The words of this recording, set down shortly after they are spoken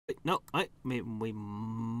No, we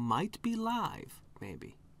might be live,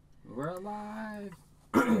 maybe. We're alive.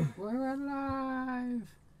 We're alive.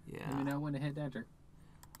 Yeah. Let me know when to hit enter.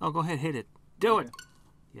 Oh, go ahead, hit it. Do Okay. it.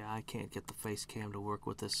 Yeah, I can't get the face cam to work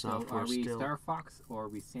with this So software are we still. Star Fox or are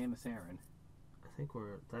we Samus Aran? I think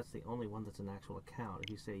that's the only one that's an actual account. If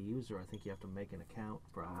you say user, I think you have to make an account,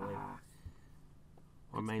 probably.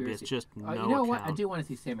 Or maybe it's just no You know what? account. I do want to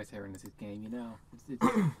see Samus Aran in this game, you know.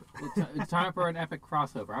 It's time for an epic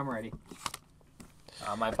crossover. I'm ready.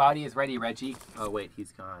 My body is ready, Reggie. Oh, wait,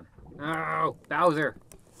 he's gone. Oh, Bowser.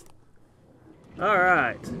 All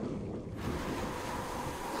right.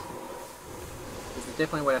 This is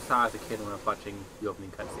definitely what I saw as a kid when I was watching the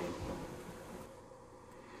opening cutscene.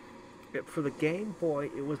 For the Game Boy,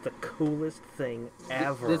 it was the coolest thing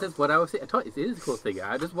ever. This is what I was saying. I told you, it is a cool thing.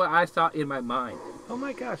 This is what I saw in my mind. Oh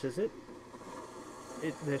my gosh, is it?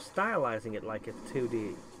 They're stylizing it like it's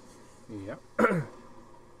 2D. Yep.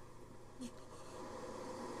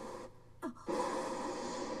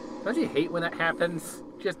 Don't you hate when that happens?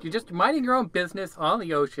 You're just minding your own business on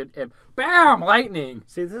the ocean, and BAM! Lightning.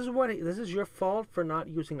 See, this is your fault for not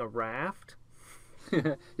using a raft.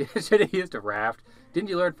 You should have used a raft. Didn't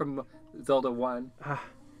you learn from Zelda 1?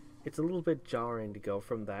 It's a little bit jarring to go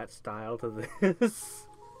from that style to this.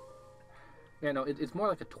 Yeah, no, it's more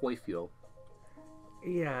like a toy feel.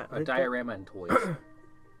 Yeah. A diorama and toys.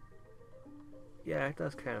 Yeah, it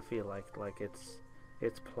does kind of feel like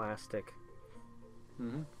it's plastic.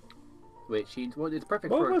 Mm-hmm. Wait, well, it's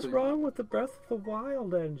perfect What for... was wrong with the Breath of the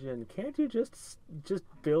Wild engine? Can't you just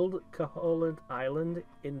build Koholint Island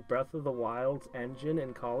in Breath of the Wild's engine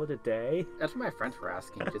and call it a day? That's what my friends were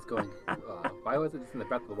asking, just going, why was it in the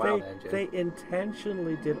Breath of the Wild engine? They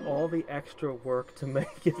intentionally did all the extra work to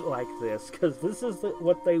make it like this, because this is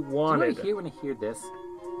what they wanted. Do you know what I hear when I hear this?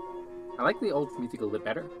 I like the old music a little bit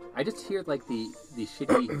better. I just hear like the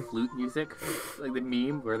shitty flute music, like the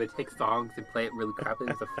meme where they take songs and play it really crappily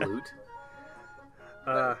as a flute.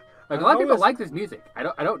 Like a lot of people like this music. I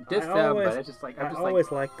don't diss them, but it's just like I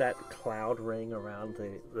always like that cloud ring around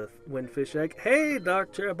the windfish egg. Hey,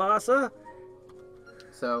 Dr. Abasa.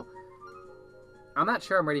 So I'm not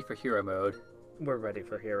sure I'm ready for hero mode. We're ready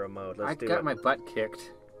for hero mode. Let's do it. I got my butt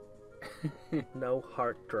kicked. No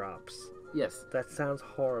heart drops. Yes. That sounds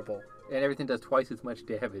horrible. And everything does twice as much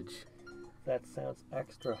damage. That sounds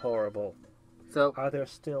extra horrible. So, are there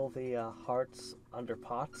still the hearts under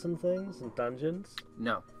pots and things and dungeons?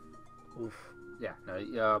 No. Oof. Yeah,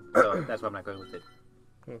 no. So that's why I'm not going with it.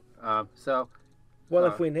 Well,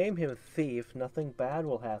 if we name him Thief, nothing bad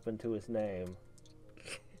will happen to his name.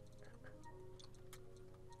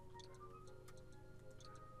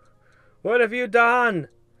 What have you done?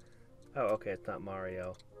 Oh, okay, it's not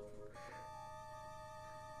Mario.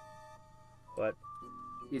 What?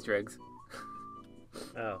 Easter eggs.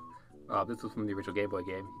 Oh. This was from the original Game Boy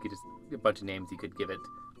game. You could just a bunch of names you could give it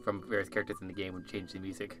from various characters in the game would change the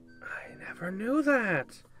music. I never knew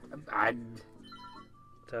that.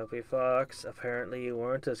 Toby Fox, apparently you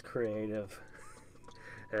weren't as creative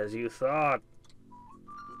as you thought.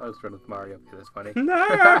 I was trying with Mario because it's funny.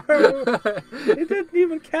 No! It didn't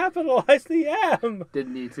even capitalize the M!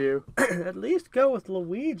 Didn't need to. At least go with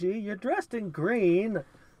Luigi. You're dressed in green.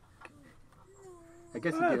 I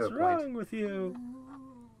guess you do have a point. What's wrong with you?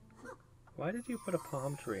 Why did you put a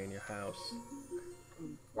palm tree in your house?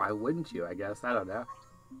 Why wouldn't you, I guess? I don't know.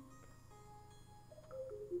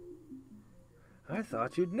 I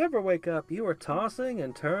thought you'd never wake up. You were tossing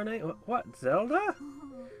and turning. What, Zelda?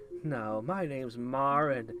 No, my name's Mar,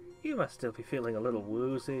 and you must still be feeling a little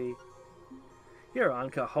woozy. You're on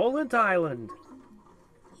Koholint Island.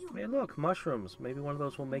 Hey, look, mushrooms. Maybe one of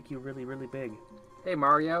those will make you really, really big. Hey,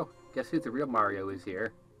 Mario. Guess who the real Mario is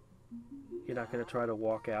here? You're not going to try to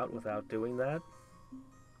walk out without doing that?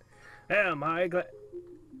 Am I glad...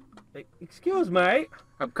 Excuse me?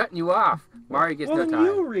 I'm cutting you off. Mario gets no time.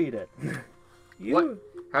 Well, you read it. What?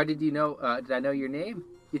 How did you know? Did I know your name?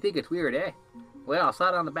 You think it's weird, eh? Well, I saw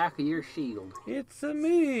it on the back of your shield. It's a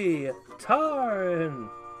me, Taran.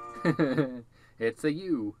 It's a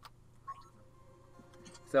you.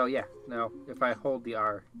 So, yeah. Now, if I hold the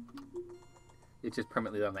R, it's just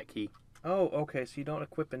permanently on that key. Oh, okay. So you don't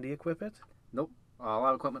equip and de-equip it? Nope. A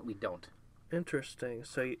lot of equipment we don't. Interesting.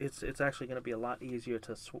 So it's actually going to be a lot easier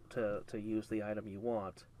to use the item you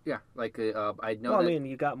want. Yeah, like I know. Well, I mean,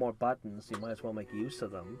 you got more buttons. You might as well make use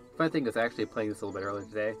of them. Funny thing is, I actually playing this a little bit earlier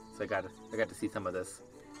today, so I got to see some of this.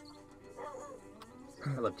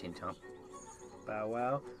 I love Chain Chomp. Bow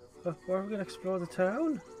wow. Where are we going to explore the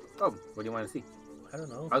town? Oh, what do you want to see? I don't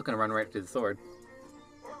know. I was going to run right to the sword.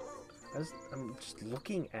 I'm just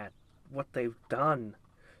looking at what they've done.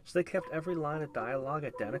 So they kept every line of dialogue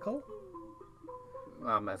identical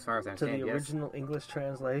As far as I'm to the saying, yes. original English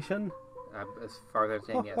translation? As far as I'm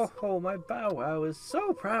saying, yes. Ho, ho, my Bow Wow is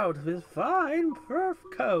so proud of his fine fur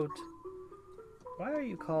coat. Why are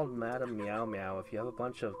you called Madam Meow Meow if you have a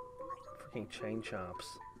bunch of freaking chain chomps?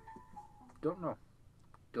 Don't know.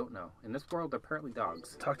 Don't know. In this world, they're apparently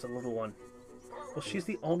dogs. Talk to the little one. Well, she's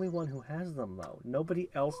the only one who has them, though. Nobody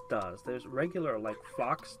else does. There's regular, like,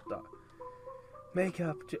 fox stuff.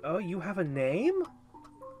 Makeup. Oh, you have a name?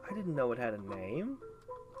 I didn't know it had a name.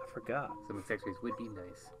 I forgot. Some accessories would be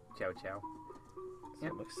nice. Chow chow.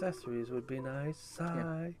 Some accessories would be nice.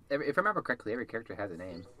 Sigh. Yeah. If I remember correctly, every character has a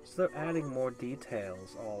name. So they're adding more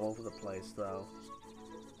details all over the place, though.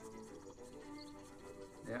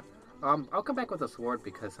 Yeah. I'll come back with a sword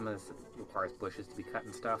because some of this requires bushes to be cut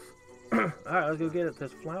and stuff. Alright, let's go get it.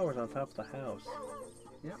 There's flowers on top of the house.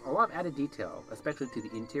 Yeah, a lot of added detail, especially to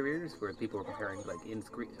the interiors, where people are comparing like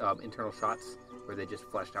internal shots, where they just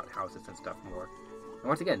fleshed out houses and stuff more. And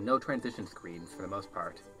once again, no transition screens for the most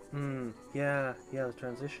part. Yeah, the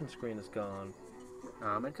transition screen is gone.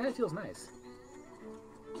 It kind of feels nice.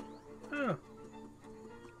 Oh.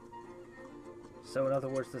 So in other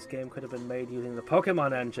words, this game could have been made using the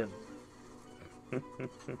Pokemon engine.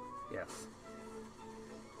 Yes.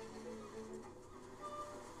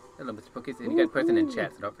 Hello, Mr. Pokés, and you got a person in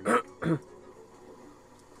chat, so don't forget.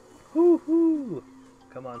 Woohoo!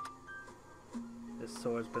 Come on. This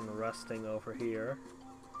sword's been rusting over here.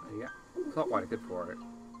 Yeah, salt water, good for it.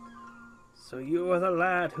 So you are the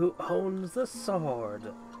lad who owns the sword.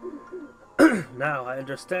 Now I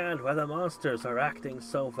understand why the monsters are acting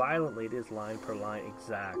so violently. It is line per line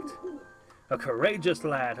exact. A courageous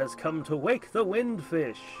lad has come to wake the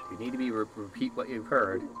windfish. You need to repeat what you've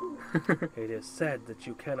heard. It is said that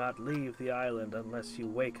you cannot leave the island unless you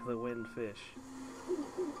wake the windfish.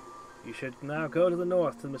 You should now go to the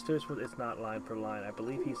north to the mysterious wood. It's not line per line. I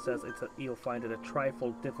believe he says you'll find it a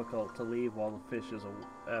trifle difficult to leave while the fish is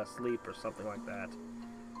asleep or something like that.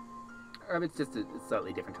 It's just a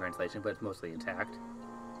slightly different translation, but it's mostly intact.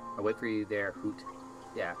 I'll wait for you there, Hoot.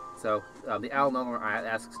 Yeah, so the owl no longer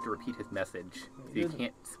asks to repeat his message, so you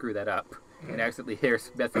can't screw that up and accidentally hear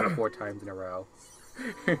his message 4 times in a row.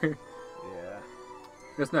 Yeah.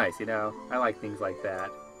 It's nice, you know? I like things like that.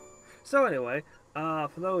 So anyway,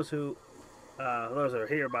 for those who are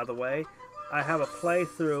here, by the way, I have a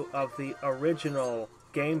playthrough of the original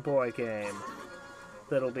Game Boy game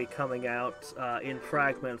that'll be coming out in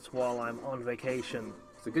fragments while I'm on vacation.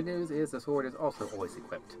 The good news is the sword is also always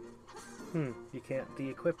equipped. You can't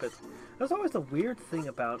de-equip it. That's always the weird thing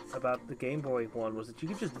about the Game Boy one, was that you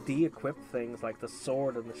could just de-equip things like the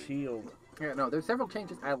sword and the shield. Yeah, no, there's several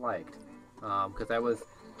changes I liked. Because I was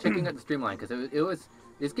checking out the streamline, because it was...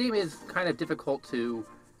 This game is kind of difficult to...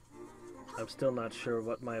 I'm still not sure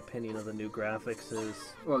what my opinion of the new graphics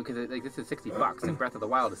is. Well, because like, this is $60, and Breath of the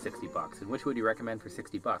Wild is $60. And which would you recommend for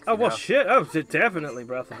 $60? Oh, well, shit. Oh, definitely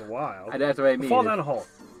Breath of the Wild. That's what I mean. Fall down a hole.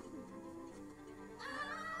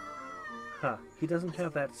 Huh. He doesn't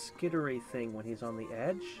have that skittery thing when he's on the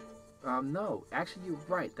edge? No. Actually, you're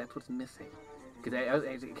right. That's what's missing. Because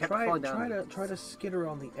I kept falling down. Try to skitter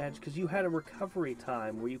on the edge, because you had a recovery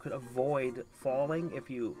time where you could avoid falling if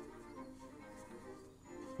you...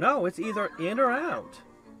 No, it's either in or out.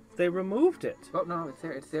 They removed it. Oh, no, it's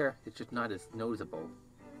there. It's there. It's just not as noticeable.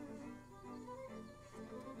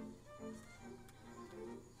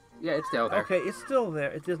 Yeah, it's still there. Okay, it's still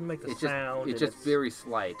there. It doesn't make the sound. It's just very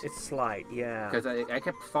slight. It's slight, yeah. Because I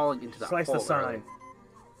kept falling into the hole. Slice the sign. Early.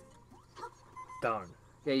 Darn.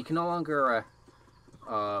 Yeah, you can no longer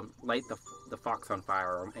light the fox on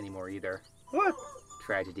fire anymore either. What?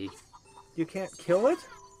 Tragedy. You can't kill it?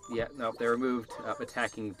 Yeah, no, they removed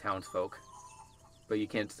attacking townsfolk. But you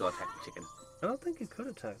can still attack the chicken. I don't think you could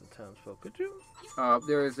attack the townsfolk, could you?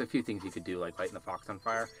 There's a few things you could do, like lighting the fox on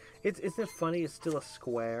fire. Isn't it funny? It's still a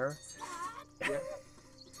square. Yeah.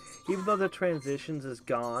 Even though the transitions is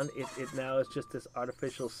gone, it now is just this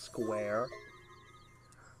artificial square.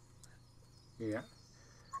 Yeah.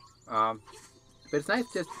 But it's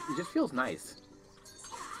nice. It just feels nice.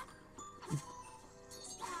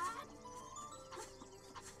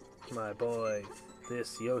 My boy,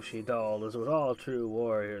 this Yoshi doll is what all true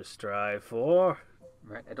warriors strive for.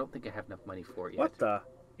 Right. I don't think I have enough money for it yet. What the?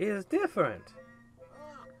 It is different.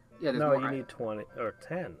 Yeah, no, you need 20 or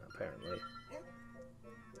 10 apparently.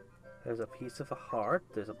 There's a piece of a heart.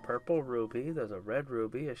 There's a purple ruby. There's a red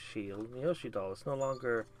ruby, a shield, and the Yoshi doll. It's no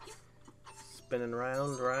longer spinning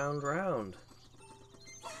round, round, round.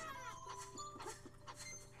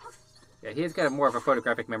 Yeah, he's got more of a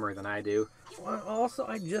photographic memory than I do. Well, also,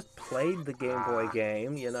 I just played the Game Boy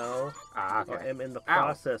game, you know. Okay. Or am in the Ow,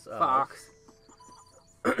 process of. Fox.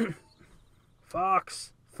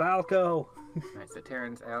 Fox! Falco! Nice, the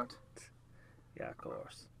Terran's out. Yeah, of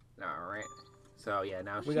course. Alright. So, yeah,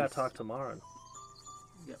 now We gotta talk to Marin.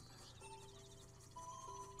 Yep.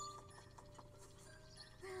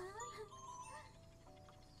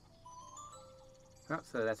 Oh,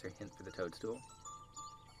 so that's her hint for the toadstool.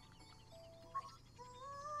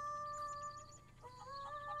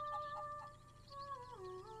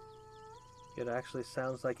 It actually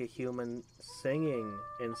sounds like a human singing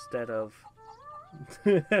instead of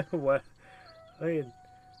what? I mean,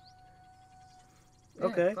 Yeah,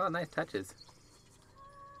 okay. a lot of nice touches.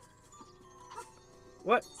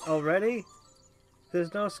 What? Already?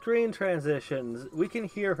 There's no screen transitions. We can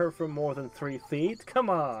hear her from more than 3 feet. Come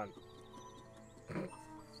on.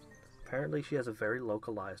 Apparently, she has a very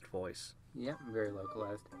localized voice. Yep, very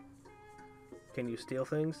localized. Can you steal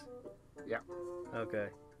things? Yeah. Okay.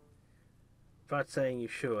 I'm not saying you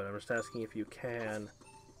should. I'm just asking if you can.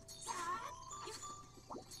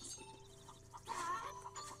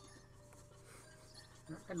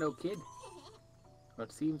 Hello, kid. Well,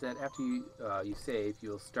 it seems that after you save,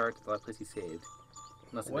 you'll start at the last place you saved.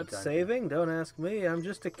 What's saving? Don't ask me. I'm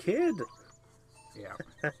just a kid.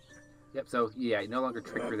 Yeah. Yep, so, yeah, you no longer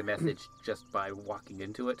trigger the message just by walking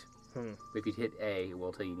into it. Hmm. If you hit A, it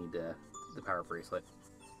will tell you need the power bracelet.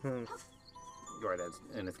 Hmm. Or that's,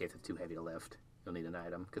 in this case, it's too heavy to lift. You'll need an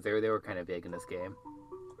item. Because they were kind of big in this game.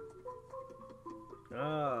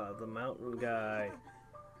 Ah, the mountain guy.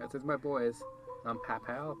 That says my boys. I'm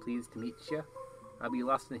Papal, pleased to meet you. I'll be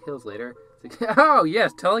lost in the hills later. Oh,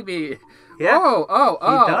 yes, telling me. Yeah. Oh.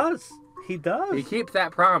 He does. He does. He keeps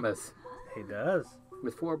that promise. He does.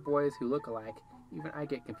 With 4 boys who look alike, even I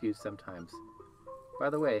get confused sometimes. By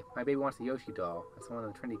the way, my baby wants a Yoshi doll. I saw one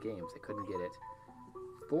of the trendy games. I couldn't get it.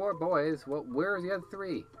 4 boys? Well, where are the other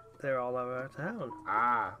 3? They're all over town.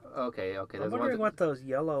 Ah, okay. I'm wondering what those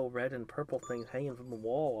yellow, red, and purple things hanging from the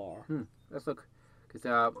wall are. Let's look.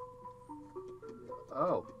 Because,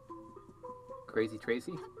 oh. Crazy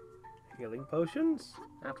Tracy? Healing potions?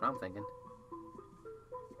 That's what I'm thinking.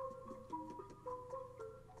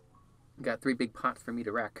 Got 3 big pots for me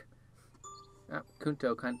to wreck. Oh,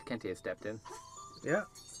 Kunto Kente has stepped in. Yeah.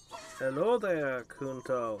 Hello there,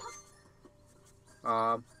 Kunto.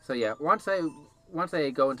 So yeah, once I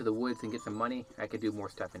go into the woods and get some money, I could do more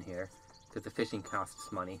stuff in here. Because the fishing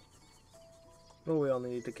costs money. Well, we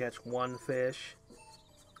only need to catch 1 fish.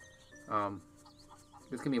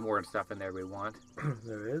 There's gonna be more stuff in there we want.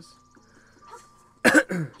 There is.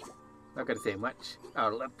 Not gonna say much.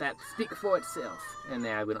 I'll let that speak for itself. And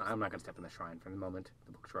I'm not gonna step in the shrine for the moment.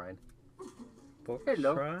 The book shrine. Book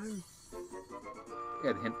Hello. shrine?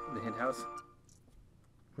 Yeah, the hint house.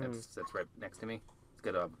 That's right next to me. It's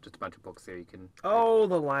got just a bunch of books there you can... Oh,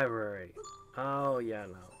 the library. Oh, yeah,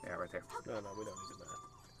 no. Yeah, right there. No, we don't need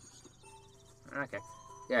that. Okay.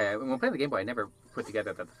 Yeah, when playing the Game Boy, I never put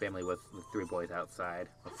together that the family was the 3 boys outside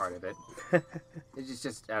were part of it. It's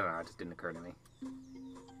just, I don't know, it just didn't occur to me.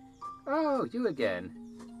 Oh, you again.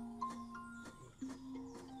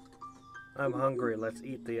 I'm hungry. Let's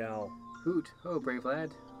eat the owl. Hoot, oh brave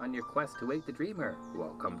lad, on your quest to wake the dreamer.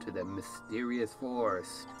 Welcome to the mysterious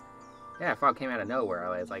forest. Yeah, fog came out of nowhere.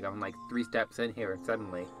 I'm like 3 steps in here and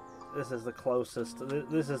suddenly... This is the closest to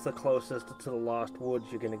the Lost Woods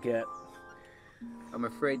you're gonna get. I'm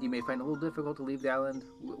afraid you may find it a little difficult to leave the island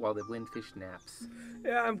while the windfish naps.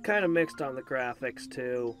 Yeah, I'm kind of mixed on the graphics,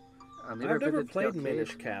 too. I've never played Minish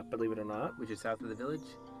Minish Cap, believe it or not. which is south of the village.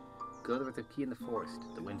 Go there with the key in the forest.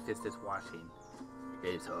 The windfish is watching.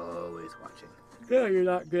 It's always watching. Yeah, you're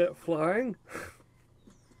not good at flying.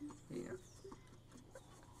 Yeah.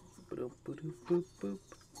 Boop, boop, boop, boop.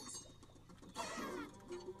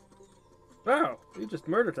 Wow, you just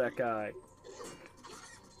murdered that guy.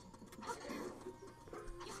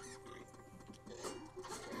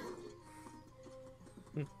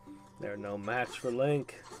 They're no match for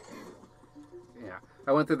Link. Yeah.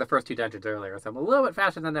 I went through the first 2 dungeons earlier, so I'm a little bit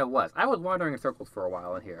faster than I was. I was wandering in circles for a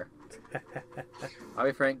while in here. I'll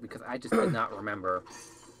be frank, because I just did not remember.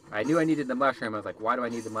 I knew I needed the mushroom. I was like, why do I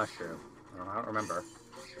need the mushroom? I don't remember.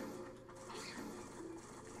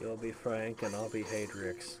 You'll be Frank and I'll be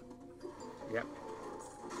Hadrix. Yep.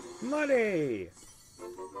 Money!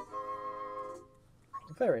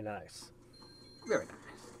 Very nice. Very nice.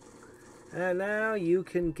 And now you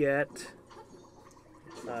can get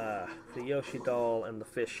the Yoshi doll and the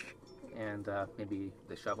fish. And maybe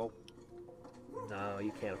the shovel. No,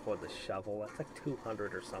 you can't afford the shovel. That's like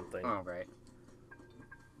 200 or something. Oh, right.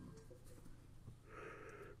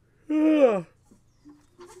 Ugh.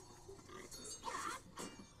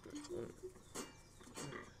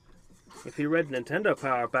 If you read Nintendo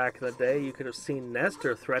Power back in the day, you could have seen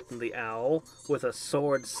Nestor threaten the owl with a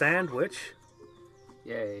sword sandwich.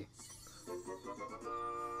 Yay.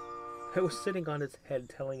 I was sitting on his head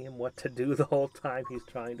telling him what to do the whole time he's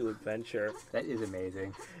trying to adventure. That is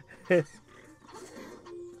amazing.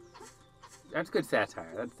 That's good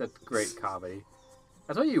satire. That's great comedy.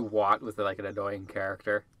 That's what you want with like an annoying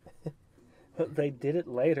character. They did it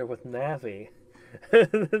later with Navi.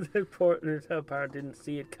 The poor Nintendo Power didn't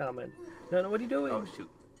see it coming. No, what are you doing? Oh shoot.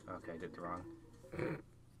 Okay, I did it wrong.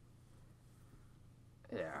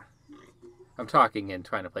 Yeah. I'm talking and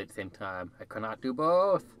trying to play at the same time. I cannot do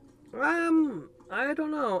both. I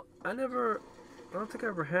don't know. I don't think I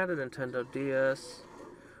ever had a Nintendo DS.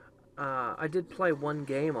 I did play one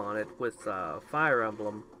game on it with Fire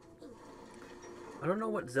Emblem. I don't know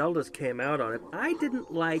what Zeldas came out on it. I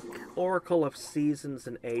didn't like Oracle of Seasons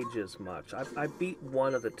and Ages much. I beat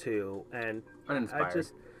one of the two, and Uninspired.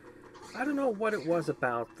 I don't know what it was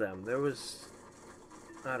about them. There was,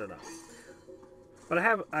 I don't know.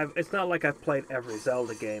 But it's not like I've played every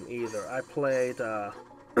Zelda game either. I played,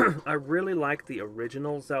 I really liked the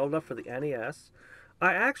original Zelda for the NES.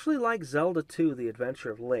 I actually like Zelda 2, The Adventure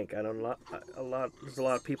of Link. I know there's a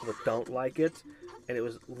lot of people that don't like it, and it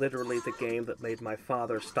was literally the game that made my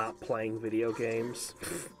father stop playing video games.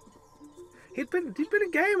 He'd been a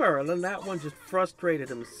gamer, and then that one just frustrated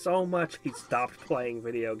him so much he stopped playing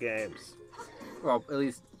video games. Well, at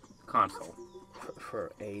least console.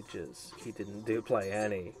 For ages, he didn't play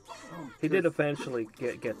any. Oh, He did eventually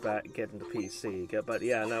get into PC, but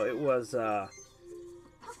yeah, no, it was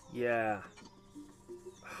yeah.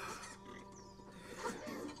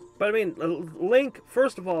 But I mean, Link,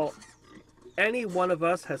 first of all, any one of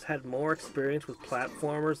us has had more experience with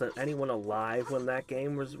platformers than anyone alive when that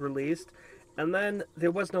game was released. And then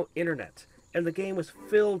there was no internet, and the game was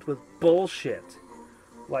filled with bullshit.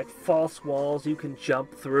 Like false walls you can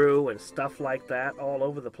jump through and stuff like that all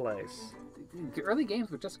over the place. The early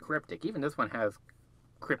games were just cryptic. Even this one has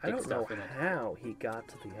I cryptic don't know stuff in it. how he got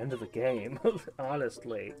to the end of the game,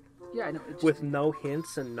 honestly. Yeah, I know. It's With no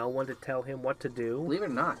hints and no one to tell him what to do. believe it or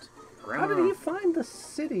not, How Grandma. did he find the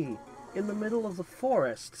city in the middle of the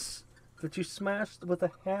forests that you smashed with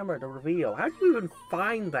a hammer to reveal? How did you even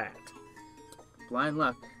find that? Blind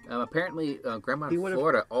luck. Apparently, Grandma He in would've-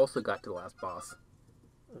 Florida also got to the last boss.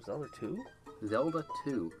 Zelda 2? Zelda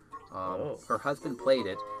 2. Oh. Her husband played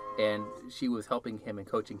it, and she was helping him and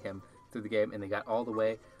coaching him through the game, and they got all the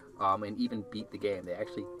way and even beat the game. They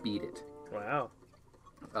actually beat it. Wow.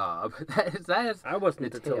 But that is I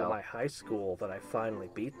wasn't the until tale. my high school that I finally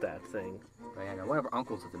beat that thing. And one of our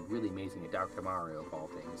uncles is really amazing at Dr. Mario of all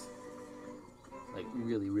things. Like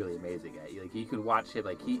really, really amazing at it. Like you could watch him.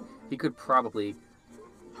 Like he could probably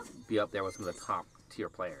be up there with some of the top tier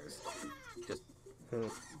players.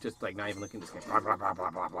 Just like not even looking at this game. Blah blah blah blah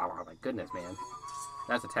blah blah. blah. Like goodness, man,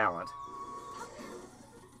 that's a talent.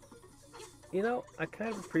 You know, I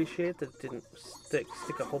kind of appreciate that it didn't stick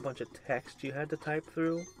a whole bunch of text you had to type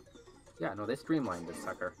through. Yeah, no, they streamlined this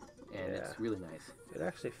sucker, and Yeah. it's really nice. It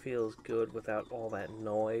actually feels good without all that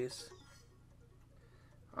noise.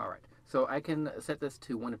 All right, so I can set this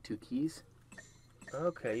to one of two keys.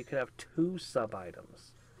 Okay, you can have 2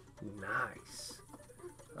 sub-items. Nice.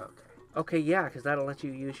 Okay. Okay, yeah, because that'll let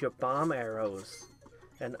you use your bomb arrows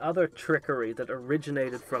and other trickery that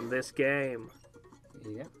originated from this game.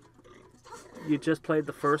 Yeah. You just played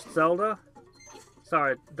the first Zelda?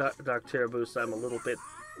 Sorry, Dr. Chirabusa, I'm a little bit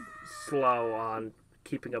slow on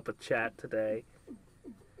keeping up with chat today.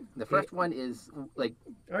 The first one is like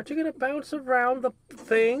Aren't you going to bounce around the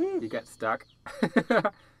thing? you got stuck.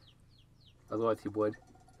 Otherwise, he would.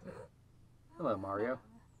 Hello, Mario.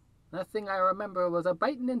 Last thing I remember was a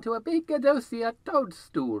biting into a big Adosia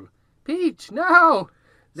toadstool. Peach, no!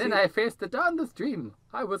 Then See- I faced it on the stream.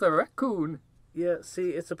 I was a raccoon. Yeah,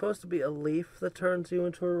 see, it's supposed to be a leaf that turns you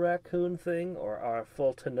into a raccoon thing, or a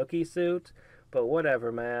full tanuki suit, but whatever,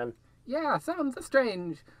 man. Yeah, sounds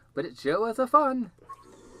strange, but it sure was a fun.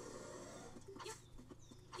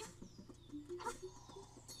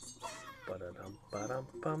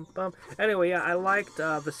 Ba-da-dum-ba-dum-bum-bum. Anyway, yeah, I liked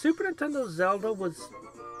the Super Nintendo Zelda was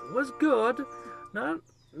good, not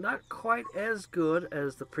quite as good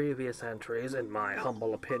as the previous entries, in my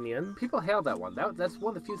humble opinion. People hailed that one. That's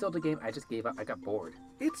one of the few Zelda games I just gave up. I got bored.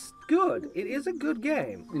 It's good. It is a good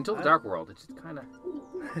game. Until the Dark World, it's just kind of...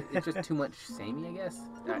 It's just too much samey, I guess.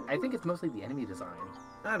 I think it's mostly the enemy design.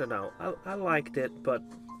 I don't know. I liked it, but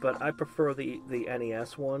I prefer the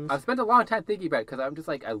NES ones. I've spent a long time thinking about it, because I'm just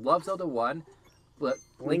like, I love Zelda 1, but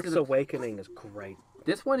Link's Awakening is great.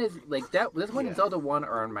 This one is like that. This one Yeah. and Zelda 1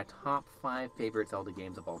 are in my top 5 favorite Zelda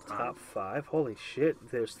games of all time. Top 5? Holy shit!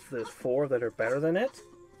 There's 4 that are better than it.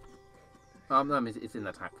 No, it's in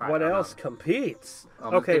the top 5. What I don't else know. competes? It's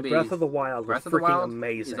Okay, gonna be Breath of the Wild was Breath of the freaking Wild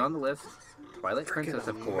amazing. is on the list. Twilight Freaking Princess,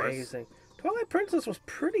 of course. amazing. Twilight Princess was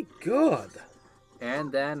pretty good.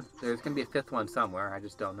 And then there's gonna be a 5th one somewhere. I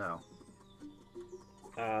just don't know.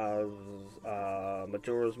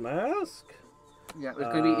 Majora's Mask. Yeah, it's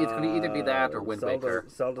gonna either be that or Wind Waker.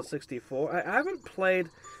 Zelda 64. I haven't played.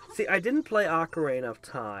 See, I didn't play Ocarina of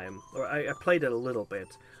Time, or I played it a little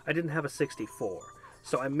bit. I didn't have a 64,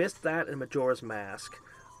 so I missed that in Majora's Mask.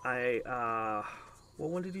 What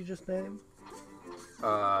one did you just name?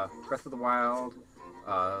 Breath of the Wild,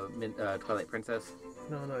 Twilight Princess.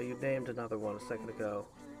 No, you named another one a second ago.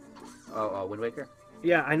 Oh, Wind Waker.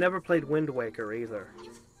 Yeah, I never played Wind Waker either.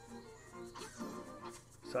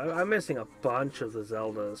 So I'm missing a bunch of the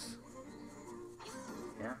Zeldas.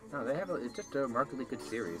 Yeah, no, it's just a remarkably good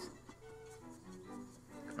series.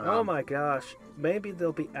 Oh my gosh, maybe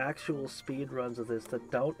there'll be actual speed runs of this that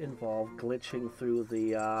don't involve glitching through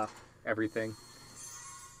the, Everything.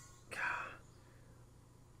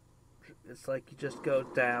 It's like you just go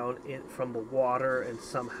down in from the water and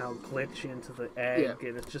somehow glitch into the egg,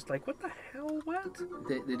 and it's just like, what the hell, what?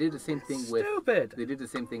 They did the same thing with... Stupid! They did the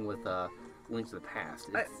same thing with Link to the Past.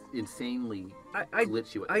 It's insanely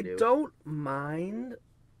glitchy what they I do. don't mind...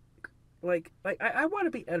 Like I want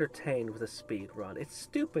to be entertained with a speed run. It's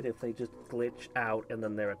stupid if they just glitch out and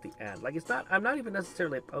then they're at the end. Like, it's not. I'm not even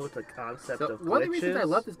necessarily opposed to the concept of glitches. One of the reasons I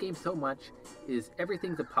love this game so much is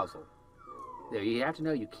everything's a puzzle. There, you have to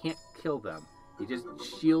know you can't kill them. You just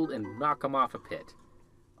shield and knock them off a pit.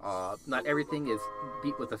 Not everything is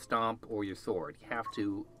beat with a stomp or your sword. You have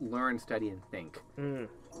to learn, study, and think.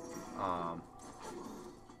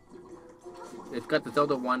 It's got the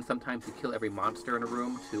Zelda 1, sometimes you kill every monster in a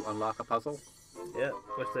room to unlock a puzzle. Yeah,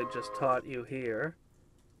 which they just taught you here.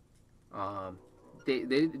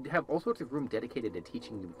 They have all sorts of room dedicated to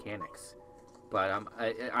teaching you mechanics. But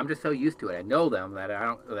I'm just so used to it. I know them that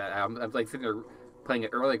I'm like sitting there playing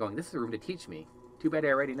it early going, this is a room to teach me. Too bad I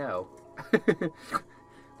already know.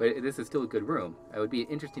 But this is still a good room. It would be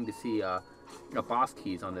interesting to see boss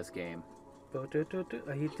keys on this game. He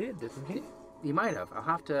did, didn't he? He might have. I'll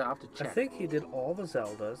have to check. I think he did all the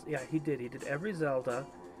Zeldas. Yeah, he did. He did every Zelda,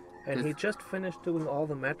 and he just finished doing all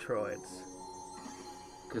the Metroids.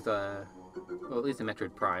 Because, well, at least the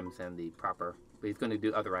Metroid Primes and the proper. But he's going to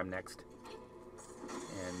do Other M next.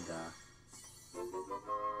 And,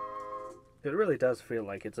 it really does feel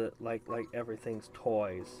like it's like everything's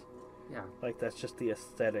toys. Yeah. Like, that's just the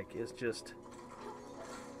aesthetic. It's just...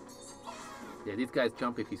 Yeah, these guys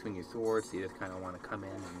jump if you swing your sword, so you just kind of want to come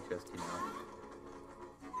in and just,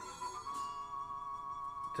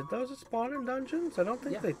 Did those spawn in dungeons? I don't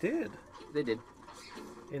think they did. They did.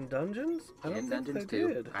 In dungeons? I don't think dungeons they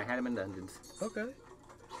too. did. I had them in dungeons. Okay.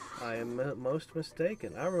 I am most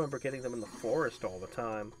mistaken. I remember getting them in the forest all the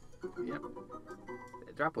time. Yep.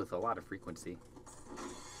 They drop with a lot of frequency.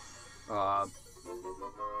 The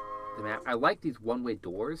map. I like these one-way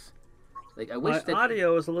doors. Like, I wish My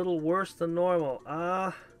audio is a little worse than normal.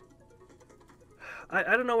 I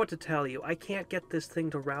don't know what to tell you. I can't get this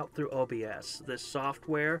thing to route through OBS. This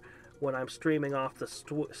software, when I'm streaming off the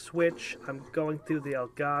Switch, I'm going through the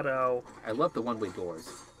Elgato. I love the one-way doors.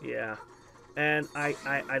 Yeah. And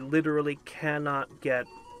I literally cannot get...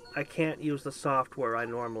 I can't use the software I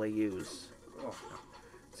normally use. Oh.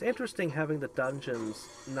 It's interesting having the dungeons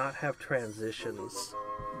not have transitions.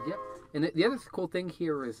 Yep. And the other cool thing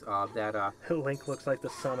here is that... Link looks like the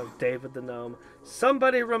son of David the Gnome.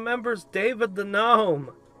 Somebody remembers David the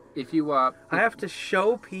Gnome! If you... I have to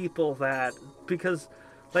show people that, because,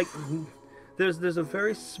 like, there's a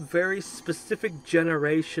very, very specific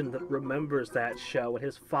generation that remembers that show, and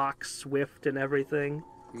his Fox Swift and everything.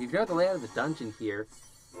 If you know the layout of the dungeon here,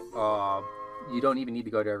 you don't even need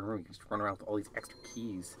to go to every room. You can just run around with all these extra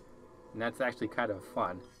keys. And that's actually kind of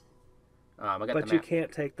fun. But you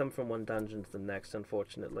can't take them from one dungeon to the next,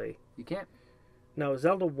 unfortunately. You can't? No,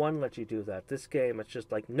 Zelda 1 let you do that. This game, it's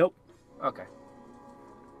just like, nope. Okay.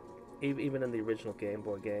 Even in the original Game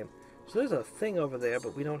Boy game. So there's a thing over there,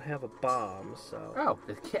 but we don't have a bomb, so... Oh,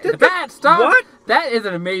 the bat! Stop! What? That is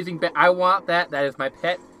an amazing bat. I want that. That is my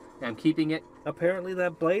pet. And I'm keeping it. Apparently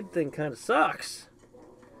that blade thing kind of sucks.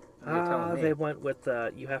 You're telling me. They went with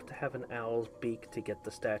you have to have an owl's beak to get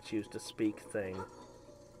the statues to speak thing.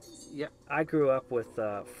 Yep. I grew up with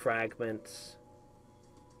fragments.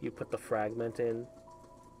 You put the fragment in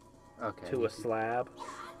to a slab.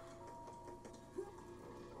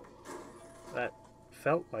 That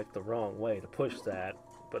felt like the wrong way to push that,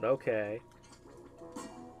 but okay.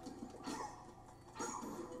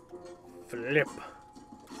 Flip.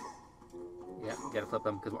 Yeah, you gotta flip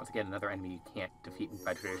them, because once again, another enemy you can't defeat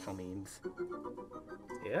by traditional means.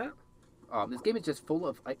 Yeah. This game is just full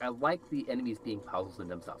of... I like the enemies being puzzles in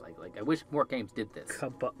themselves. I wish more games did this.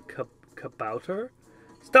 Kabouter?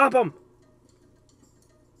 Stop him!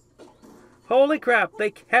 Holy crap,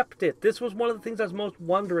 they kept it. This was one of the things I was most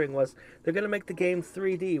wondering was they're going to make the game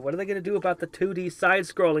 3D. What are they going to do about the 2D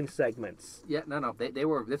side-scrolling segments? Yeah, no. They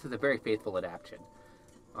were... This is a very faithful adaptation.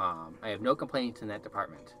 I have no complaints in that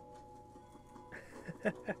department.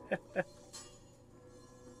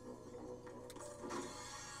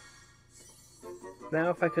 Now,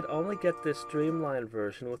 if I could only get this streamlined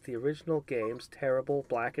version with the original game's terrible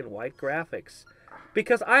black and white graphics.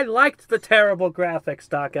 Because I liked the terrible graphics,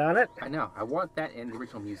 doggone it. I know. I want that in the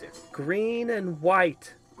original music. Green and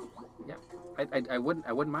white. Yeah. I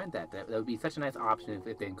wouldn't mind that. That would be such a nice option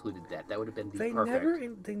if they included that. That would have been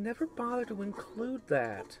perfect. They never bothered to include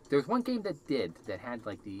that. There was one game that had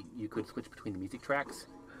like you could switch between the music tracks.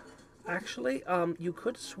 Actually, you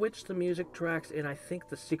could switch the music tracks in, I think,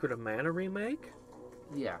 the Secret of Mana remake.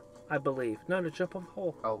 Yeah. I believe. No, to jump off the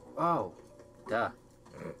hole. Oh, duh.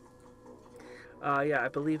 Yeah, I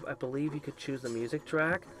believe you could choose the music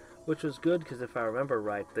track, which was good because if I remember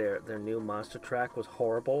right, their new monster track was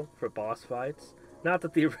horrible for boss fights. Not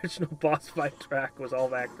that the original boss fight track was all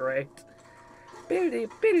that great. God,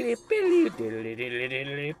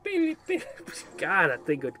 that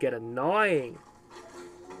thing would get annoying.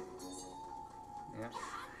 Yeah.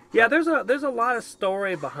 Yeah, there's a lot of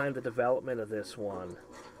story behind the development of this one.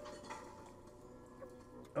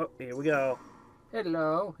 Oh, here we go.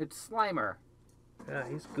 Hello, it's Slimer. Yeah,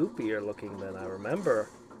 he's goopier looking than I remember.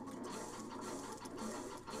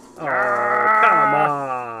 Oh, come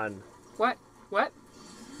on! What?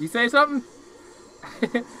 You say something?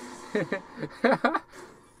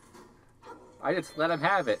 I just let him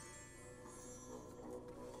have it.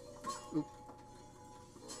 Oop.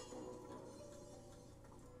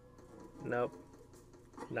 Nope.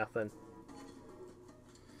 Nothing.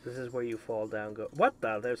 This is where you fall down. Go. What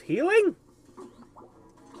the? There's healing?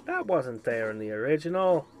 That wasn't there in the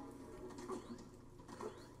original.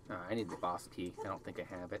 Oh, I need the boss key. I don't think I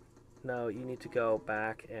have it. No, you need to go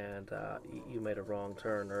back and you made a wrong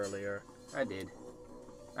turn earlier. I did.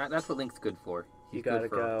 That's what Link's good for. You gotta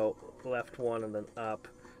go left one and then up.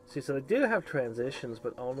 See, so they do have transitions,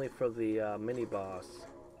 but only for the mini boss.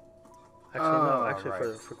 Actually, no. Actually,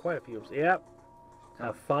 right. for quite a few. Yep.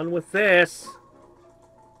 Have fun with this.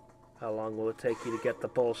 How long will it take you to get the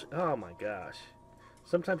bullshit? Oh my gosh.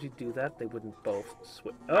 Sometimes you do that, they wouldn't both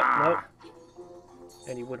switch. Oh, nope.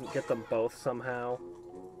 And you wouldn't get them both somehow.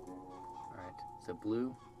 Alright, so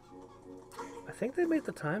blue. I think they made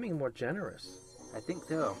the timing more generous. I think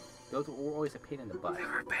so. Those were always a pain in the butt. They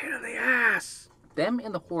were a pain in the ass! Them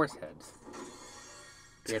and the horse heads.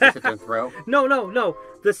 They have to sit there and throw? No.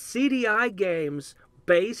 The CDI games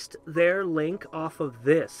based their Link off of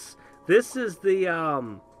this. This is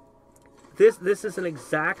the, This is an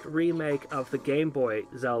exact remake of the Game Boy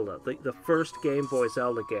Zelda, the first Game Boy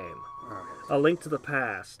Zelda game, A Link to the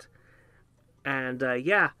Past. And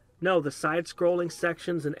yeah, no, the side-scrolling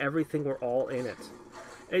sections and everything were all in it.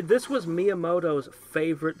 This was Miyamoto's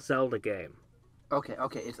favorite Zelda game. Okay,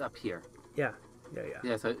 it's up here. Yeah.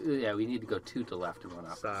 Yeah, so yeah, we need to go 2 to the left and 1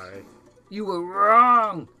 up. Sorry. You were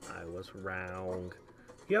wrong! I was wrong.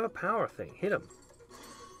 You have a power thing. Hit him.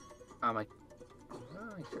 I'm like,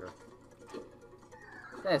 sure.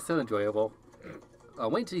 That's so enjoyable.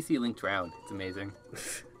 Wait until you see Link drown. It's amazing.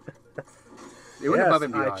 They went above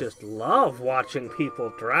and beyond. I just love watching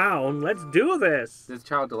people drown. Let's do this. This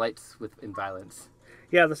child delights in violence.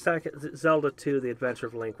 Yeah, the second Zelda 2, The Adventure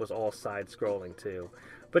of Link, was all side-scrolling too.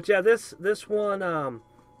 But yeah, this one,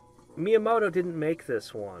 Miyamoto didn't make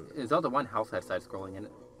this one. Zelda 1 house had side-scrolling in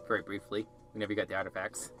it, very briefly, whenever you got the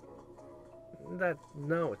artifacts.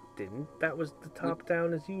 No, it didn't. That was the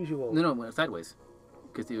top-down as usual. No, it went sideways.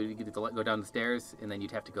 Because you get to go down the stairs, and then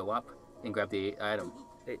you'd have to go up and grab the item.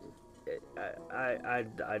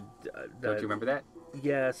 Don't you remember that?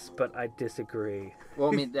 Yes, but I disagree.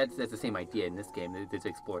 Well, I mean, that's the same idea in this game. They just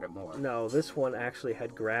explored it more. No, this one actually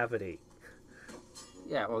had gravity.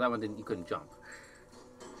 Yeah, well, that one you couldn't jump.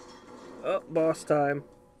 Oh, boss time.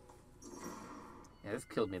 Yeah, this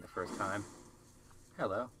killed me the first time.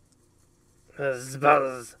 Hello.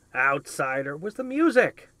 Buzz, outsider. Where's the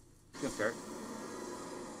music? Good start.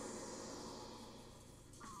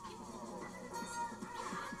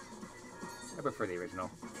 I prefer the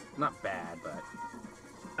original. Not bad, but...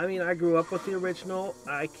 I mean, I grew up with the original.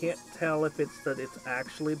 I can't tell if it's that it's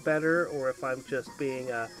actually better or if I'm just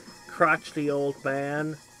being a crotchety old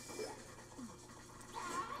man.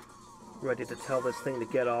 Ready to tell this thing to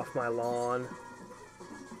get off my lawn.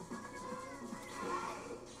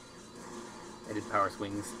 I did power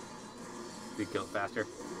swings. We kill it faster.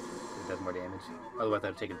 It does more damage. Otherwise, I'd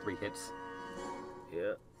have taken 3 hits.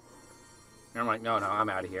 Yeah. And I'm like, no, I'm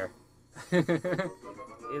out of here. In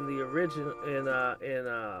the original, in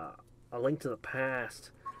A Link to the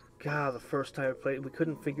Past, God, the first time I played, we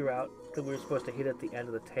couldn't figure out that we were supposed to hit at the end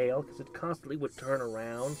of the tail because it constantly would turn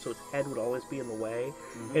around, so its head would always be in the way.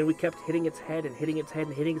 And we kept hitting its head and hitting its head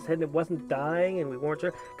and hitting its head, and it wasn't dying, and we weren't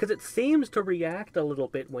sure because it seems to react a little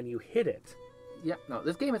bit when you hit it. Yeah, no,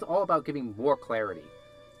 this game is all about giving more clarity.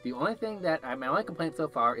 The only thing that my only complaint so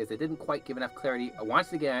far is it didn't quite give enough clarity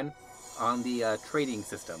once again on the trading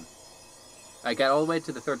system. I got all the way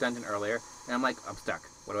to the 3rd dungeon earlier, and I'm like, I'm stuck.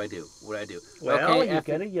 What do I do? What do I do? Well, okay, you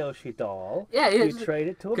get a Yoshi doll. Yeah, you trade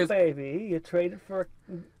it to a baby. You trade it for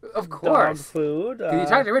of course dog food. You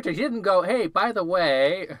talked to Richard. He didn't go, hey, by the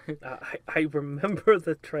way. I remember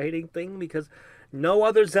the trading thing because no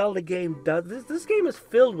other Zelda game does this. This game is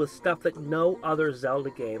filled with stuff that no other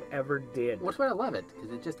Zelda game ever did. Which why I love it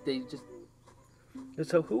because they just.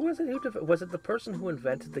 So who was it? Was it the person who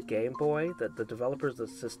invented the Game Boy? The developers of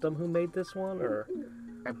the system who made this one, or?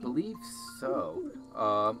 I believe so.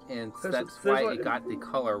 And that's why it got the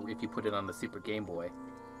color if you put it on the Super Game Boy.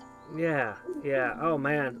 Yeah. Oh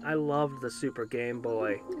man, I loved the Super Game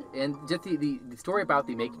Boy. And just the story about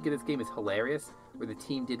the making of this game is hilarious. Where the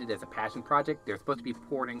team did it as a passion project. They're supposed to be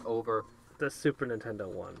porting over the Super Nintendo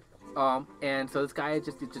one. And so this guy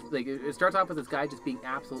just like it starts off with this guy just being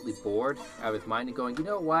absolutely bored out of his mind and going, you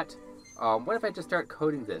know what? What if I just start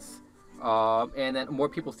coding this? And then more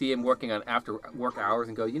people see him working on after work hours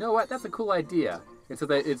and go, you know what? That's a cool idea. And so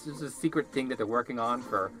that it's just a secret thing that they're working on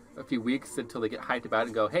for a few weeks until they get hyped about it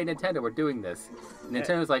and go, hey, Nintendo, we're doing this. And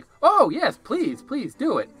Nintendo's like, oh, yes, please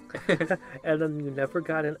do it. And then you never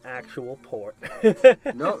got an actual port.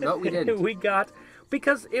 No, we didn't. We got,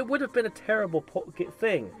 because it would have been a terrible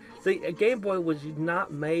thing. The Game Boy was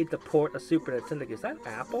not made to port a Super Nintendo. Is that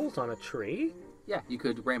apples on a tree? Yeah, you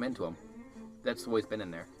could ram into them. That's always been in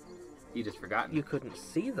there. You just forgotten. You couldn't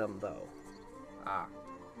see them, though. Ah.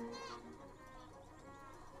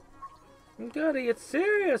 Goody, it's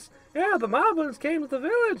serious. Yeah, the Moblins came to the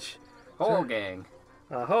village. Whole gang.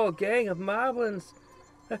 A whole gang of Moblins.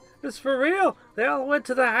 It's for real. They all went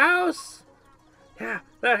to the house. Yeah,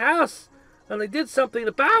 that house. And they did something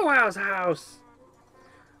to Bow Wow's house.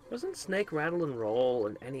 Wasn't Snake, Rattle, and Roll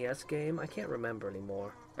an NES game? I can't remember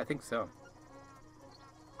anymore. I think so.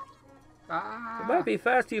 Ah. It might be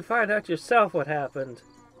fast you find out yourself what happened.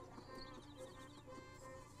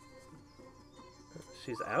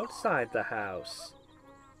 She's outside the house.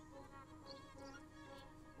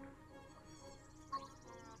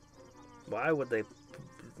 Why would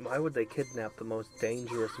they kidnap the most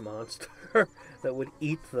dangerous monster that would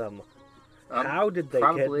eat them? How did they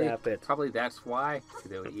kidnap it? Probably that's why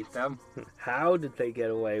they would eat them. How did they get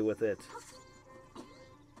away with it?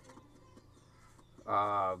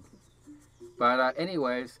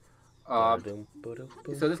 Anyways, so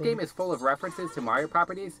this game is full of references to Mario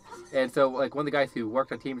properties, and so like one of the guys who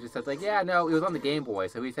worked on the team just says like, yeah, no, it was on the Game Boy,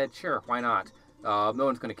 so he said, sure, why not? No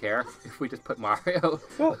one's gonna care if we just put Mario.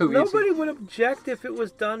 Well, nobody would object if it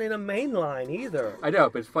was done in a mainline either. I know,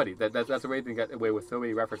 but it's funny that's the way they got away with so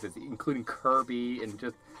many references, including Kirby and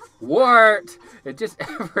just Wart and just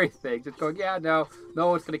everything. Just going, yeah, no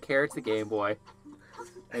one's gonna care. It's the Game Boy.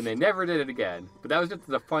 And they never did it again. But that was just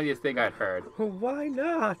the funniest thing I'd heard. Why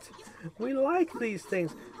not? We like these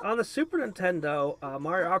things. On the Super Nintendo,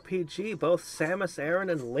 Mario RPG, both Samus Aran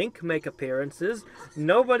and Link make appearances.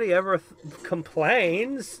 Nobody ever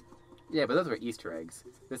complains. Yeah, but those were Easter eggs.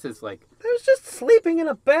 This is like... There's just sleeping in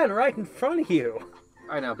a bed right in front of you.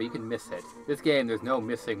 I know, but you can miss it. This game, there's no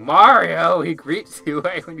missing Mario. He greets you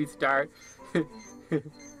right when you start.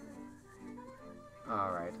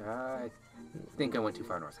 Alright, I think I went too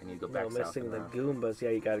far north. I need to go back south. Missing the Goombas. Yeah,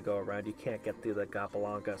 you gotta go around. You can't get through the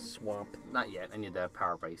Gapalanca swamp. Not yet. I need the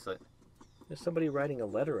power bracelet. There's somebody writing a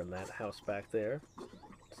letter in that house back there.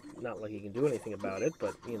 It's not like you can do anything about it,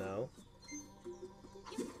 but, you know.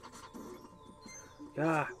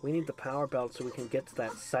 Ah, we need the power belt so we can get to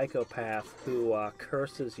that psychopath who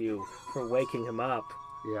curses you for waking him up.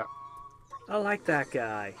 Yeah. I like that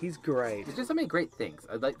guy. He's great. There's just so many great things.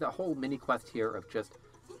 I like the whole mini quest here of just...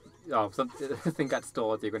 something got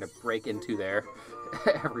stolen, so you're going to break into their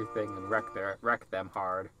everything and wreck them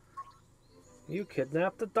hard. You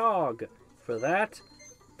kidnapped the dog. For that,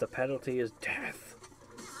 the penalty is death.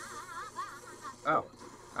 Oh,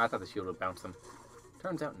 I thought the shield would bounce them.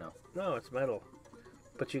 Turns out no. No, it's metal.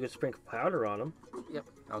 But you could sprinkle powder on them. Yep,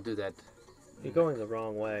 I'll do that You're going the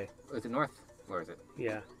wrong way. Oh, is it north? Where is it?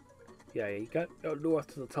 Yeah. Yeah, you got to go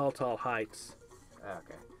north to the tall heights.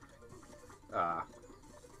 Okay.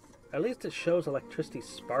 At least it shows electricity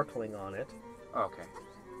sparkling on it. Okay.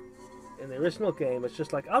 In the original game, it's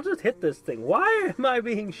just like, I'll just hit this thing. Why am I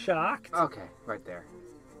being shocked? Okay, right there.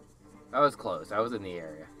 I was close. I was in the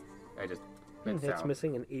area. I just went It's south.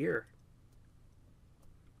 missing an ear.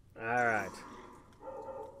 Alright.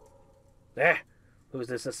 Who's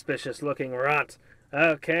this suspicious-looking runt?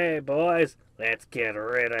 Okay, boys, let's get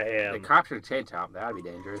rid of The him. cop should have changed him. That would be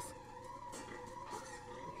dangerous.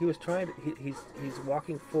 He was trying to... He's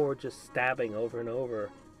walking forward, just stabbing over and over.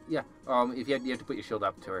 Yeah. If you have to put your shield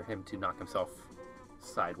up to him to knock himself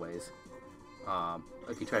sideways.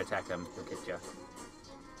 If you try to attack him, he'll get you.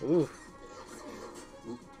 Oof.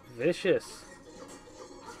 Ooh. Vicious.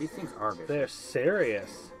 These things are vicious. They're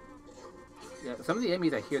serious. Yeah. Some of the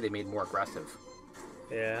enemies I hear they made more aggressive.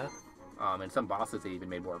 Yeah. And some bosses they even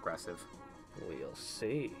made more aggressive. We'll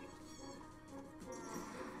see.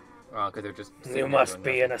 Because they're just. You must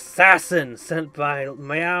be an assassin sent by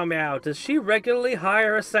Meow Meow. Does she regularly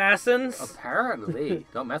hire assassins? Apparently.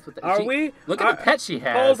 Don't mess with that. Are we? Look at the pet she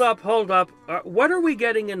has. Hold up. What are we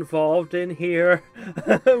getting involved in here?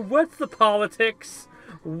 What's the politics?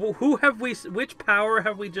 Which power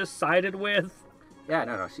have we just sided with? Yeah,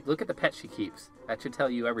 no. Look at the pet she keeps. That should tell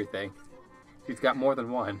you everything. She's got more than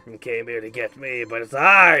one. You came here to get me, but it's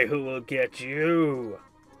I who will get you.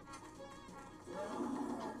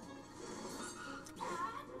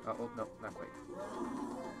 Oh, no, not quite.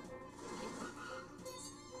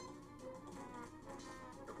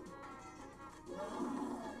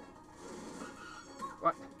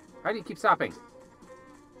 What? How do you keep stopping?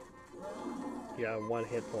 Yeah, 1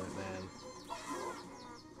 hit point, man.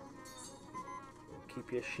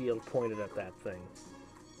 Keep your shield pointed at that thing.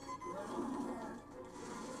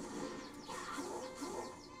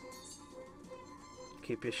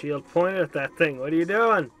 Keep your shield pointed at that thing. What are you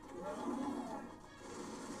doing?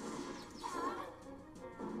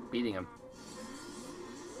 Beating him.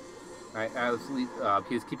 Alright,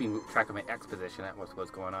 he was keeping track of my X position. That was what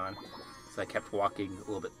was going on. So I kept walking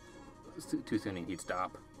a little bit too soon and he'd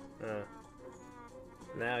stop.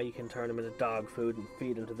 Now you can turn him into dog food and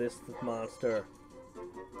feed him to this monster.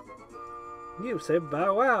 You say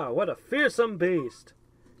bow wow, what a fearsome beast.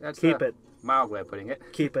 That's Keep it. Mild way of putting it.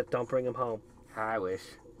 Keep it, don't bring him home. I wish.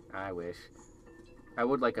 I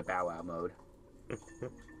would like a bow wow mode.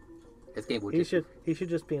 This game would He should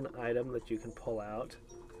just be an item that you can pull out.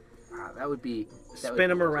 That would be...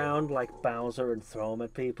 Spin him around like Bowser and throw him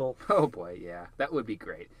at people. Oh boy, yeah. That would be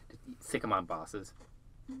great. Just stick him on bosses.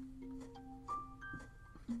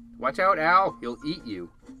 Watch out, Al! He'll eat you.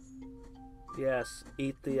 Yes,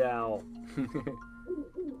 eat the owl.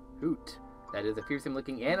 Hoot. That is a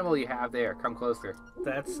fearsome-looking animal you have there. Come closer.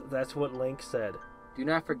 That's what Link said. Do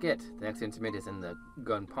not forget, the next instrument is in the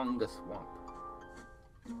Gunpunga Swamp.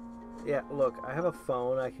 Yeah, look, I have a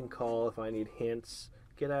phone I can call if I need hints.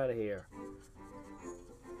 Get out of here.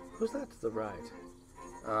 Who's that to the right?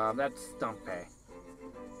 That's Stumpy.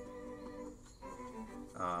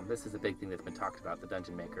 This is a big thing that's been talked about, the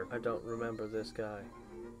Dungeon Maker. I don't remember this guy.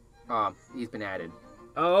 He's been added.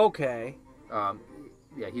 Oh, okay.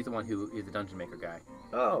 Yeah, he's the one who is the Dungeon Maker guy.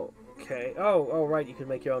 Oh, okay. Oh, right, you can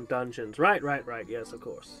make your own dungeons. Right. Yes, of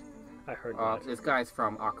course. I heard that. This guy's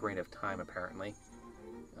from Ocarina of Time, apparently.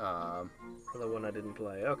 The one I didn't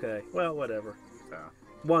play. Okay, well, whatever. So.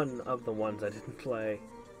 One of the ones I didn't play.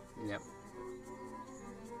 Yep.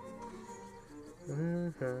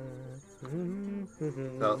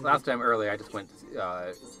 So last time earlier I just went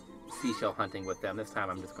seashell hunting with them. This time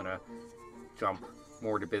I'm just gonna jump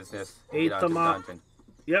more to business and Eat get onto them the up. dungeon.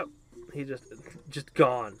 Yep, he just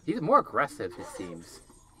gone. He's more aggressive, it seems.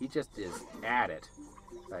 He just is at it.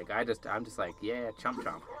 Like I'm just like, yeah, chomp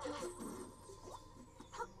chomp.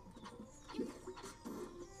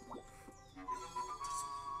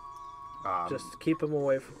 Just keep him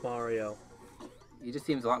away from Mario. He just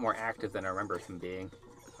seems a lot more active than I remember him being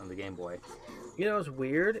on the Game Boy. You know, it's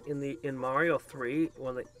weird in Mario 3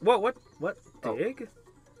 when they what dig?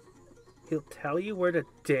 He'll tell you where to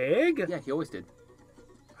dig? Yeah, he always did.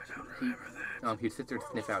 I don't remember that. He'd sit there and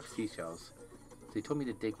sniff out seashells. So he told me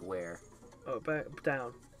to dig where? Oh, back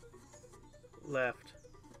down. Left.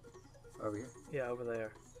 Over here? Yeah, over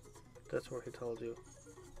there. That's where he told you.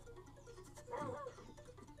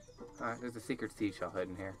 There's a secret seashell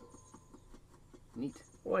hidden here. Neat.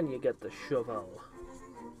 When you get the shovel.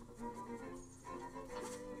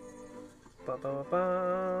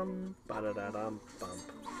 Ba-ba-bum, ba-da-da-dum, bump.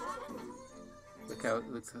 Look how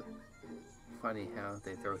it looks funny how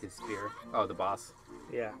they throw his spear. Oh, the boss.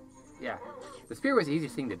 Yeah. Yeah. The spear was the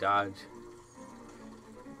easiest thing to dodge.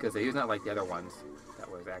 Because he was not like the other ones that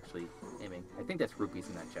was actually aiming. I think that's rupees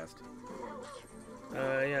in that chest.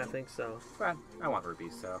 Yeah, I think so. But I want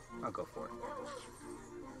rupees, so I'll go for it.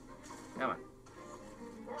 Come on.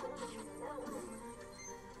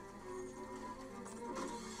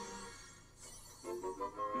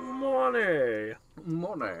 Money!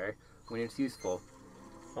 Money when it's useful.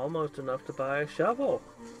 Almost enough to buy a shovel.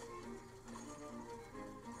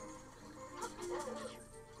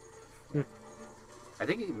 I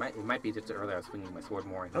think it might be just earlier I was swinging my sword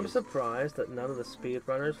more. I'm surprised that none of the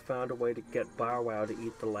speedrunners found a way to get Bow Wow to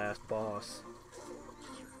eat the last boss.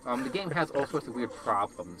 The game has all sorts of weird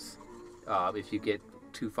problems if you get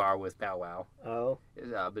too far with Bow Wow. Oh?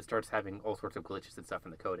 It starts having all sorts of glitches and stuff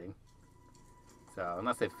in the coding. So,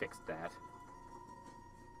 unless they've fixed that.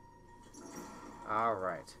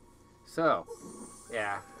 Alright. So,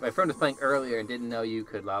 yeah. My friend was playing earlier and didn't know you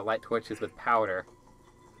could light torches with powder.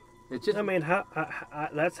 It's just... I mean,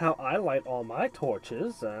 that's how I light all my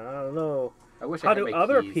torches. I don't know. I wish how I had do my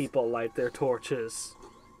other keys. people light their torches?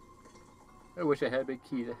 I wish I had my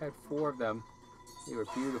keys. I had 4 of them. They were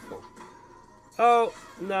beautiful. Oh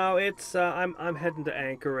no, it's I'm heading to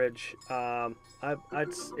Anchorage.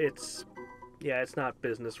 It's not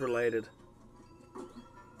business related.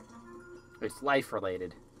 It's life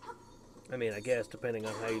related. I mean, I guess depending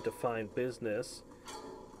on how you define business.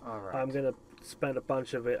 All right. I'm gonna spend a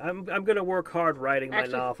bunch of it. I'm gonna work hard writing my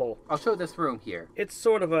novel. I'll show this room here. It's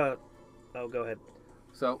sort of a. Oh, go ahead.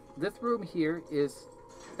 So this room here is.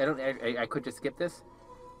 I could just skip this,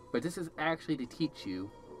 but this is actually to teach you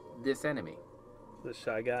this enemy. The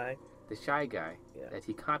shy guy. The shy guy. Yeah. That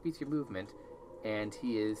he copies your movement, and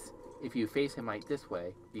he is. If you face him like this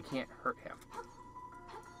way, you can't hurt him.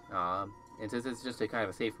 And since it's just a kind of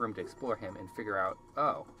a safe room to explore him and figure out,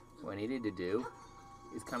 oh, what I needed to do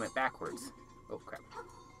is come at backwards. Oh crap!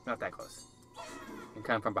 Not that close. And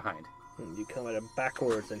come from behind. You come at him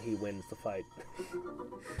backwards, and he wins the fight.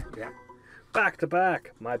 Yeah. Back to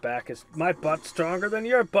back. My butt's stronger than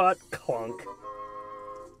your butt. Clunk.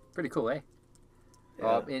 Pretty cool, eh?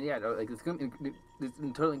 Yeah. And yeah, like it's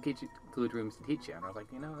totally include rooms to teach you, and I was like,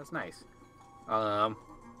 that's nice. Yeah.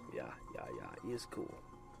 He is cool.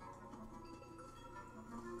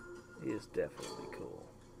 He is definitely cool.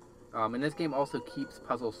 And this game also keeps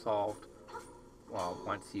puzzles solved. Well,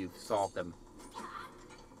 once you've solved them.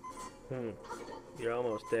 You're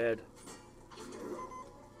almost dead.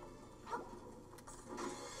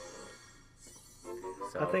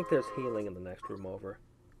 So, I think there's healing in the next room over.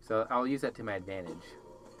 So I'll use that to my advantage.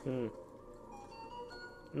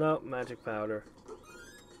 No, magic powder.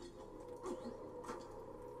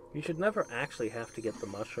 You should never actually have to get the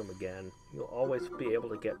mushroom again. You'll always be able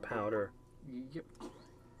to get powder. Yep.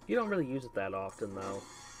 You don't really use it that often, though.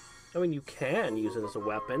 I mean, you can use it as a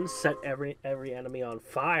weapon. Set every enemy on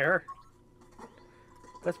fire.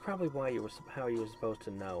 That's probably why how you were supposed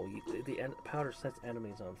to know. The powder sets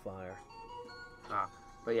enemies on fire.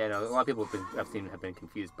 But yeah, no, a lot of people have been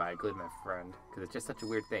confused by it, including my friend, because it's just such a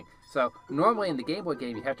weird thing. So normally in the Game Boy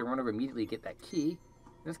game, you have to run over immediately to get that key.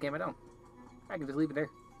 In this game, I don't. I can just leave it there.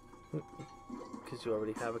 Because you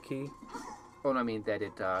already have a key? Oh, no, I mean that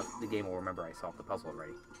the game will remember I solved the puzzle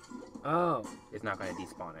already. Oh. It's not going to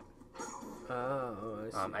despawn it. Oh,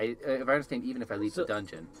 I see. If I understand, even if I leave the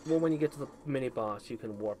dungeon. Well, when you get to the mini-boss, you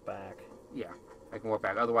can warp back. Yeah, I can warp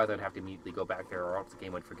back. Otherwise, I'd have to immediately go back there, or else the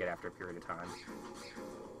game would forget after a period of time.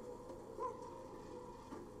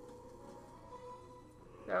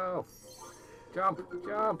 No. Jump,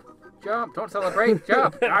 jump, jump. Don't celebrate.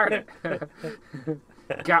 Jump. Darn it.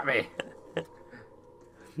 Got me.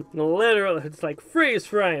 Literally, it's like freeze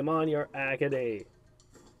frame on your agony.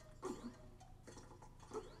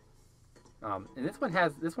 And this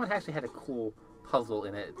one actually had a cool puzzle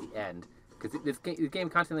in it at the end, because this game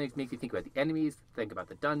constantly makes you think about the enemies, think about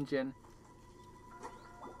the dungeon.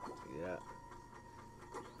 Yeah.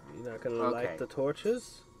 You're not gonna light the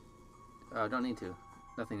torches? Don't need to.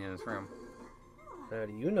 Nothing in this room. How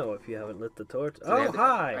do you know if you haven't lit the torch? So oh,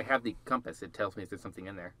 hi! I have the compass. It tells me if there's something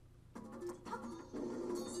in there.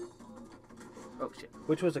 Oh, shit.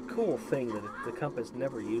 Which was a cool thing that the compass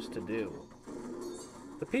never used to do.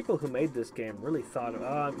 The people who made this game really thought,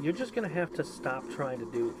 you're just going to have to stop trying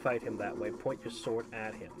to fight him that way. Point your sword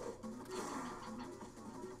at him.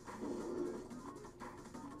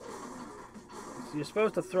 You're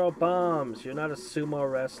supposed to throw bombs. You're not a sumo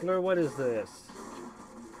wrestler. What is this?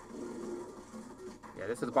 Yeah,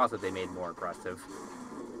 this is a boss that they made more aggressive.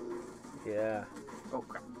 Yeah. Oh,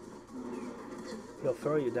 crap. He'll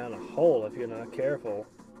throw you down a hole if you're not careful.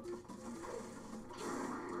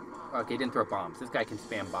 Okay, he didn't throw bombs. This guy can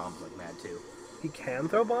spam bombs like mad too. He can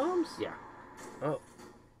throw bombs? Yeah. Oh.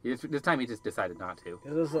 This time he just decided not to.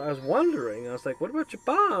 I was wondering. I was like, what about your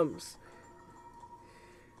bombs?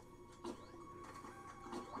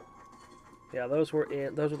 Yeah, those were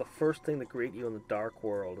the first thing to greet you in the Dark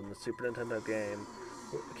World in the Super Nintendo game.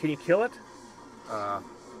 Can you kill it?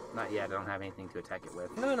 Not yet. I don't have anything to attack it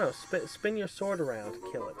with. No. Spin your sword around to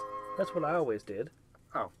kill it. That's what I always did.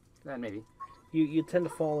 Oh, then maybe. You tend to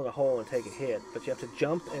fall in a hole and take a hit, but you have to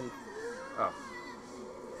jump and... Oh.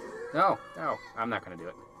 No, I'm not going to do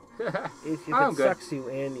it. If it sucks you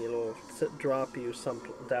in, it'll drop you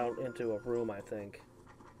down into a room, I think.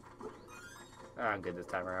 I'm good this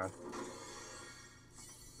time around.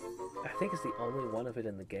 I think it's the only one of it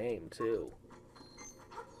in the game, too.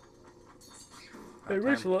 It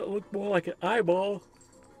originally looked more like an eyeball.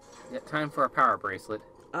 Yeah, time for a power bracelet.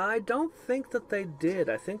 I don't think that they did.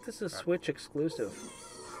 I think this is Switch exclusive.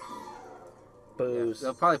 Booze. Yeah,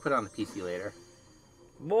 they'll probably put it on the PC later.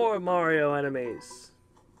 More Mario enemies.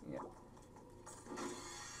 Yeah.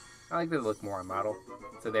 I like that it look more on model.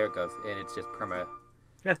 So there it goes, and it's just perma.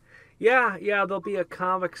 Yeah. There'll be a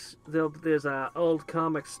comics. There's an old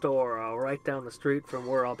comic store right down the street from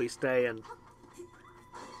where I'll be staying.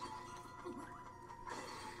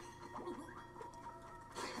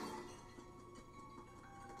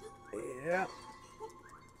 Yeah.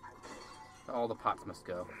 All the pots must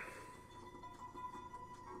go.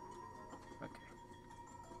 Okay.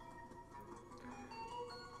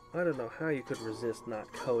 I don't know how you could resist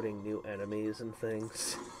not coding new enemies and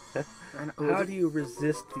things. How do you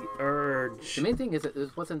resist the urge? The main thing is that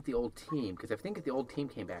this wasn't the old team, because I think if the old team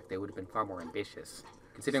came back, they would have been far more ambitious,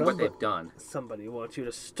 considering what they've done. Somebody wants you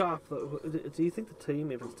to stop. Do you think the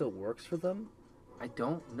team even still works for them? I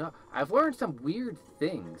don't know. I've learned some weird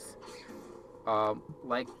things. Did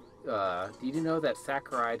you know that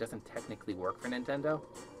Sakurai doesn't technically work for Nintendo?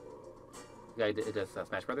 Yeah, it does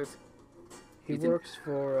Smash Brothers. He works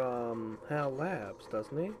for HAL Labs,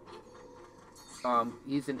 doesn't he?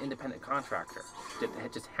 He's an independent contractor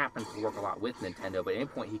that just happens to work a lot with Nintendo, but at any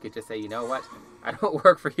point he could just say, you know what, I don't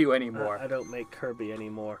work for you anymore. I don't make Kirby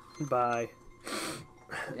anymore. Bye.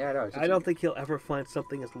 Yeah, no. I don't think he'll ever find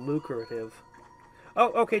something as lucrative. Oh,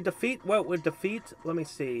 okay, defeat, what would defeat, let me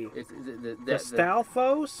see. The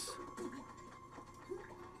Stalfos?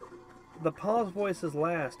 The Paul's voice is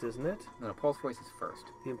last, isn't it? No, Paul's voice is first.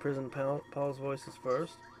 The imprisoned Paul's voice is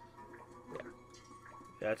first? Yeah.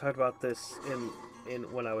 Yeah, I talked about this in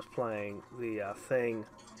when I was playing the thing.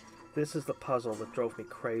 This is the puzzle that drove me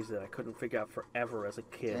crazy that I couldn't figure out forever as a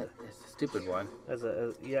kid. It's a stupid one.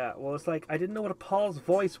 Yeah, well, it's like, I didn't know what a Paul's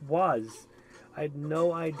voice was. I had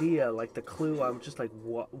no idea, like, the clue. I'm just like,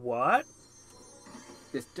 what?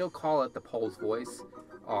 They still call it the Paul's voice,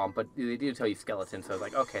 but they do tell you skeleton, so I was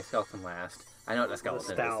like, okay, skeleton last. I know what a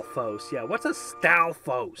skeleton is. Stalfos, yeah. What's a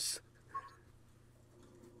Stalfos?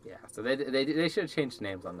 Yeah, so they should have changed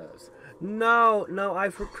names on those. No,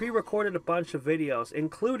 I've pre-recorded a bunch of videos,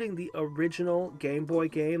 including the original Game Boy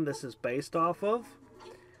game this is based off of.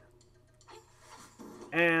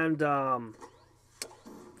 And,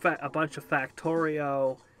 a bunch of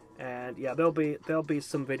Factorio, and yeah, there'll be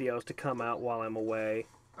some videos to come out while I'm away.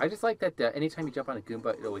 I just like that anytime you jump on a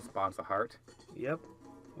Goomba, it always spawns a heart. Yep.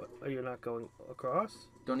 What, are you not going across?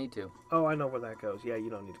 Don't need to. Oh, I know where that goes. Yeah, you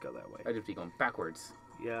don't need to go that way. I just be going backwards.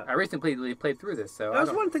 Yeah. I recently played through this, so that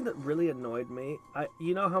was one thing that really annoyed me.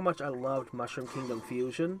 You know how much I loved Mushroom Kingdom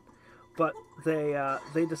Fusion, but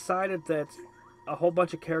they decided that a whole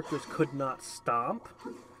bunch of characters could not stomp.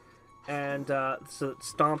 And so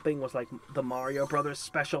stomping was like the Mario Brothers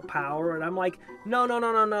special power, and I'm like, no.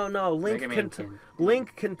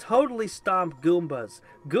 Link can totally stomp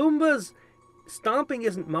Goombas. Stomping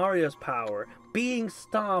isn't Mario's power. Being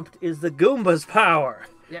stomped is the Goomba's power.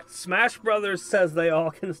 Yep. Smash Brothers says they all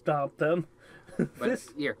can stomp them.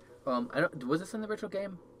 Here, was this in the original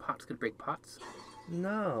game? Pots could break pots.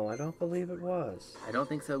 No, I don't believe it was. I don't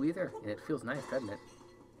think so either, and it feels nice, doesn't it?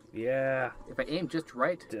 Yeah. If I aim just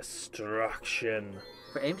right... Destruction.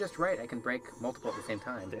 If I aim just right, I can break multiple at the same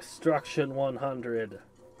time. Destruction 100.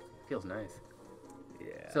 Feels nice.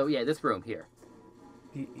 Yeah. So, yeah, this room here.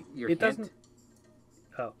 It doesn't...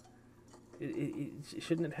 Oh.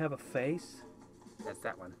 Shouldn't it have a face? That's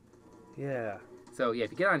that one. Yeah. So, yeah,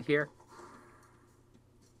 if you get on here...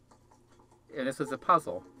 And this was a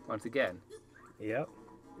puzzle, once again. Yep.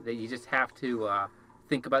 That you just have to...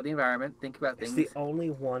 think about the environment, think about things. It's the only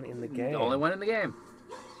one in the game. The only one in the game.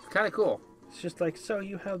 It's kind of cool. It's just like, so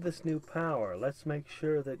you have this new power. Let's make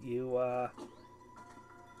sure that you,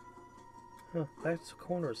 Huh, that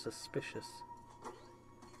corner is suspicious.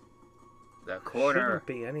 The corner. Shouldn't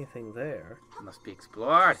be anything there. Must be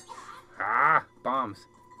explored. Ah, bombs.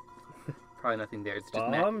 Probably nothing there. It's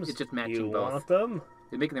just Bombs? it's just matching You both. want them?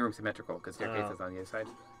 They're making the room symmetrical because staircase is on the other side.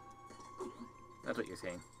 That's what you're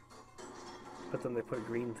saying. But then they put a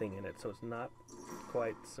green thing in it, so it's not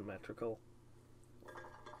quite symmetrical.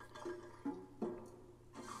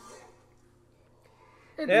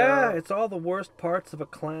 Yeah, it's all the worst parts of a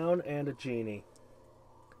clown and a genie.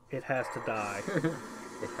 It has to die.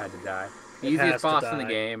 It had to die. It Easiest has to boss in the die.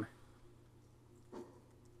 game.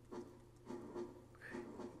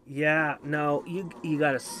 Yeah, no, you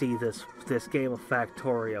gotta see this. This game of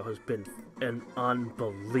Factorio has been an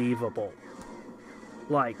unbelievable.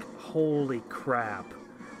 Like, holy crap.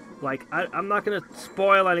 Like, I'm not gonna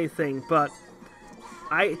spoil anything, but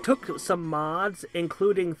I took some mods,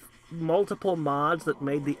 including multiple mods that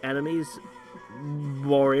made the enemies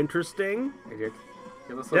more interesting. I did.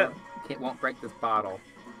 It was Yeah. won't break this bottle.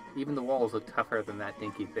 Even the walls look tougher than that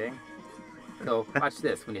dinky thing. So watch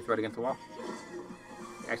this when you throw it against the wall.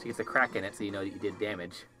 It actually gets a crack in it, so you know that you did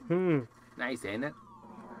damage. Nice, ain't it?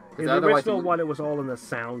 In the original one, it was all in the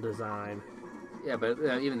sound design. Yeah, but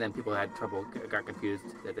even then, people had trouble, got confused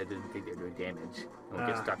that they didn't think they were doing damage. And would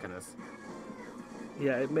get stuck in this.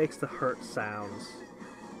 Yeah, it makes the hurt sounds.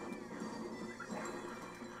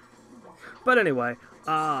 But anyway,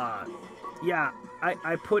 yeah,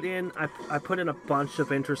 I put in a bunch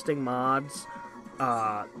of interesting mods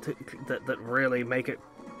that really make it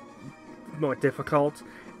more difficult.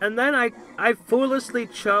 And then I foolishly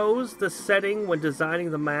chose the setting when designing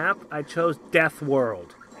the map. I chose Death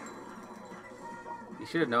World. You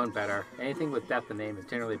should have known better. Anything with death in the name is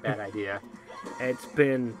generally a bad idea. It's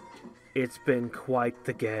been quite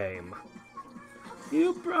the game.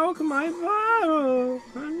 You broke my bottle!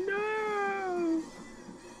 Oh no!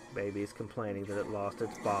 Baby's complaining that it lost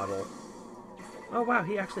its bottle. Oh wow,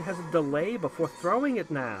 he actually has a delay before throwing it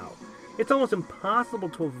now. It's almost impossible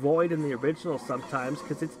to avoid in the original sometimes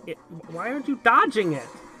because why aren't you dodging it?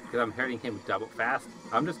 Because I'm hitting him double fast.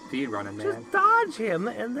 I'm just speed running, man. Just dodge him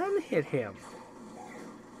and then hit him.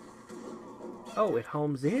 Oh, it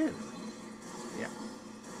homes in. Yeah.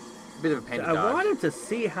 Bit of a pain to I dodge. wanted to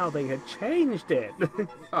see how they had changed it.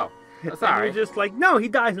 Oh, that's And alright. you're just like, no, he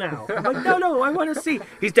dies now. I'm like, no, I want to see.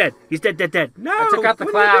 He's dead. He's dead. No, I took out the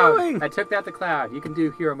what cloud. are you doing? I took out the cloud. You can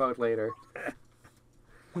do hero mode later.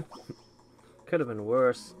 Could have been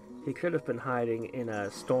worse. He could have been hiding in a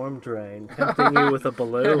storm drain, tempting you with a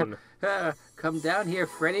balloon. Come down here,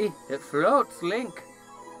 Freddy. It floats, Link.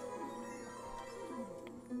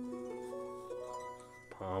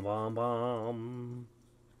 Bum bum bum.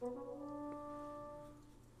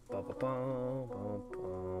 Bum bum bum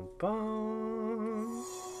bum bum.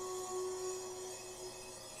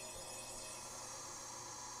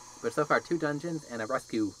 But so far, 2 dungeons and a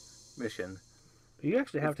rescue mission. You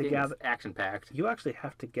actually have to gather. Action-packed. You actually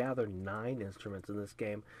have to gather 9 instruments in this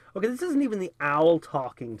game. Okay, this isn't even the owl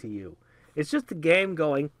talking to you. It's just the game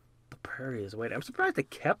going, the prairie is waiting. I'm surprised they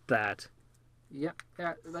kept that. Yeah,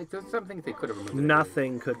 like there's some things they could have removed.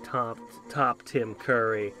 Nothing could top Tim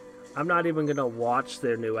Curry. I'm not even going to watch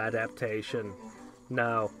their new adaptation.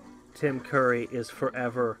 No, Tim Curry is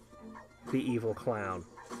forever the evil clown.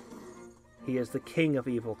 He is the king of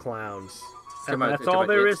evil clowns. And that's all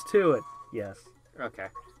there is to it. Yes. Okay.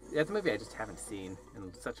 That's a movie I just haven't seen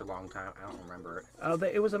in such a long time. I don't remember it. Oh,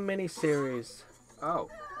 it was a mini-series. Oh,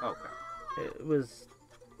 okay. It was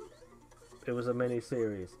a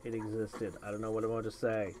mini-series. It existed. I don't know what I want to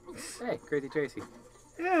say. Hey, Crazy Tracy.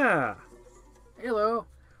 Yeah. Hello.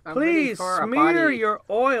 I'm Please smear your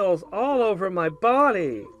oils all over my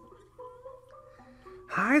body.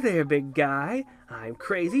 Hi there, big guy. I'm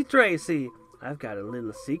Crazy Tracy. I've got a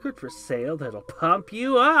little secret for sale that'll pump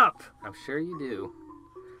you up. I'm sure you do.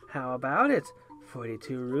 How about it?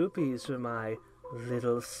 42 rupees for my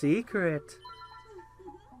little secret.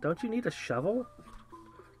 Don't you need a shovel?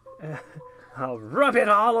 I'll rub it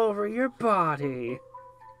all over your body.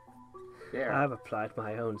 There. I've applied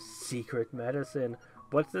my own secret medicine.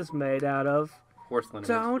 What's this made out of? Porcelain.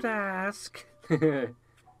 Don't ask. They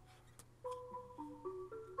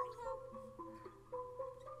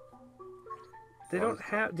don't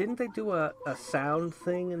have. Didn't they do a sound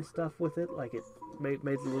thing and stuff with it? Like it made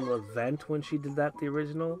a little event when she did that, the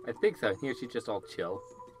original? I think so. Here she's just all chill.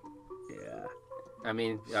 Yeah. I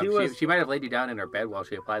mean, She she might have laid you down in her bed while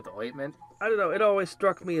she applied the ointment. I don't know. It always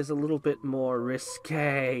struck me as a little bit more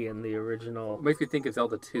risque in the original. It makes me think of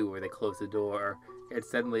Zelda 2, where they close the door and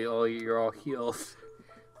suddenly, oh, you're all heels.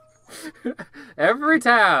 Every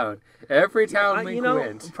town Link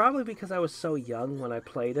went. Probably because I was so young when I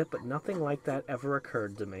played it, but nothing like that ever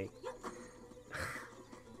occurred to me.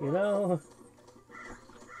 You know?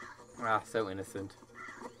 Ah, so innocent.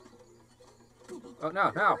 Oh,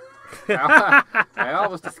 no, no. I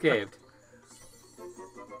almost escaped.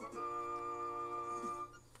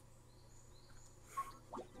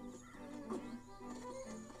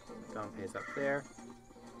 Dante's up there.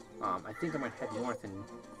 I think I'm gonna head north and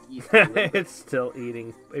east a little bit. It's still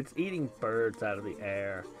eating. It's eating birds out of the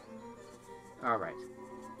air. All right.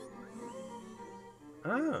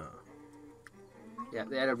 Ah. Yeah,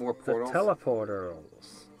 they added more The portals.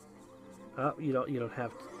 teleporters. Oh, you don't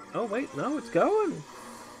have to. Oh wait, no, it's going.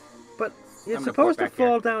 But it's supposed to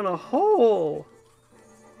fall down a hole.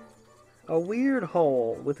 A weird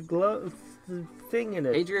hole with a thing in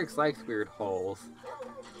it. Adrix likes weird holes.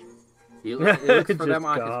 He looks for them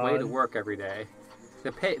on his way to gone. work every day.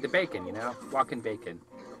 The bacon, you know, walking bacon.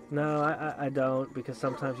 No, I don't, because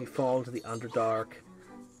sometimes you fall into the Underdark.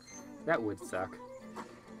 That would suck.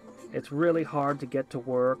 It's really hard to get to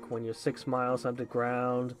work when you're 6 miles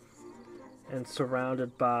underground and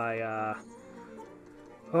surrounded by,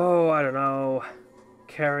 oh, I don't know,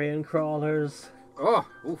 carrion crawlers. Oh,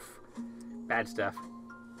 oof. Bad stuff.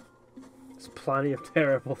 There's plenty of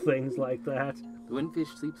terrible things like that. The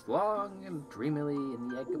windfish sleeps long and dreamily in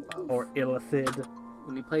the egg above. Or illithid.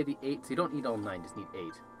 When you play the 8, so you don't need all 9, just need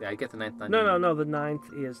 8. Yeah, I get the 9th. No, the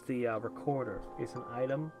 9th is the recorder. It's an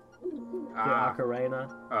item. The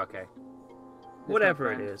ocarina. Oh, okay.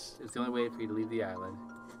 Whatever it is. It's the only way for you to leave the island.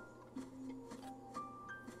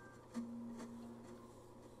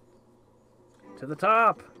 To the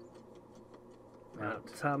top! Mount.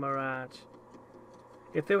 Tamarach.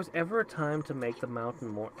 If there was ever a time to make the mountain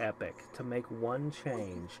more epic, to make one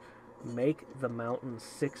change, make the mountain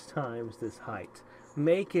 6 times this height.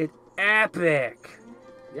 Make it epic!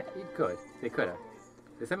 Yeah, you could. They could have.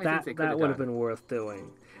 There's so many things they could have That would have been worth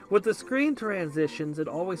doing. With the screen transitions, it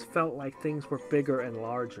always felt like things were bigger and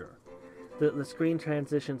larger. The screen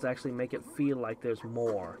transitions actually make it feel like there's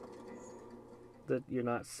more that you're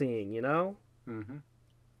not seeing, you know? Mm-hmm.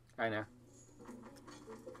 I know.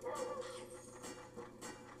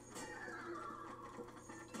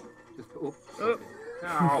 Just, oh,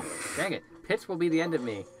 dang it. Pitch will be the end of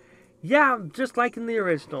me. Yeah, just like in the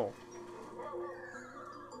original.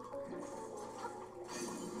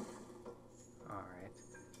 Alright.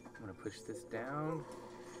 I'm going to push this down.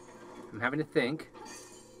 I'm having to think.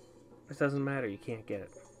 It doesn't matter, you can't get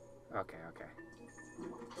it. Okay.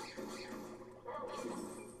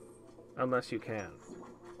 Unless you can.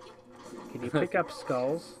 Can you pick up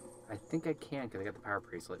skulls? I think I can because I got the power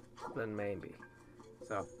bracelet. Then maybe.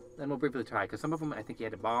 So, then we'll briefly try. Because some of them I think you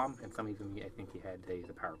had a bomb, and some of them I think you had to use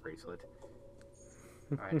a power bracelet.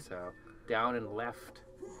 Alright, so down and left.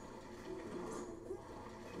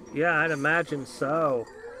 Yeah, I'd imagine so.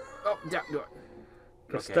 Oh, down.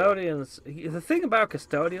 Custodians. The thing about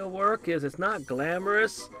custodial work is it's not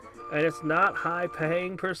glamorous, and it's not high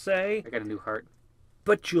paying per se. I got a new heart.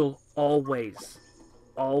 But you'll always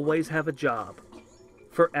have a job.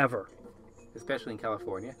 Forever. Especially in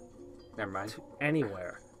California. Never mind.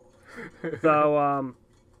 Anywhere. Though,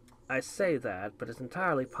 I say that, but it's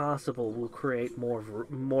entirely possible we'll create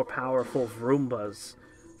more powerful Vroombas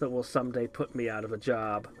that will someday put me out of a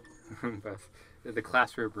job. The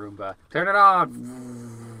classroom Roomba. Turn it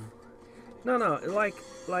on! No, like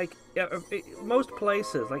most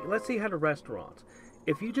places, like let's say you had a restaurant.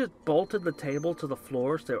 If you just bolted the table to the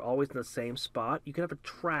floor so they're always in the same spot, you could have a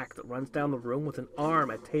track that runs down the room with an arm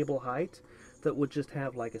at table height that would just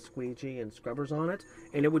have like a squeegee and scrubbers on it,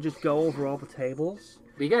 and it would just go over all the tables.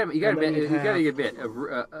 But you gotta admit,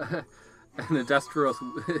 an industrial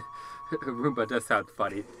Roomba does sound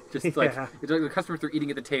funny. Just like, it's like the customers are eating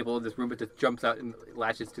at the table, and this Roomba just jumps out and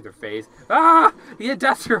lashes to their face. Ah! The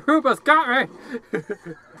industrial Roomba's got me!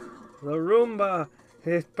 The Roomba,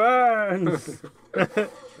 it burns!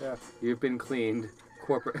 Yeah. You've been cleaned.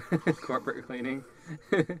 Corporate cleaning.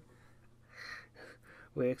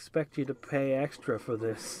 We expect you to pay extra for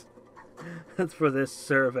this. For this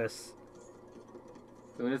service.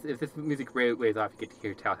 So if this music waves off, you get to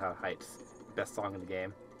hear Telltale Heights. Best song in the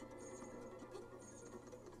game.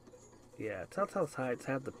 Yeah, Telltale Heights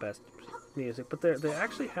have the best music, but they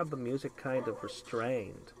actually have the music kind of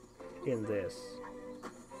restrained in this.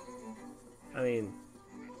 I mean,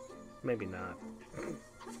 maybe not.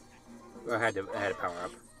 I had to power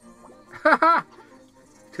up.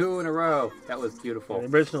 2 in a row. That was beautiful.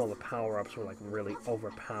 In the original, the power-ups were like really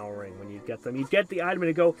overpowering when you get them. You get the item and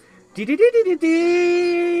it go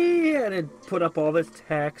dee-dee-dee-dee-dee-dee, and it put up all this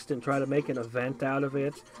text and try to make an event out of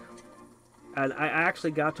it. And I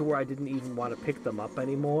actually got to where I didn't even want to pick them up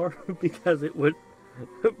anymore because it would...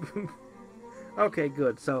 Okay,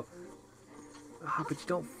 good. So Ah, but you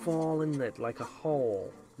don't fall in it like a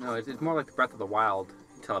hole. No, it's more like the Breath of the Wild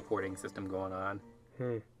teleporting system going on.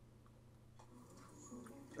 Hmm.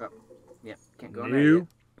 Oh, yeah, can't go in there yet. New.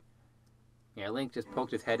 Yeah, Link just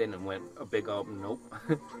poked his head in and went a big old nope.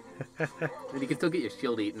 And you can still get your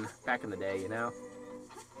shield eaten back in the day, you know?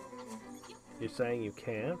 You're saying you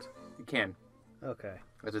can't? You can. Okay.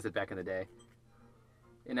 That's just it back in the day.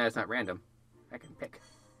 And now it's not random. I can pick.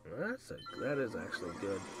 That is actually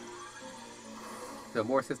good. So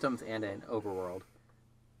more systems and an overworld.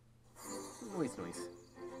 Nice, nice.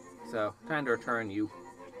 So, time to return you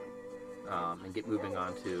and get moving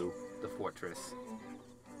on to the fortress.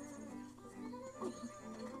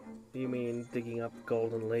 You mean digging up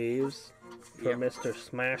golden leaves for Yep. Mr.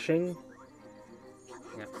 Smashing?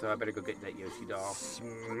 Yeah, so I better go get that Yoshi doll.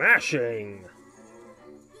 Smashing!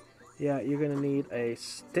 Yeah, you're gonna need a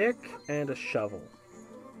stick and a shovel.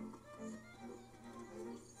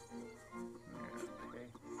 Okay.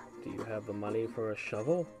 Do you have the money for a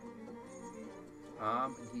shovel?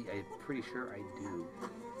 I'm pretty sure I do.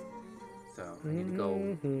 So I need to go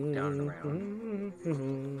down and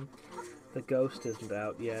around. The ghost isn't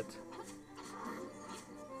out yet.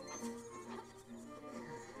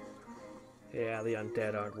 Yeah, the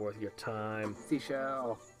undead aren't worth your time.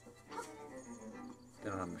 Seashell. They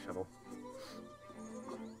don't have a shovel.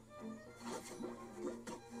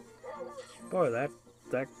 Boy,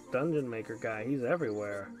 that dungeon maker guy, he's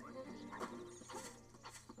everywhere.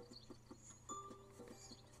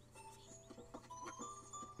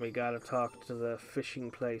 We gotta talk to the fishing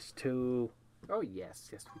place too. Oh yes,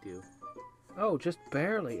 yes we do. Oh, just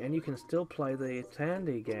barely, and you can still play the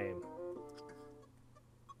Tandy game.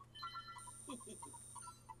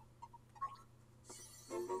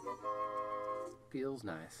 Feels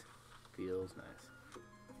nice. Feels nice.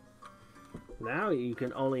 Now you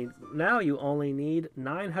only need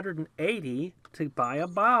 980 to buy a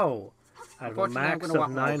bow. Out of a Unfortunately, I'm max gonna of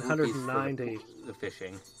want more rupees for 990. the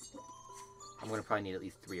fishing. I'm gonna probably need at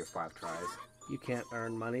least 3 or 5 tries. You can't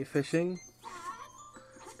earn money fishing?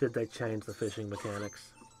 Did they change the fishing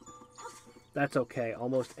mechanics? That's okay.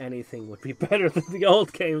 Almost anything would be better than the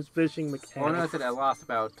old game's fishing mechanics. Well, no, I said I lost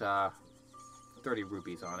about 30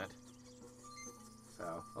 rupees on it.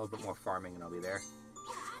 So, a little bit more farming and I'll be there.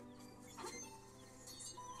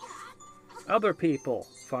 Other people.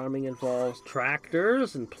 Farming involves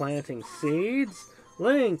tractors and planting seeds.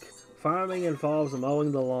 Link. Farming involves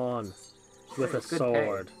mowing the lawn with a It's good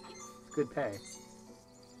sword. pay. It's good pay.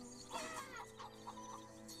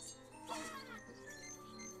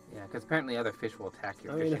 Yeah, because apparently other fish will attack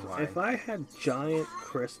your I mean, fishing line. if I had giant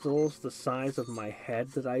crystals the size of my head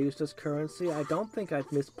that I used as currency, I don't think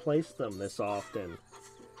I'd misplace them this often.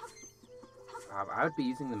 I would be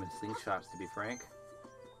using them in slingshots, to be frank.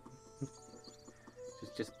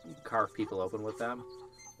 just carve people open with them.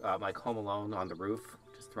 Like Home Alone on the roof,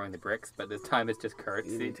 just throwing the bricks, but this time it's just carrots.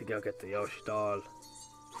 You need to go get the Yoshi doll.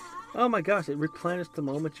 Oh my gosh, it replenished the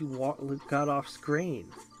moment you got off screen.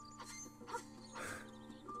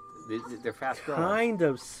 They're fast growing. Kind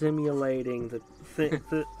of simulating the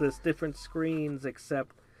different screens,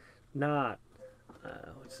 except not.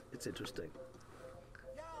 It's interesting.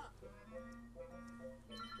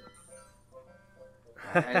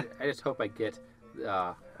 I just hope I get...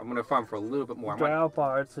 I'm going to farm for a little bit more.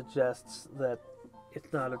 Drowbard suggests that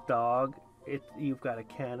it's not a dog. You've got a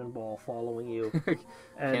cannonball following you.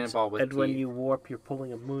 And, Cannonball with and when teeth. you warp, you're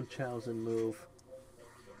pulling a Munchausen move.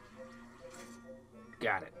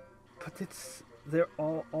 Got it. But they're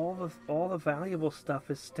all the valuable stuff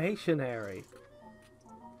is stationary.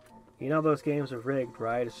 You know those games are rigged,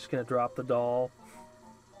 right? It's just gonna drop the doll.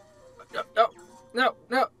 No.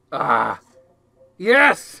 Ah!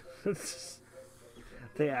 Yes!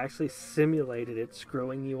 They actually simulated it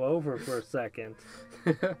screwing you over for a second.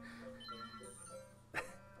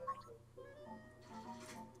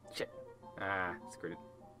 Shit. Ah, screwed it.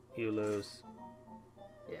 You lose.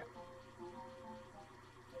 Yeah.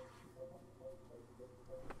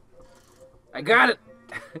 I got it!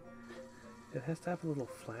 It has to have a little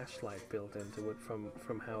flashlight built into it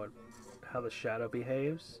from how the shadow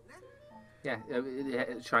behaves. Yeah,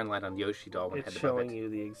 it shine light on Yoshi doll when It's I had above showing it. you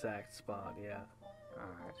the exact spot, yeah.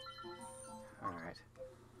 Alright.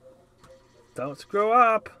 Don't screw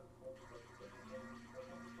up!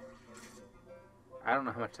 I don't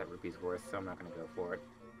know how much that rupee's worth, so I'm not gonna go for it.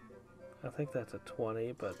 I think that's a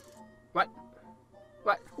 20, but... What?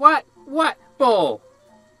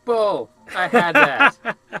 Bull! I had that.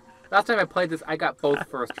 Last time I played this, I got both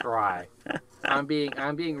first try. I'm being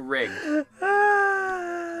rigged.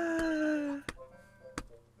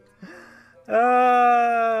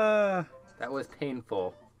 Ah! That was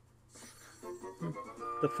painful.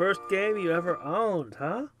 The first game you ever owned,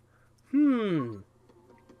 huh? Hmm.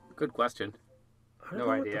 Good question. I don't No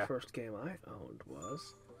know idea. what the first game I owned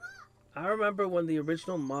was. I remember when the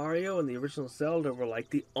original Mario and the original Zelda were like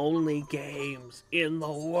the only games in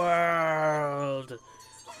the world.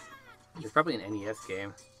 It's probably an NES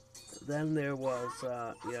game. Then there was,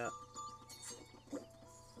 yeah.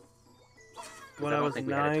 'Cause When I I don't was think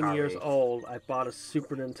we had 9 years Atari. old, I bought a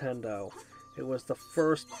Super Nintendo. It was the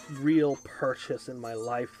first real purchase in my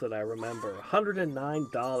life that I remember.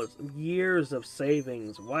 $109. Years of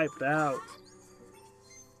savings wiped out.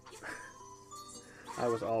 I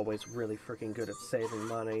was always really freaking good at saving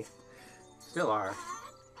money. Still are.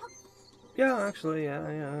 Yeah, actually,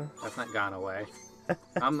 yeah. That's not gone away.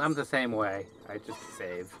 I'm the same way. I just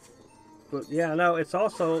save. But yeah, no, it's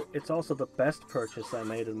also the best purchase I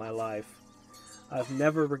made in my life. I've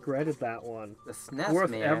never regretted that one. The SNES,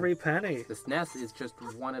 Worth man. every penny. The SNES is just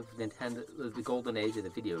one of Nintendo, the golden age of the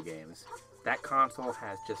video games. That console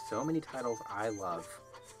has just so many titles I love.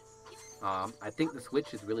 I think the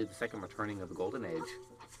Switch is really the second returning of the golden age.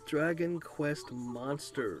 Dragon Quest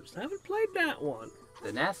Monsters. I haven't played that one.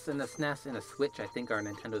 The NES and the SNES and the Switch, I think, are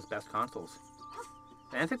Nintendo's best consoles.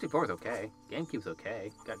 The N64 is okay. GameCube's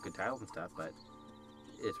okay. Got good titles and stuff, but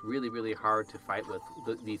it's really, really hard to fight with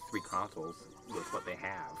these three consoles with what they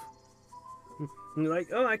have. And you're like,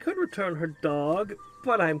 oh, I could return her dog,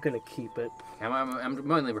 but I'm gonna keep it. I'm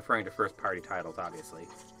mainly referring to first-party titles, obviously.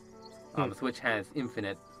 The Switch has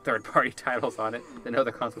infinite third-party titles on it that no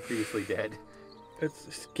other console previously did.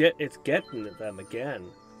 It's getting at them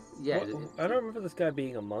again. Yeah. I don't remember this guy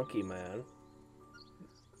being a monkey man.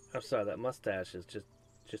 I'm sorry, that mustache is just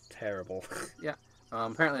terrible. Yeah.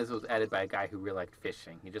 Apparently this was added by a guy who really liked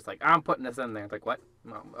fishing. He just like, I'm putting this in there. It's like, what?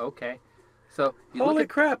 Okay. So Holy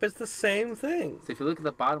crap, it's the same thing. So if you look at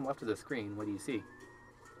the bottom left of the screen, what do you see?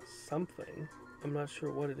 Something. I'm not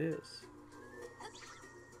sure what it is.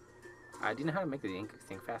 Do you know how to make the ink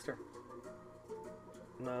sink faster?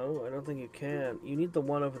 No, I don't think you can. You need the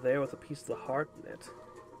one over there with a piece of the heart in it.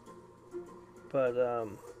 But,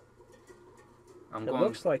 it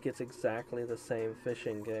looks like it's exactly the same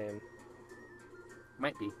fishing game.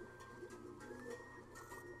 Might be.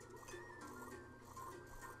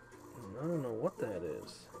 I don't know what that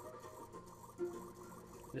is.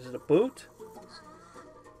 Is it a boot?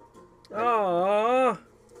 Oh!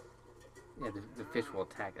 Yeah, the fish will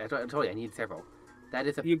attack. I told you, I need several. That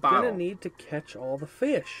is a You're bottle. gonna need to catch all the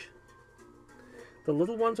fish. The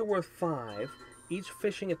little ones are worth 5. Each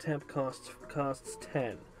fishing attempt costs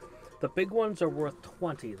 10. The big ones are worth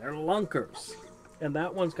 20. They're lunkers. And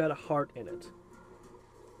that one's got a heart in it.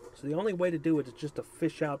 So the only way to do it is just to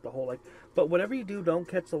fish out the whole, like... But whatever you do, don't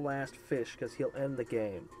catch the last fish, because he'll end the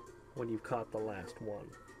game when you've caught the last one.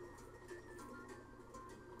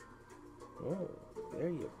 Oh, there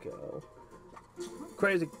you go.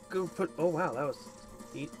 Crazy goof put... Oh, wow, that was...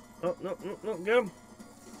 Oh, no, get him!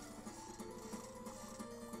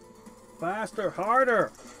 Faster,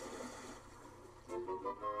 harder!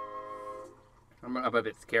 I'm a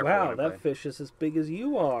bit scared. Wow, that fish is as big as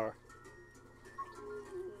you are.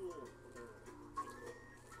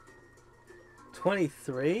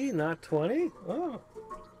 23, not 20? Oh.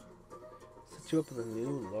 Set you up with a new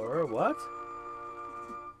lure. What?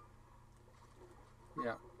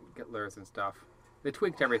 Yeah, get lures and stuff. They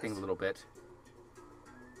tweaked everything a little bit.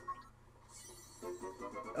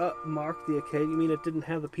 Mark the occasion. You mean it didn't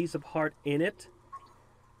have the piece of heart in it?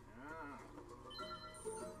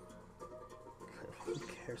 Who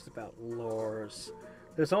cares about lures?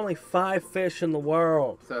 There's only 5 fish in the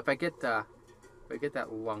world. So if I get that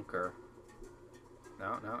lunker.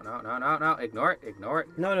 No. Ignore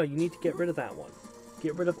it. No, you need to get rid of that one.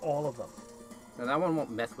 Get rid of all of them. Now that one won't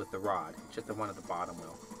mess with the rod. It's just the one at the bottom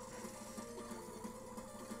will.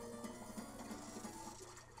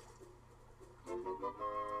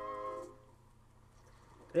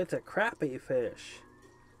 It's a crappie fish.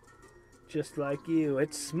 Just like you.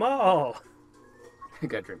 It's small. I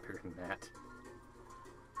gotta drink bigger than that.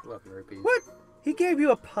 Love rupees. What? He gave you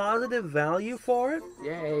a positive value for it?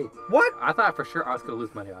 Yay. What? I thought for sure I was gonna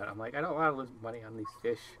lose money on it. I'm like, I don't want to lose money on these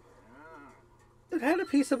fish. It had a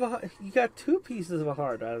piece of a heart. You got 2 pieces of a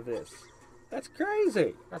heart out of this. That's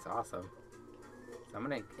crazy. That's awesome. So I'm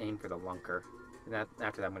gonna aim for the lunker. And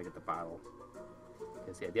after that I'm gonna get the bottle.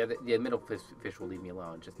 Because yeah, the middle fish will leave me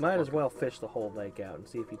alone. Just might as well fish the whole lake out and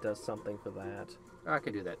see if he does something for that. Oh, I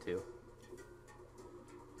could do that too.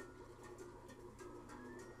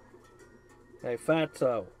 Hey,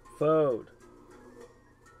 Fatso, food.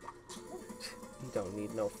 You don't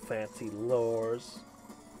need no fancy lures.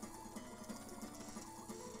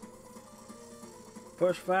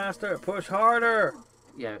 Push faster, push harder.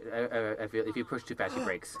 Yeah, I feel if you push too fast, he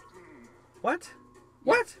breaks. What?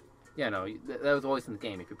 Yeah. What? Yeah, no, that was always in the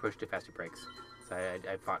game. If you push too fast, he breaks. So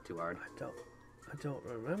I fought too hard. I don't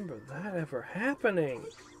remember that ever happening.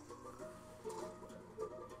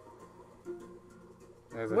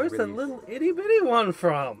 Where's the little itty bitty one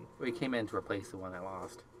from? We came in to replace the one I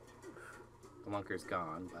lost. The lunker's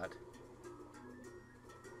gone, but.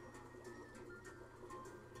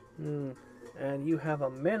 And you have a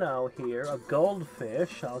minnow here, a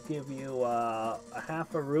goldfish. I'll give you a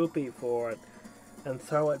half a rupee for it, and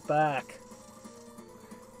throw it back.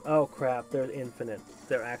 Oh crap! They're infinite.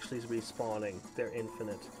 They're actually respawning. They're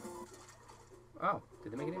infinite. Oh,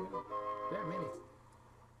 did they make it infinite? Yeah, maybe.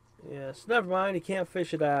 Yes. Never mind. You can't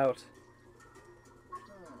fish it out.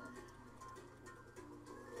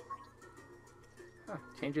 Huh,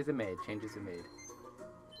 changes are made. Changes are made.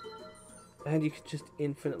 And you could just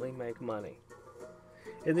infinitely make money.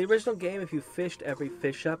 In the original game, if you fished every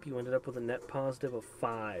fish up, you ended up with a net positive of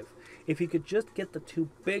 5. If you could just get the 2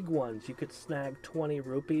 big ones, you could snag 20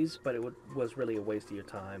 rupees, but it was really a waste of your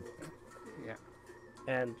time. Yeah.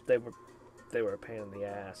 And they were a pain in the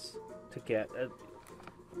ass to get. Oh,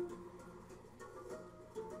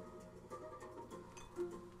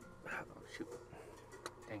 shoot.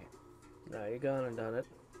 Dang it. No, you gone and done it.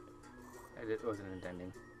 It wasn't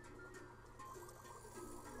intending.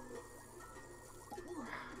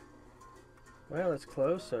 Well, it's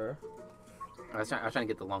closer. I was trying to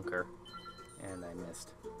get the lunker, and I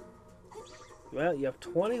missed. Well, you have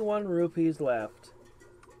 21 rupees left.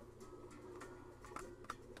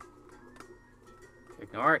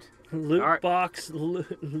 Ignore it. Loot box,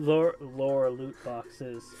 lore loot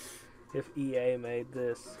boxes. If EA made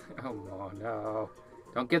this. Oh no!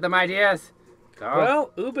 Don't give them ideas. Don't.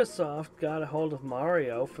 Well, Ubisoft got a hold of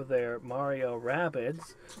Mario for their Mario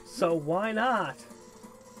Rabbids, so why not?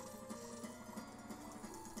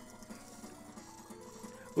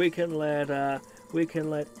 We can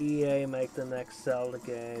let EA make the next Zelda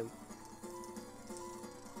game.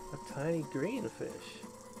 A tiny green fish.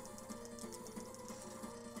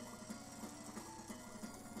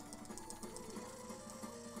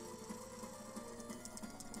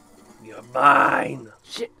 You're mine.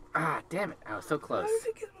 Shit! Ah, damn it! I was so close.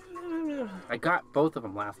 I got both of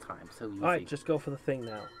them last time. So easy. All right, just go for the thing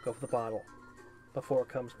now. Go for the bottle before it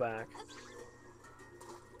comes back.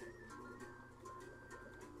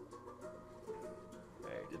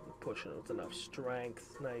 Pushing with enough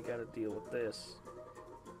strength. Now you gotta deal with this.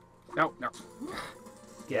 No.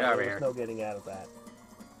 Get out of here. There's no getting out of that.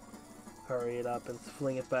 Hurry it up and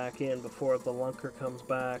fling it back in before the lunker comes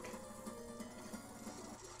back.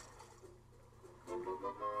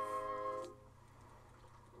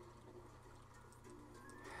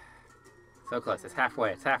 So close. It's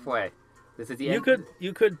halfway. It's halfway. This is the end.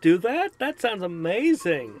 You could do that? That sounds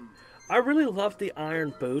amazing. I really loved the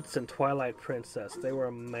Iron Boots and Twilight Princess. They were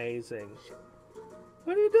amazing.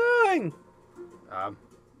 What are you doing?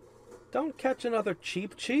 Don't catch another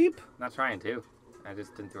cheap. Not trying to. I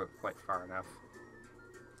just didn't throw it quite far enough.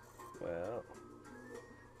 Well,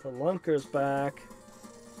 the lunker's back.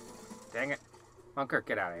 Dang it. Lunker,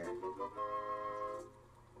 get out of here.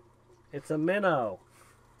 It's a minnow.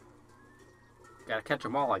 Gotta catch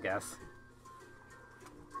them all, I guess.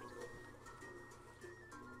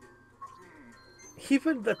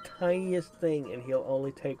 Even the tiniest thing, and he'll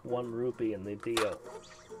only take 1 rupee in the deal.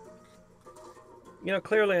 You know,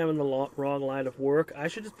 clearly I'm in the wrong line of work. I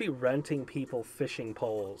should just be renting people fishing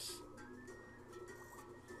poles.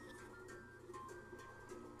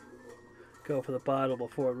 Go for the bottle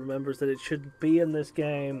before it remembers that it shouldn't be in this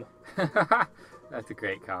game. That's a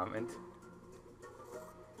great comment.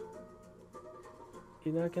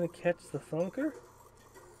 You're not going to catch the thunker?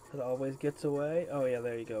 It always gets away. Oh yeah,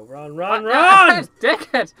 there you go. Run! Dig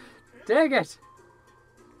it! Dig it!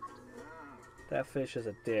 That fish is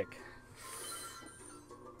a dick.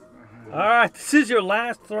 Alright, this is your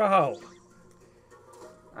last throw.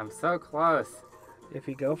 I'm so close. If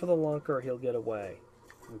you go for the lunker, he'll get away.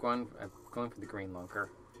 I'm going for the green lunker,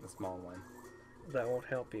 the small one. That won't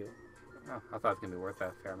help you. Oh, I thought it was going to be worth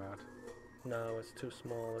that fair amount. No, it's too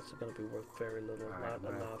small. It's going to be worth very little. Not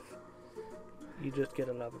enough. You just get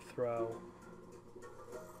another throw.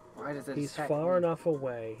 Why does it He's far enough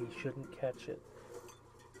away. He shouldn't catch it.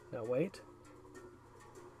 Now wait.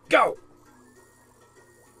 Go!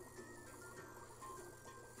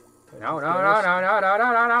 No. Don't you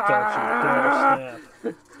dare snap.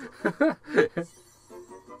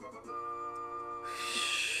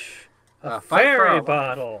 A fairy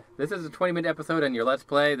bottle. This is a 20-minute episode on your Let's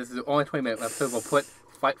Play. This is the only 20-minute episode we'll put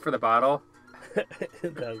Fight for the Bottle.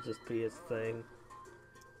 That'll just be his thing.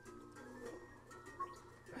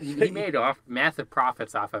 He made off massive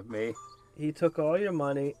profits off of me. He took all your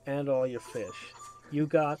money and all your fish. You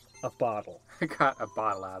got a bottle. I got a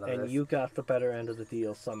bottle out of and this. you got the better end of the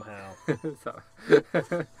deal somehow.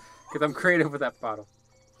 Because I'm creative with that bottle.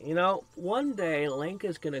 You know, one day Link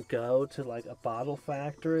is going to go to like a bottle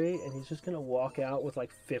factory and he's just going to walk out with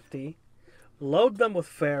like 50, load them with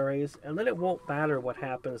fairies, and then it won't matter what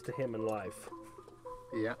happens to him in life.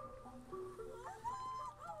 Yeah.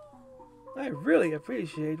 I really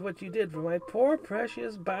appreciate what you did for my poor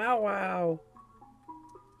precious Bow Wow.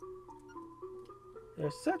 You're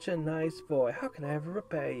such a nice boy. How can I ever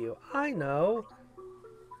repay you? I know.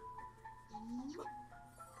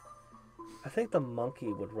 I think the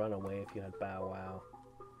monkey would run away if you had Bow Wow.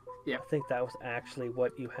 Yeah. I think that was actually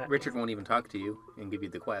what you had. Richard won't even talk to you and give you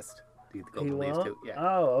the quest to get the golden leaves too. Yeah.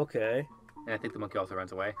 Oh, okay. And I think the monkey also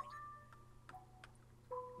runs away.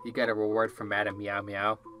 You get a reward from Madame Meow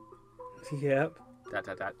Meow. Yep. ...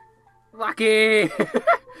 Lucky!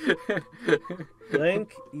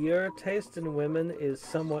 Link, your taste in women is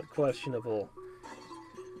somewhat questionable.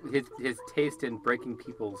 His taste in breaking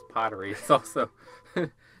people's pottery is also,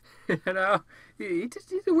 you know, he's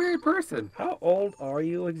a weird person. How old are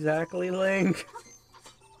you exactly, Link?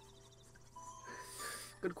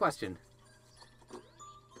 Good question.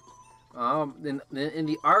 In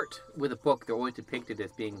the art with a book, they're always depicted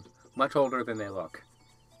as being much older than they look.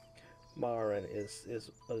 Marin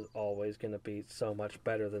is always going to be so much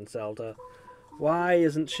better than Zelda. Why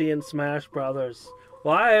isn't she in Smash Brothers?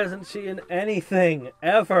 Why isn't she in anything,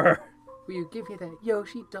 ever? Will you give me that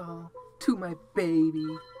Yoshi doll to my baby?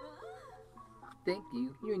 Thank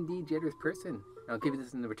you. You're indeed a generous person. I'll give you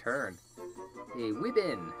this in return. A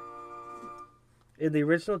ribbon. In the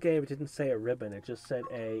original game, it didn't say a ribbon. It just said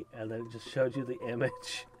a, and then it just showed you the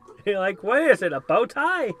image. You're like, what is it, a bow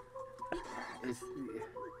tie?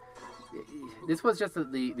 This was just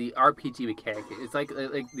the RPG mechanic. It's like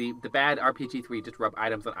the bad RPG where you just rub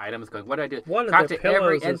items on items going, what do I do? One of Talk the to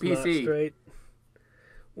every pillows is not NPC. straight.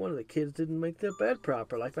 One of the kids didn't make their bed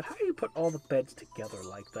proper. Like, but how do you put all the beds together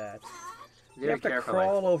like that? You have to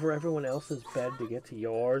crawl over everyone else's bed to get to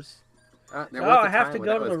yours. I have to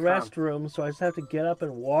go to the restroom, so I just have to get up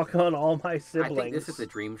and walk on all my siblings. I think this is the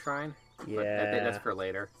Dream Shrine. Yeah. I think that's for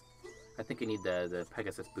later. I think I need the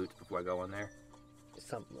Pegasus boots before I go in there.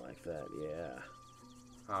 Something like that,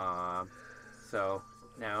 yeah. So,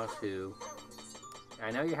 now to...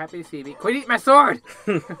 I know you're happy to see me. Quit eating my sword!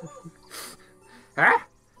 Huh?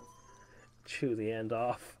 Chew the end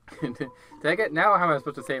off. Did I get... Now how am I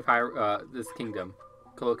supposed to save this kingdom?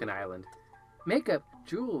 Colocan Island. Makeup,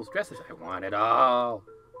 jewels, dresses. I want it all.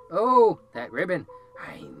 Oh, that ribbon.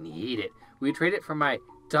 I need it. Will you trade it for my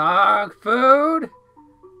dog food?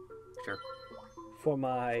 Sure. For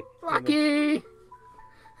my... Lucky!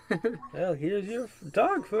 Well, here's your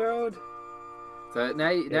dog food. So now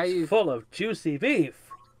you full of juicy beef.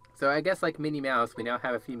 So I guess like Minnie Mouse, we now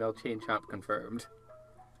have a female chain chomp confirmed.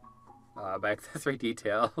 By accessory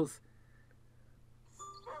details.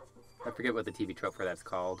 I forget what the TV trope for that's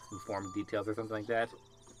called. Informed details or something like that.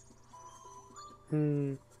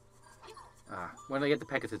 When I get the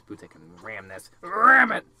Pegasus boots, I can ram this.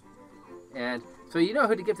 Ram it! And so you know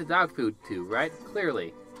who to give the dog food to, right?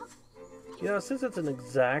 Clearly. You know, since it's an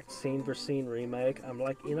exact scene-for-scene remake, I'm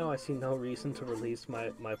like, you know, I see no reason to release my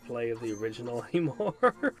play of the original anymore.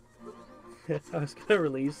 I was going to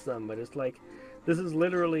release them, but it's like, this is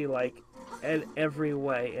literally, like, in every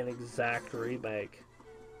way, an exact remake.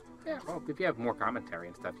 Yeah, well, if you have more commentary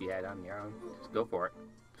and stuff you add on your own, just go for it.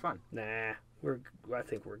 It's fun. Nah, I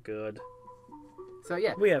think we're good. So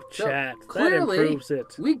yeah, we have chat. Clearly, that improves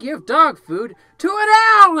it. We give dog food to an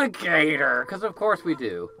alligator, because of course we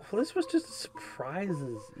do. Well, this was just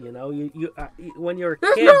surprises, you know. You when you're a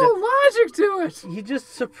There's kid, no logic to it. He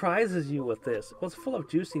just surprises you with this. Well, it's full of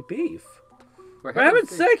juicy beef. For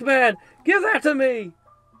heaven's sake, man, give that to me.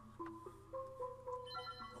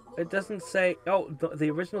 It doesn't say. Oh,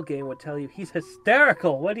 the original game would tell you he's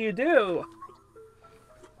hysterical. What do you do?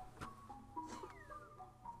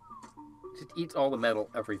 Just eats all the metal,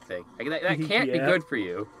 everything. Like, that can't be good for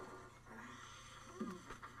you.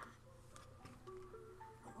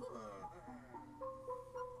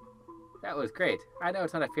 That was great. I know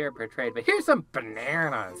it's not a fair trade, but here's some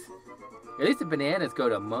bananas. At least the bananas go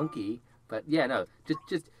to monkey. But yeah, no,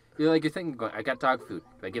 just you're thinking, going, I got dog food.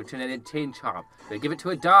 Do I give it to an chain chomp? Do I give it to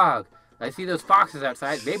a dog? I see those foxes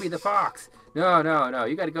outside. Maybe the fox. No.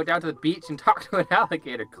 You got to go down to the beach and talk to an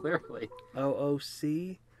alligator. Clearly.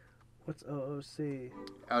 OOC. What's OOC?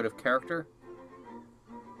 Out of character?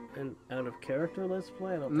 An out of character Let's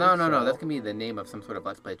Play? No. That's going to be the name of some sort of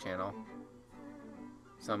Let's Play channel.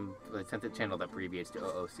 They sent the channel that abbreviates to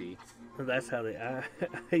OOC. And that's how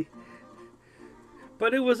they.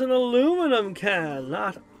 But it was an aluminum can,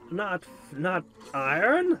 not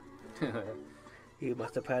iron. He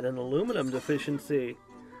must have had an aluminum deficiency.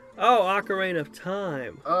 Oh, Ocarina of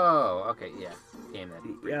Time. Oh, okay, yeah. Game that.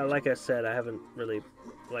 Yeah, like I said, I haven't really,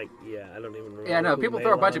 I don't even remember. Yeah, no, who people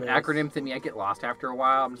throw a bunch of Melon is. acronyms at me. I get lost after a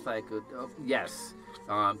while. I'm just like, oh, yes.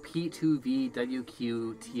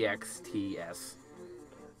 P2VWQTXTS.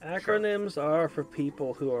 Acronyms are for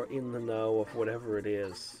people who are in the know of whatever it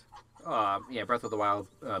is. Yeah, Breath of the Wild,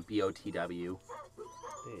 BOTW.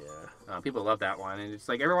 Yeah. People love that one. And it's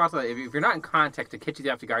like, every once in a while, if you're not in context, it catches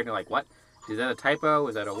you off the guard, and you're like, what? Is that a typo?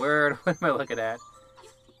 Is that a word? What am I looking at?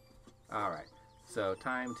 Alright. So,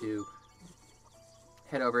 time to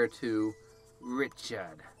head over to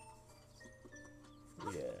Richard.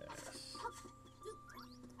 Yes.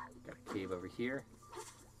 Got a cave over here.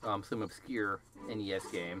 Some obscure NES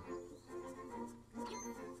game.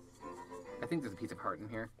 I think there's a piece of heart in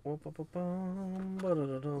here.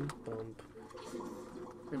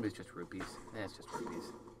 Maybe it's just rupees. It's just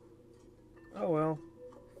rupees. Oh well.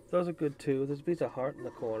 Those are good too. There's a piece of heart in the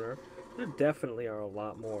corner. There definitely are a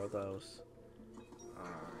lot more of those.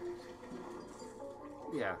 Alright.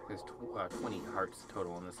 Yeah, there's 20 hearts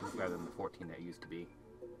total in this rather than the 14 that used to be.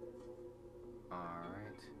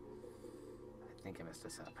 Alright. I think I messed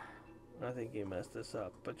this up. I think you messed this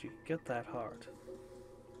up, but you get that heart.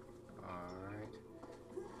 Alright.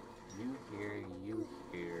 You here, you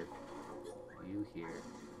here, you here.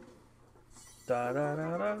 Da da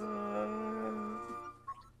da da.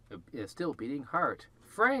 A still beating heart.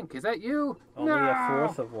 Frank, is that you? Only No! a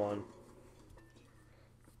fourth of one.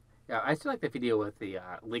 Yeah, I still like the video with the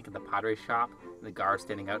Link in the pottery shop and the guard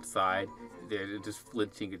standing outside. They're just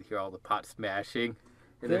flinching. You can hear all the pot smashing.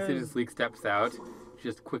 And then as soon as Link steps out, she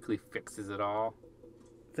just quickly fixes it all.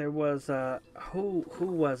 There was who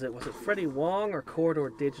was it? Was it Freddie Wong or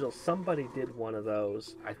Corridor Digital? Somebody did one of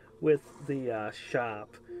those with the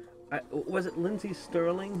shop. Was it Lindsay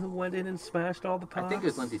Sterling who went in and smashed all the pots? I think it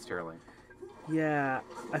was Lindsay Sterling. Yeah,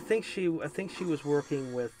 I think she was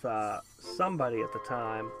working with somebody at the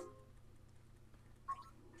time.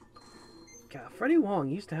 God, Freddie Wong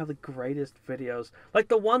used to have the greatest videos, like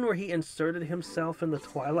the one where he inserted himself in the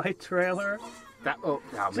Twilight trailer.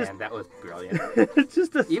 Man, that was brilliant. It's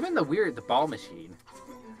just even the ball machine,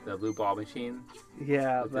 the blue ball machine.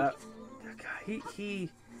 Yeah, God, he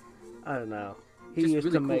I don't know. He just used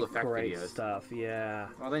really to cool make effect great videos. stuff. Yeah.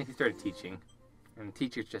 Well, then he started teaching, and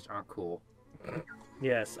teachers just aren't cool.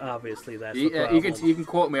 Yes, obviously that's the problem. You can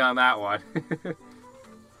quote me on that one.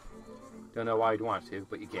 Don't know why you'd want to,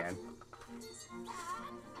 but you can.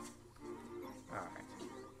 All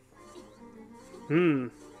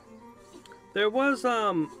right. There was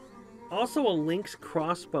also a Link's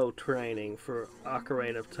crossbow training for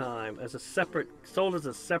Ocarina of Time as sold as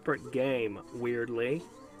a separate game, weirdly.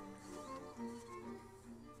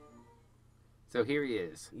 So here he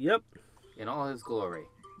is. Yep. In all his glory.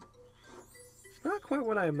 It's not quite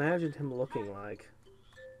what I imagined him looking like.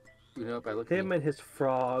 You know, by looking Him and his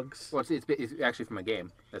frogs. Well, it's actually from a game.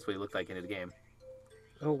 That's what he looked like in his game.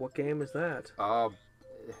 Oh, what game is that?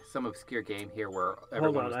 Some obscure game here where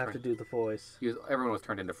Hold on, I have to do the voice. Everyone was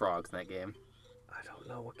turned into frogs in that game. I don't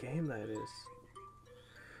know what game that is.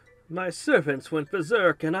 My servants went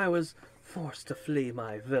berserk and I was forced to flee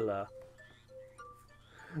my villa.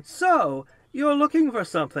 So, you're looking for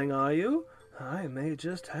something, are you? I may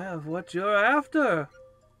just have what you're after.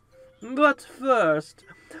 But first,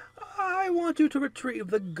 I want you to retrieve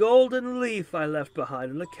the golden leaf I left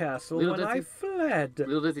behind in the castle when I fled.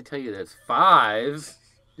 Little does he tell you there's 5.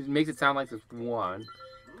 It makes it sound like there's 1.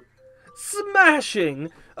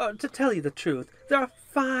 Smashing! To tell you the truth, there are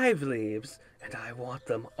 5 leaves, and I want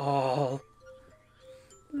them all.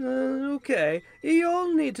 Okay,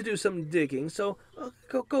 you'll need to do some digging, so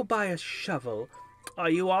go buy a shovel. Are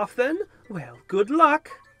you off then? Well, good luck.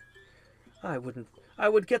 I would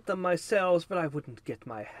get them myself, but I wouldn't get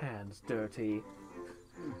my hands dirty.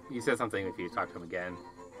 You said something if you talk to him again.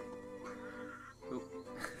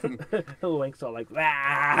 Link's all like,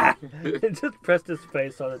 ah! He just pressed his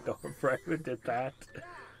face on the door frame and did that.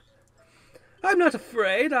 I'm not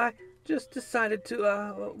afraid. I just decided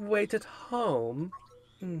to wait at home.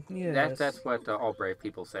 Yes. That's what all brave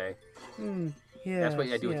people say. Yes, that's what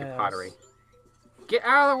you do with your pottery. Get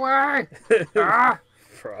out of the way! Ah!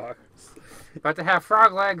 Frogs. About to have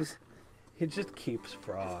frog legs. He just keeps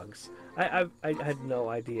frogs. I had no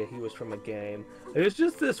idea he was from a game. It was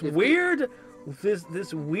just this weird,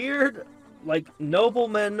 like,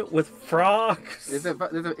 nobleman with frogs.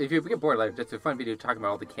 If you get bored, like, it's a fun video talking about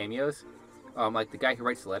all the cameos. Like the guy who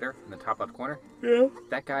writes the letter in the top left corner. Yeah.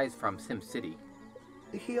 That guy's from Sim City.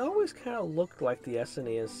 He always kind of looked like the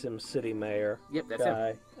SNES SimCity mayor. Yep, that's guy.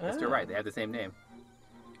 him. That's still right. They have the same name.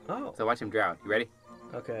 Oh. So watch him drown. You ready?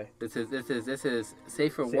 Okay. This is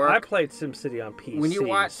safe for See, work. I played SimCity on PC.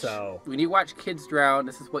 When you watch kids drown,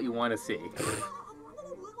 this is what you want to see.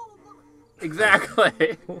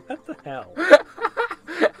 Exactly. What the hell?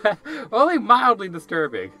 Only mildly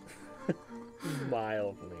disturbing.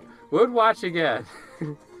 Mildly. Would watch again.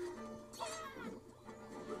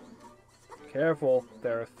 Careful,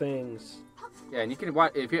 there are things. Yeah, and you can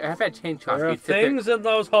watch. If I had Chain Chomp, There are he'd sit there. things in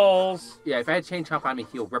those holes. Yeah, if I had Chain Chomp on me,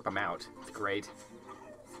 he'll rip them out. It's great.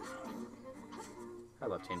 I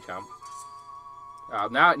love Chain Chomp.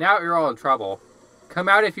 Now you're all in trouble. Come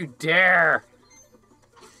out if you dare.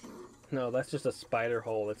 No, that's just a spider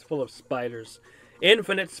hole. It's full of spiders.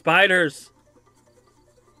 Infinite spiders.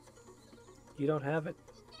 You don't have it?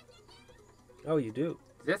 Oh, you do.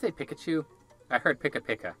 Did I say Pikachu? I heard Pika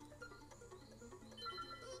Pika.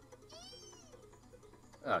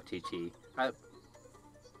 Oh, Chi-Chi.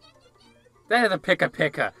 That is a Pika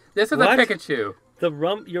Pika. This is What? a Pikachu.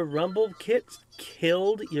 Your Rumble kit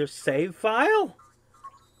killed your save file?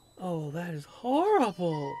 Oh, that is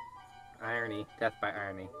horrible. Irony. Death by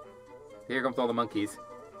irony. Here comes all the monkeys.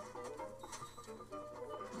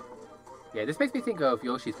 Yeah, this makes me think of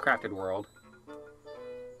Yoshi's Crafted World.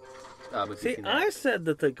 See, I said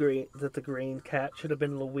that the green cat should have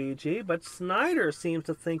been Luigi, but Snyder seems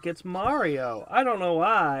to think it's Mario. I don't know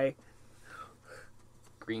why.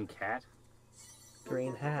 Green cat?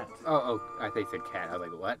 Green hat. Oh, I think you said cat. I was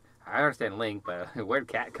like, what? I understand Link, but where'd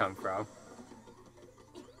cat come from?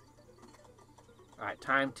 Alright,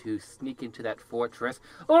 time to sneak into that fortress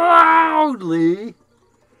loudly!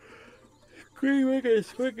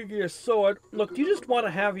 Swinging your sword. Look, do you just want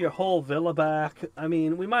to have your whole villa back? I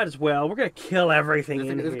mean, we might as well. We're going to kill everything in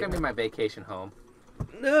here. This is going to be my vacation home.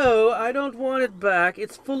 No, I don't want it back.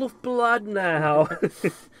 It's full of blood now.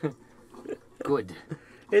 Good.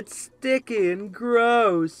 It's sticky and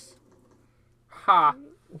gross. Ha!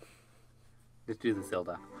 Let's do the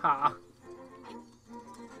Zelda. Ha!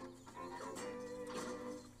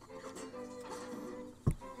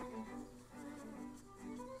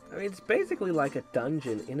 I mean, it's basically like a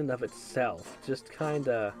dungeon in and of itself. Just kind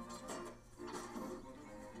of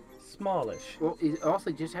smallish. Well, you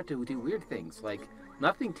also just have to do weird things. Like,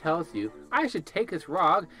 nothing tells you, I should take this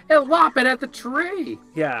rock and lop it at the tree!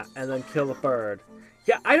 Yeah, and then kill the bird.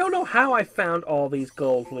 Yeah, I don't know how I found all these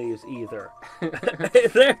gold leaves either.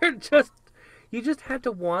 They're just... You just had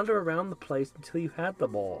to wander around the place until you had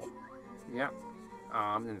them all. Yeah.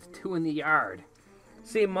 And there's 2 in the yard.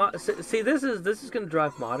 See, this is going to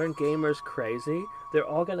drive modern gamers crazy. They're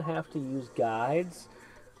all going to have to use guides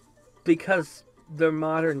because they're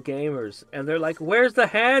modern gamers, and they're like, "Where's the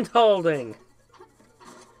hand holding?"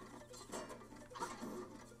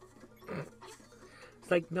 It's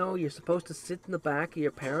like, no, you're supposed to sit in the back of your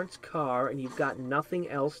parents' car, and you've got nothing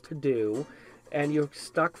else to do, and you're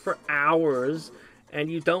stuck for hours,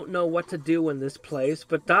 and you don't know what to do in this place.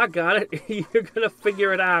 But doggone it, you're going to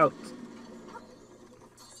figure it out.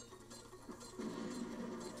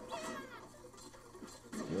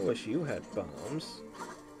 I wish you had bombs.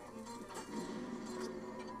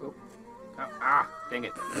 Oh. Dang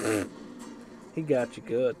it. He got you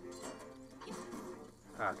good.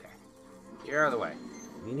 Okay. You're out of the way.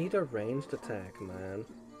 You need a ranged attack, man.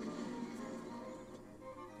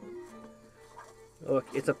 Look,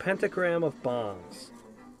 it's a pentagram of bombs.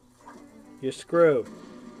 You're screwed.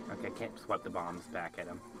 Okay, I can't swap the bombs back at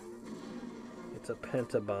him. It's a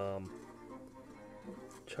pentabomb.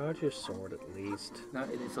 Charge your sword at least. No,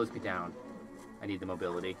 it slows me down. I need the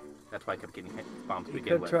mobility. That's why I kept getting hit with bombs to You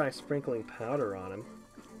begin could with. try sprinkling powder on him.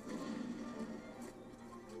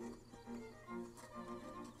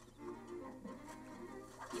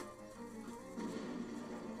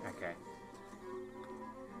 Okay.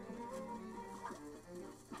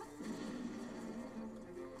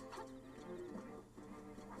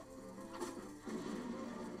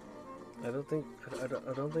 I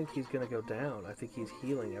don't think he's gonna go down. I think he's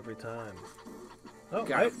healing every time. Oh,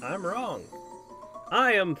 Got I'm wrong.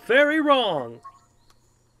 I am very wrong.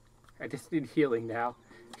 I just need healing now.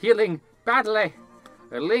 Healing badly.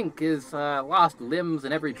 Link is lost limbs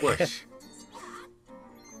in every bush.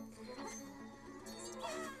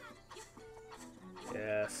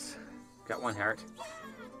 Yes. Got 1 heart.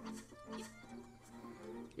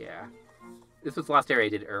 Yeah. This was the last area I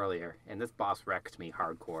did earlier, and this boss wrecked me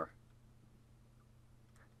hardcore.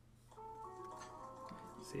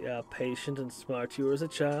 See how patient and smart you were as a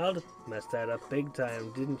child? Messed that up big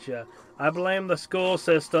time, didn't you? I blame the school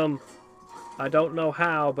system. I don't know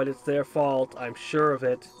how, but it's their fault. I'm sure of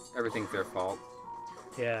it. Everything's their fault.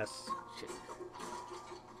 Yes. Shit.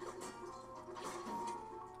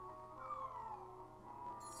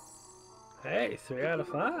 Hey, 3 out of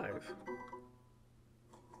 5.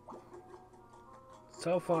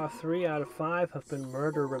 So far, 3 out of 5 have been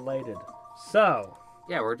murder-related. So...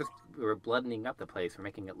 Yeah, we're bloodening up the place. We're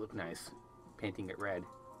making it look nice. Painting it red.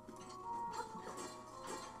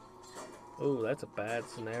 Ooh, that's a bad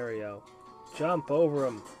scenario. Jump over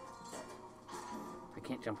him. I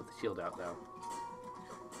can't jump with the shield out, though.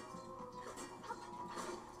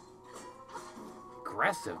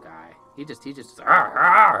 Aggressive guy. He just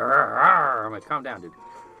I'm like, calm down, dude.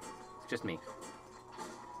 It's just me.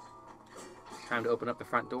 Time to open up the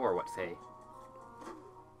front door, what say?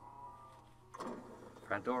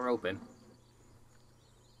 Front door open.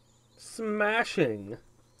 Smashing.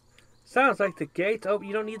 Sounds like the gate. Oh,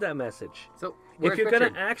 you don't need that message. So, If you're Richard?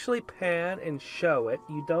 going to actually pan and show it,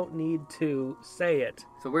 you don't need to say it.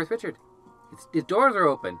 So where's Richard? His doors are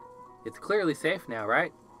open. It's clearly safe now,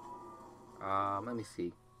 right? Let me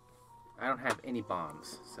see. I don't have any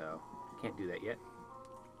bombs, so can't do that yet.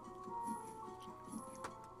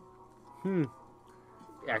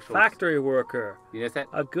 Actual Factory worker. You notice that?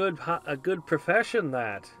 A good profession,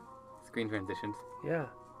 that. Screen transitions. Yeah.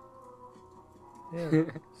 Yeah.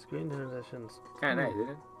 Screen transitions. Kind of nice, isn't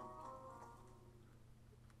it?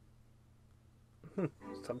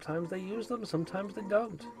 Sometimes they use them, sometimes they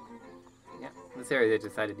don't. Yeah. This area they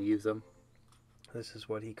decided to use them. This is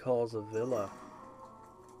what he calls a villa.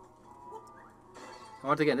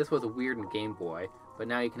 Once again, this was a weird in Game Boy, but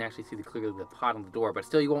now you can actually see clearly the pot on the door. But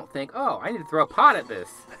still, you won't think, "Oh, I need to throw a pot at this."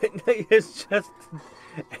 it's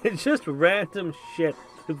just random shit.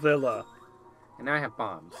 Villa. And now I have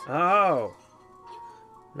bombs. Oh.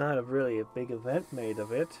 Not really a big event made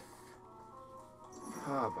of it.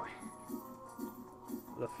 Oh boy.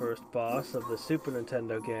 The first boss of the Super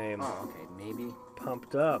Nintendo game. Oh, okay, maybe.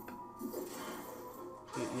 Pumped up.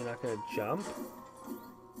 You're not gonna jump?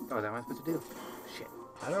 Oh, is that what I'm supposed to do? Shit.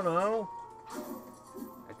 I don't know.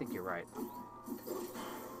 I think you're right.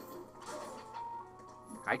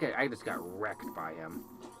 I just got wrecked by him.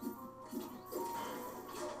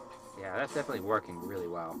 Yeah, that's definitely working really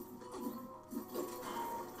well.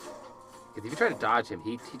 Because if you try to dodge him,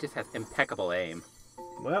 he just has impeccable aim.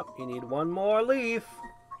 Well, you need one more leaf.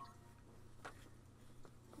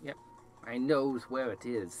 Yep. I knows where it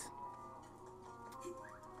is.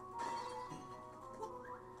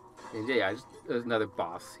 And yeah, there's another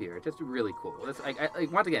boss here. Just really cool. Once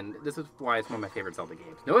again, this is why it's one of my favorite Zelda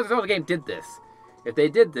games. No other Zelda game did this. If they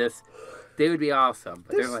did this, they would be awesome.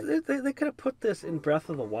 But they could have put this in Breath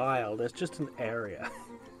of the Wild as just an area.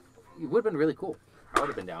 It would have been really cool. I would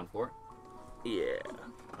have been down for it. Yeah.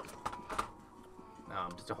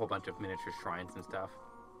 Just a whole bunch of miniature shrines and stuff.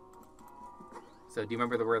 So, do you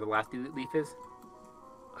remember where the last leaf is?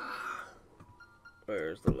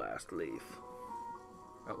 Where's the last leaf?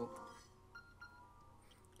 Oh.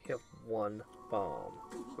 You have one bomb.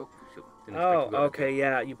 Oh, shoot. Didn't expect Oh, to go okay,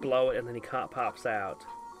 yeah. You blow it and then he pops out.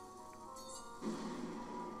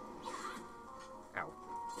 Ow.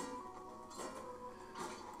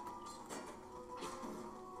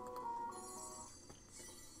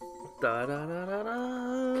 Da da da da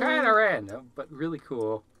da. Kind of random, but really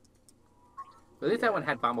cool. But at least that one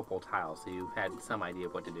had bombable tiles, so you had some idea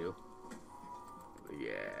of what to do.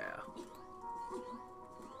 Yeah.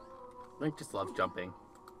 Link just loves jumping.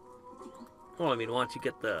 Well, I mean, once you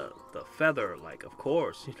get the feather, like, of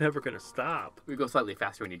course, you're never gonna stop. We go slightly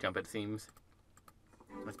faster when you jump, it seems.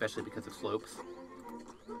 Especially because of slopes.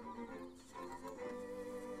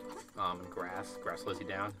 And grass. Grass slows you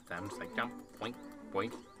down. So I'm just like, jump, boink,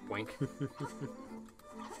 boink, boink.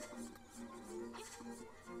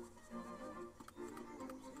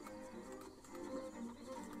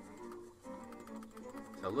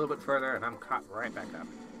 So a little bit further, and I'm caught right back up.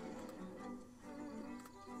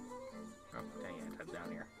 Oh, dang it, it's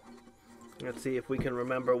down here. Let's see if we can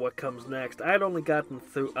remember what comes next. I'd only gotten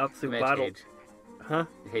up through bottle. Hedge. Huh?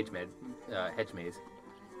 The hedge maze.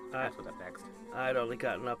 That's what's up next. I'd only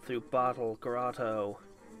gotten up through Bottle Grotto.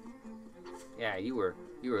 Yeah, you were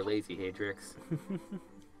lazy, Hadrix.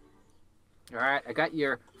 Alright, I got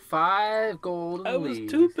your 5 golden leaves. I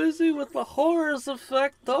was too busy with the horrors of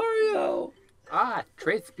Factorio. Ah,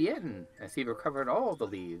 tres bien. I see you've recovered all the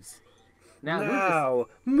leaves. Now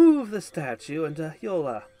move the statue and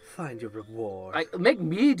you'll find your reward. Make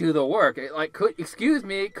me do the work. Excuse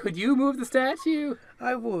me, could you move the statue?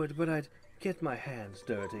 I would, but I'd get my hands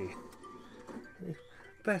dirty.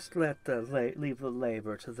 Best leave the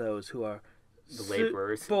labor to those who are the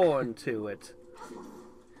laborers born to it.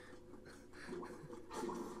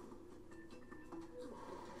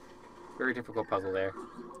 Very difficult puzzle there.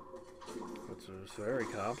 It's very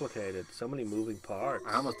complicated. So many moving parts.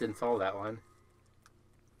 I almost didn't solve that one.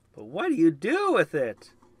 But what do you do with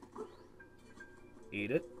it?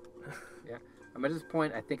 Eat it? Yeah. I'm at this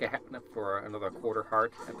point, I think I have enough for another quarter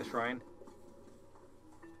heart at the shrine.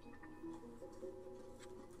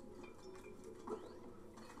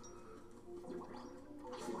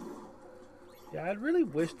 Yeah, I really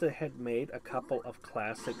wish they had made a couple of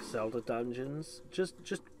classic Zelda dungeons. Just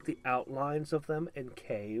the outlines of them in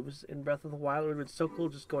caves in Breath of the Wild. It would have been so cool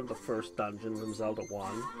just going to the first dungeon from Zelda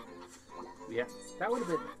 1. Yeah, that would have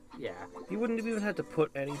been... Yeah. You wouldn't have even had to put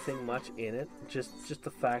anything much in it. Just the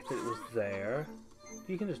fact that it was there.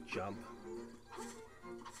 You can just jump.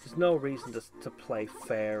 There's no reason to play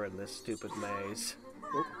fair in this stupid maze.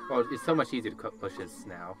 Well, it's so much easier to push this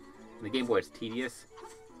now. In the Game Boy, it's tedious.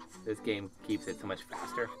 This game keeps it so much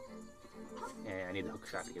faster. And I need the hook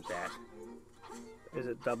shot to get that. Is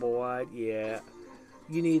it double wide? Yeah.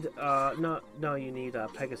 You need, no, you need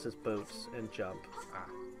Pegasus boots and jump. Ah.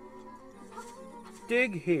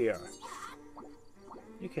 Dig here.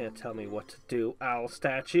 You can't tell me what to do, owl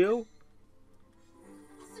statue.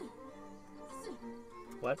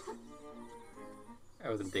 What? I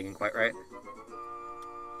wasn't digging quite right.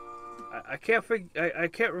 I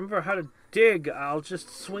can't remember how to dig. I'll just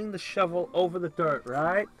swing the shovel over the dirt,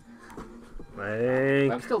 right?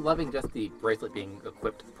 I'm still loving just the bracelet being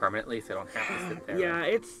equipped permanently, so I don't have to sit there. Yeah,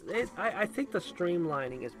 I think the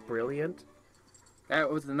streamlining is brilliant. That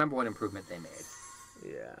was the #1 improvement they made.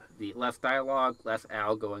 Yeah. The less dialogue, less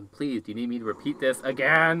Al going, please, do you need me to repeat this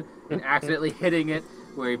again? And accidentally hitting it,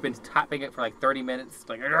 where you've been tapping it for like 30 minutes.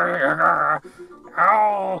 Like, ow!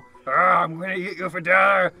 I'm gonna eat you for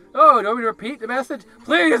dinner! Oh, do you want me to repeat the message?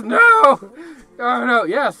 Please, no! Oh, no,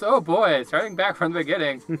 yes, oh boy, starting back from the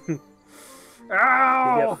beginning.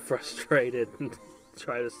 Ow! You get frustrated and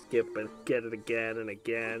try to skip and get it again and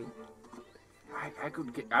again.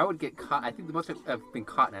 I would get caught. I think the most I've been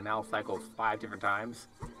caught in an Al cycle 5 different times.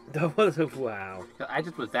 That was a wow. I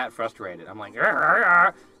just was that frustrated. I'm like, they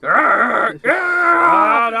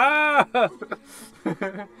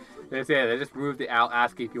just removed the Al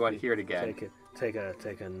asking if you want to hear it again. Take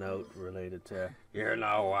a note related to you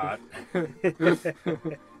know what.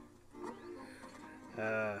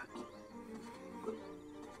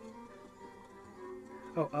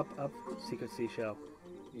 Oh, up, secret seashell.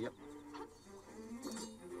 Yep.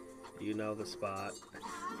 You know the spot.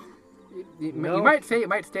 You might say it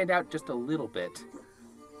might stand out just a little bit.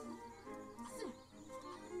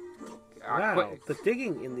 Wow, the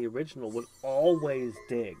digging in the original would always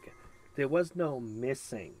dig. There was no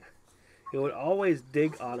missing. It would always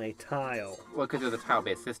dig on a tile. Well, because it's a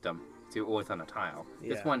tile-based system, so you're always on a tile.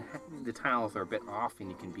 Yeah. This one, the tiles are a bit off, and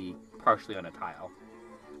you can be partially on a tile.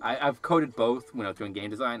 I've coded both when I was doing game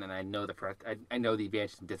design, and I know I know the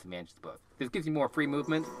advantages and disadvantages of both. This gives you more free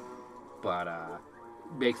movement, but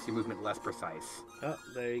makes your movement less precise. Oh,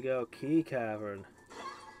 there you go, key cavern.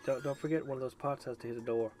 Don't forget one of those pots has to hit a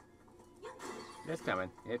door. It's coming.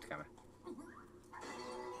 It's coming.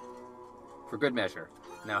 For good measure.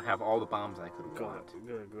 Now I have all the bombs I could want.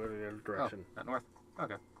 Go to the other direction. Oh, not north?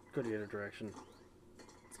 Okay. Go to the other direction.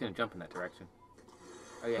 It's going to jump in that direction.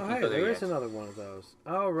 Oh, yeah, Oh, can't hey, go there there yet. is another one of those.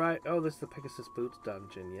 Oh, right. Oh, this is the Pegasus Boots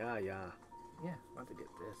dungeon. Yeah. Yeah, I want to get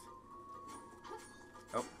this.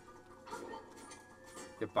 Oh.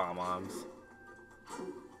 The bomb-bombs.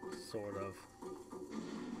 Sort of.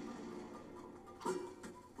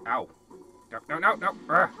 Ow. No.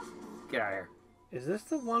 Get out of here. Is this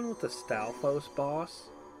the one with the Stalfos boss?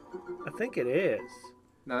 I think it is.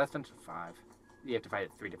 No, that's dungeon 5. You have to fight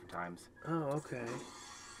it 3 different times. Oh, okay.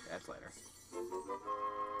 That's later.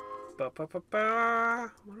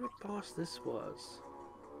 Ba-ba-ba-ba. What boss this was?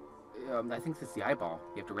 I think this is the eyeball.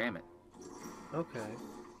 You have to ram it. Okay.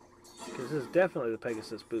 Because this is definitely the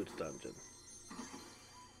Pegasus Boots dungeon.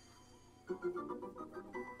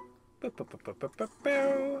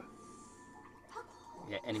 Ba-ba-ba-ba-ba-ba.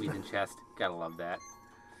 Yeah, enemies in chest. Gotta love that.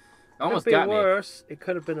 Almost Could be got me. worse. It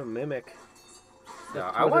could have been a mimic. So,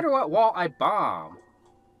 I wonder what wall I bomb.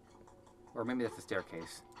 Or maybe that's the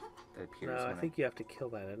staircase that appears. No, I when think you have to kill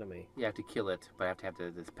that enemy. You have to kill it, but I have to have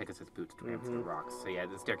this Pegasus boots to ram through the rocks. So yeah,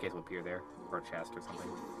 the staircase will appear there, or a chest or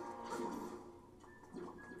something.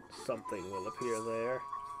 Something will appear there.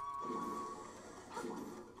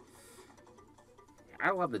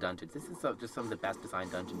 I love the dungeons. This is just some of the best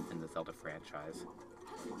designed dungeons in the Zelda franchise.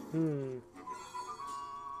 Oh,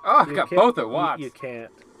 I got both at once. You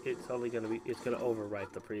can't. It's only gonna be. It's gonna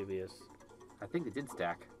overwrite the previous. I think they did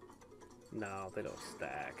stack. No, they don't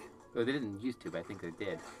stack. Well, they didn't used to, but I think they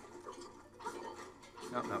did.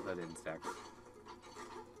 No, they didn't stack.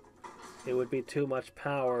 It would be too much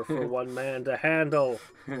power for one man to handle.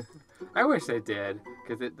 I wish they did,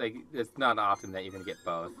 because it's not often that you're gonna get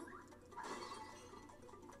both.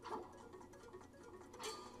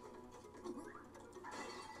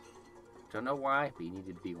 Don't know why, but you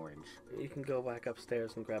needed to be orange. You can go back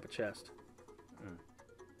upstairs and grab a chest.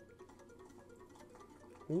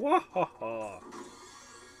 Wahaha!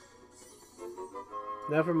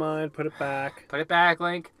 Never mind, put it back. Put it back,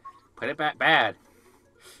 Link. Put it back. Bad.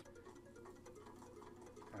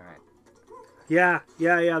 Alright. Yeah,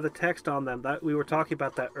 the text on them. That we were talking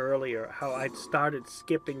about that earlier, how I'd started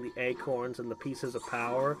skipping the acorns and the pieces of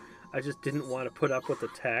power. I just didn't want to put up with the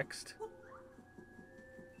text.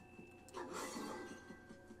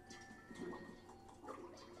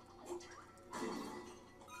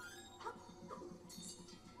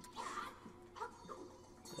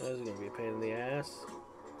 This is gonna be a pain in the ass.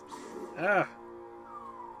 Ah!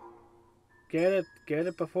 Get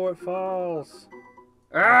it before it falls.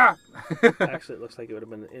 Ah! Actually, it looks like it would have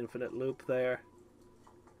been an infinite loop there.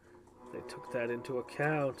 They took that into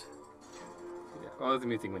account. Yeah, well, it was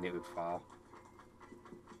amusing when it would fall.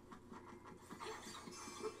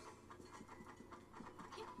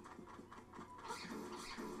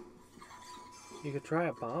 You could try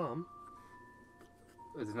a bomb.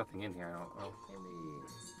 There's nothing in here. I don't. Oh, maybe.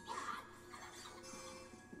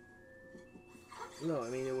 No,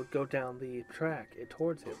 I mean it would go down the track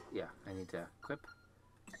towards him. Yeah, I need to equip.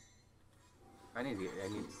 I need.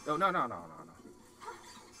 Oh no.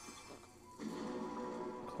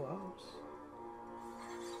 Close.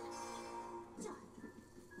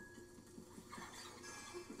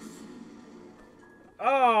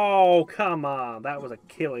 Oh, come on. That was a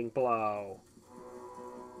killing blow.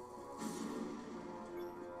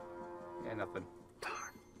 Yeah, nothing. Darn.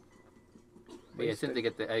 But yeah, since I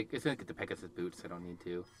get the Pegasus boots, I don't need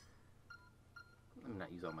to. Let me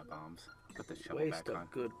not use all my bombs. Put the shovel Waste back on.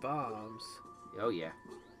 of good bombs. Oh yeah.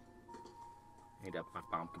 Need up my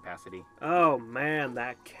bomb capacity. Oh man,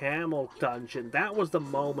 that camel dungeon. That was the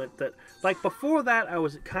moment that, like, before that I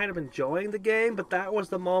was kind of enjoying the game, but that was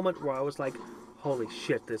the moment where I was like, holy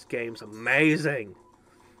shit, this game's amazing.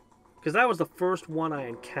 Because that was the first one I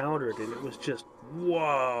encountered, and it was just,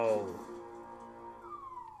 whoa.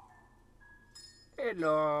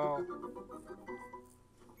 Hello.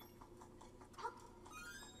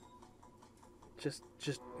 Just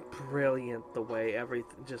brilliant the way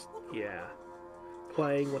everything, just, yeah.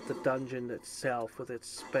 Playing with the dungeon itself, with its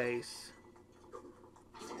space.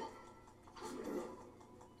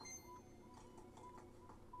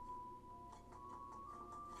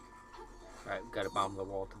 Alright, we've got to bomb the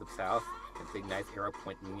wall to the south. A big nice arrow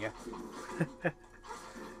pointing you.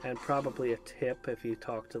 And probably a tip if you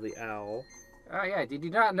talk to the owl. Oh yeah, did you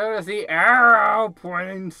not notice the arrow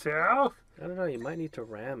pointing south? I don't know, you might need to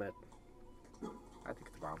ram it. I think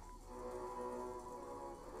it's a bomb.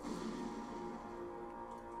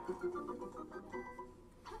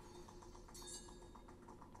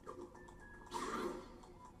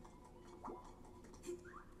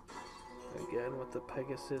 Again with the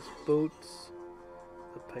Pegasus boots.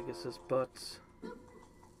 The Pegasus butts. I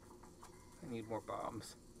need more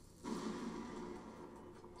bombs.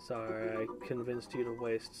 Sorry, I convinced you to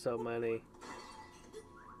waste so many.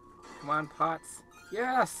 Come on, pots.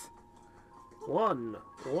 Yes! One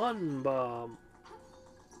bomb.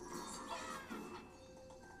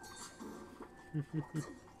 Do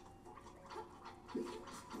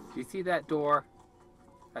you see that door?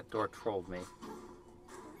 That door trolled me.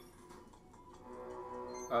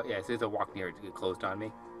 Oh yeah, as soon as I walk near it, it closed on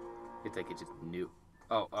me. It's like it just knew.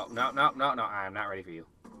 Oh, no, I am not ready for you.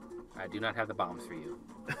 I do not have the bombs for you.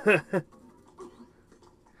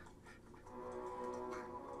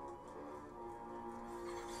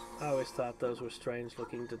 I always thought those were strange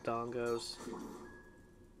looking dodongos.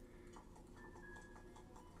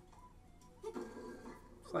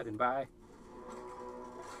 Sliding by.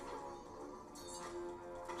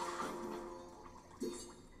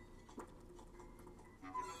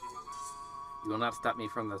 You will not stop me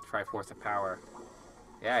from the Triforce of Power.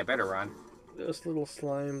 Yeah, I better run. Those little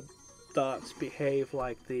slime dots behave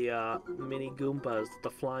like the mini Goombas that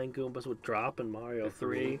the flying Goombas would drop in Mario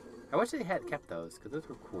 3. I wish they had kept those, because those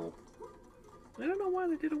were cool. I don't know why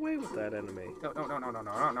they did away with that enemy. No.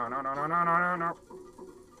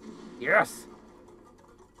 Yes!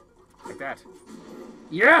 Like that.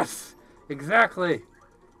 Yes! Exactly!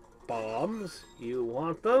 Bombs? You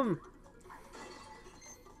want them?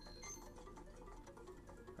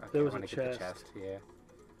 Okay, There was I a want to get the chest. chest, yeah.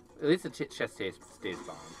 At least the chest stays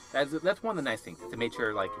bombed. That's one of the nice things. It's made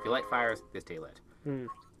sure, like, if you light fires, they stay lit. Hmm.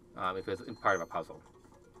 If it's part of a puzzle.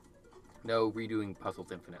 No redoing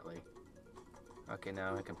puzzles infinitely. Okay,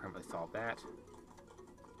 now I can permanently solve that.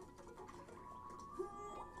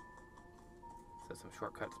 So some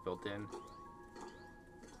shortcuts built in.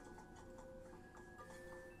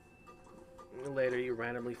 Later, you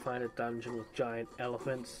randomly find a dungeon with giant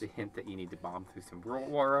elephants. The hint that you need to bomb through some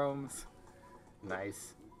war rooms.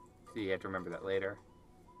 Nice. So you have to remember that later.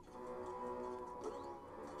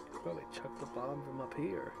 Probably chuck the bomb from up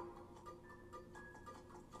here.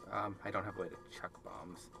 I don't have a way to chuck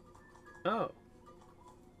bombs. Oh.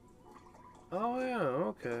 Oh, yeah,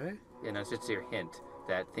 okay. Yeah, no, it's just your hint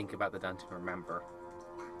that think about the dungeon, remember.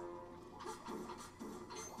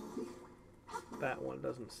 That one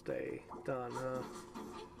doesn't stay done, huh?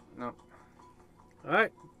 No.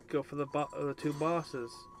 Alright, go for the two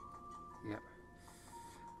bosses. Yeah.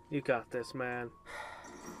 You got this, man.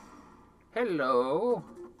 Hello.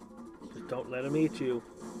 Just don't let him eat you.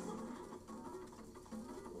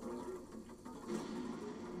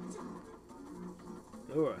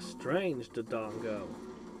 You're a strange Dodongo.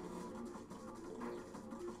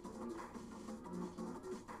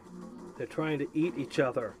 They're trying to eat each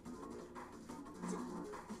other.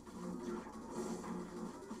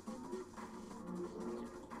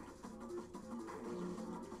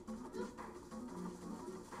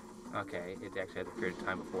 Okay, it actually has a period of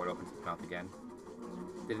time before it opens its mouth again.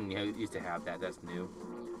 Didn't used to have that. That's new.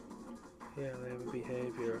 Yeah, they have a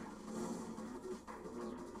behavior.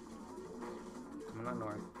 Coming on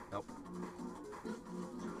north. Nope.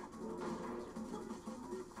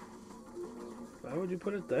 Why would you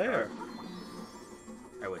put it there?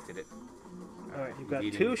 I wasted it. Alright, you've he's got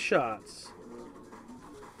eating. 2 shots.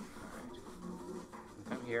 Alright.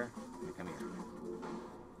 Come here. Come here.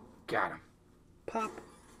 Got him. Pop.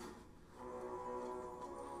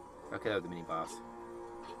 Okay, that was the mini boss.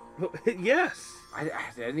 Yes! I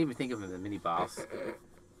didn't even think of him as a mini boss.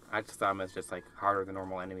 I just thought him as just like harder than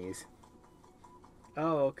normal enemies.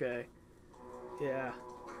 Oh, okay. Yeah.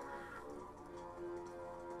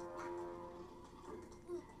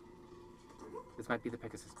 This might be the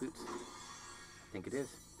Pegasus boots. I think it is.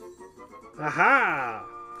 Aha!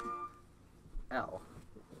 L.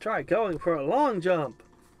 Try going for a long jump.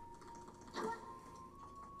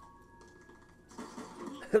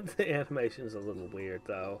 The animation's a little weird,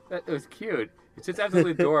 though. That was cute. It's just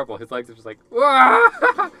absolutely adorable. His legs are just like,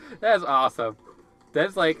 wah! That's awesome.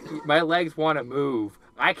 That's like, my legs want to move.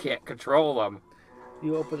 I can't control them.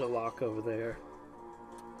 You open a lock over there.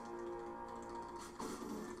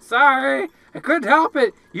 Sorry, I couldn't help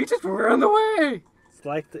it. You just were in the way.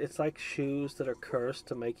 It's like shoes that are cursed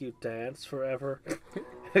to make you dance forever.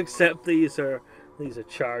 Except these are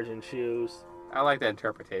charging shoes. I like that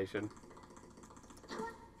interpretation.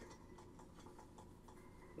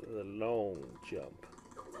 The long jump.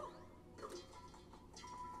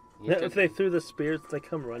 You If they threw the spears, they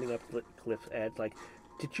come running up the cliff's edge like,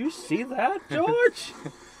 did you see that, George?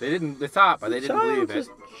 They saw it, but they didn't believe it.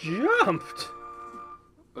 just jumped.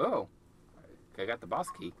 Oh, I got the boss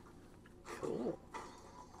key. Cool.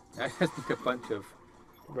 I just need a bunch of...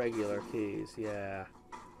 Regular keys, yeah.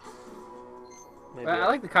 Maybe I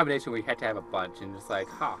like the combination where you had to have a bunch and just like,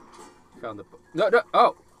 found the... No,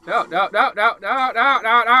 oh! No,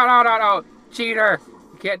 cheater!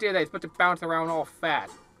 You can't do that. You're supposed to bounce around all fat.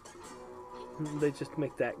 They just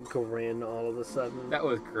make that grin all of a sudden. That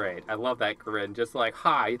was great. I love that grin. Just like,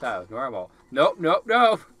 you thought it was normal. Nope.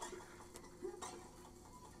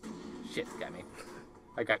 Shit, got me.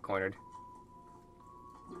 I got cornered.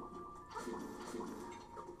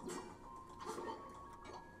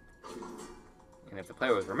 And if the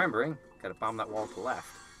player was remembering, gotta bomb that wall to the left.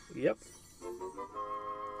 Yep.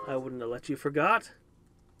 I wouldn't have let you forgot.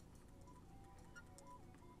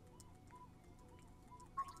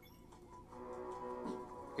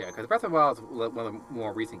 Yeah, because Breath of the Wild is one of the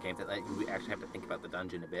more recent games that let you actually have to think about the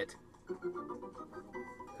dungeon a bit.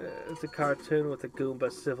 It's a cartoon with the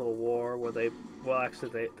Goomba Civil War where they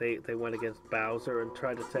went against Bowser and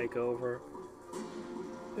tried to take over.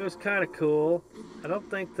 It was kind of cool. I don't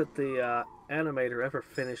think that the animator ever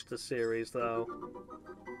finished the series, though.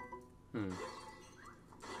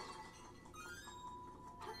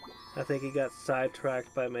 I think he got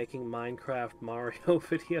sidetracked by making Minecraft Mario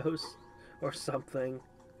videos or something.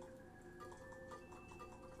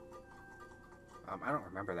 I don't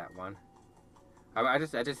remember that one. I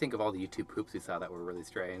just think of all the YouTube poops we saw that were really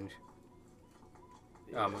strange.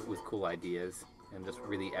 Yeah. With cool ideas and just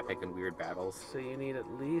really epic and weird battles. So you need at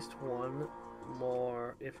least one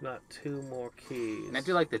more, if not 2 more keys. And I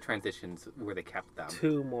do like the transitions where they kept them.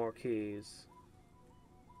 2 more keys.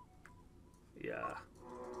 Yeah.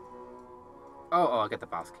 Oh, I got the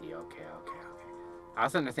boss key. Okay. I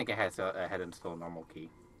was starting to think I had still a normal key.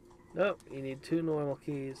 Nope, you need 2 normal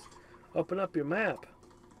keys. Open up your map.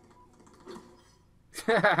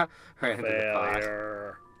 Right into the pot.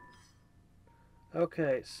 Failure.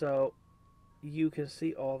 Okay, so you can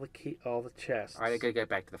see all the chests. Alright, I gotta get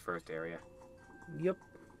back to the first area. Yep.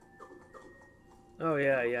 Oh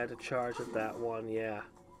yeah, you had to charge at that one, yeah.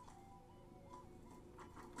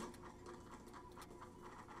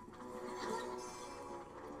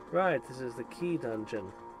 Right, this is the key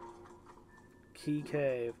dungeon. Key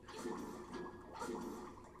cave.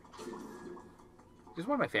 Just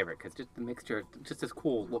one of my favorite, because just the mixture, just this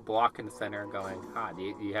cool little block in the center going, do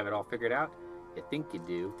you have it all figured out? You think you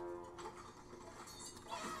do.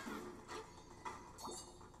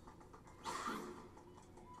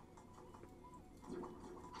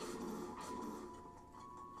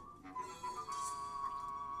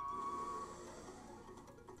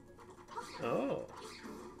 Oh.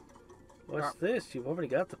 What's this? You've already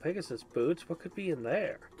got the Pegasus boots. What could be in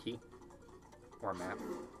there? Key. Or map.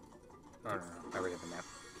 Oh, no. I already have a map.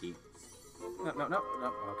 Key. No.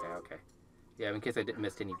 Okay. Yeah, in case I didn't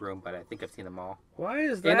miss any room, but I think I've seen them all. Why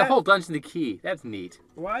is that? And the whole dungeon, the key. That's neat.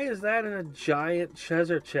 Why is that in a giant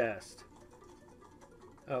treasure chest?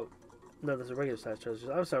 Oh, no, there's a regular size treasure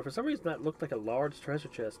chest. I'm sorry, for some reason that looked like a large treasure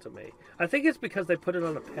chest to me. I think it's because they put it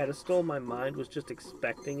on a pedestal. My mind was just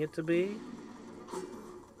expecting it to be.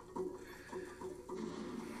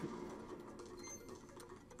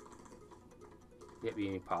 Yep,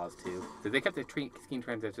 you need pause too. Because they kept the screen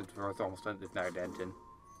transitions for us almost done this entire dungeon.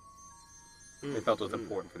 They felt it was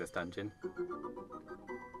important for this dungeon.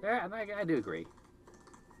 Yeah, and I do agree.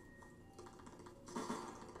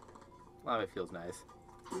 A lot of it feels nice.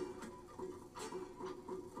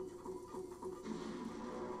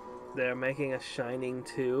 They're making a Shining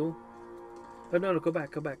 2. Oh, no, go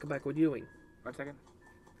back. What are you doing? 1 second.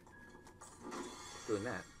 Doing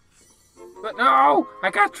that. But no!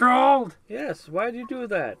 I got trolled! Yes, why did you do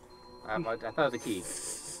that? I thought it was a key.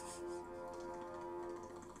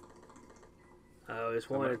 I always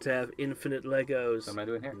wanted to have infinite Legos. What am I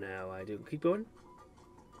doing here? Now I do. Keep going.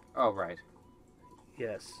 Oh, right.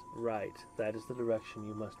 Yes, right. That is the direction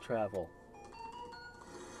you must travel.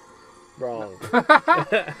 Wrong.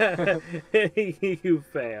 You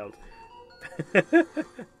failed. Okay.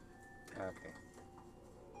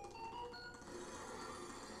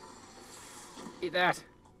 Eat that!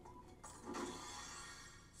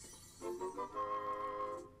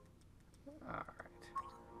 Alright.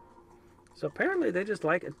 So apparently they just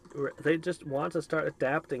want to start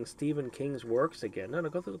adapting Stephen King's works again. No,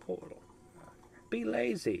 go through the portal. Be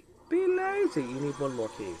lazy. Be lazy. You need one more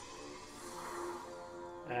key.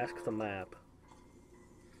 Ask the map.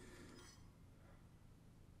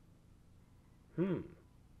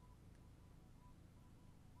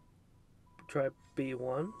 Try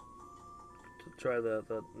B1. Try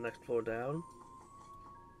the next floor down.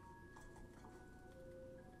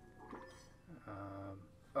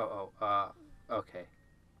 Okay.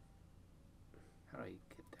 How do I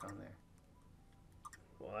get down there?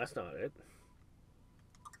 Well, that's not it.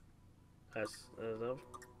 That's enough.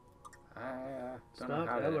 Don't know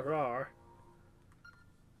how to... LRR.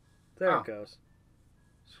 There it goes.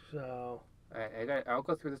 So... I'll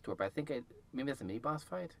go through this door, but I think maybe that's a mini boss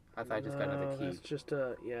fight? I thought I just got another key. That's just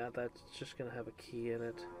that's just gonna have a key in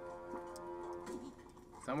it.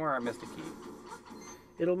 Somewhere I missed a key.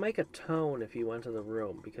 It'll make a tone if you enter the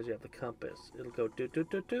room because you have the compass. It'll go doot doot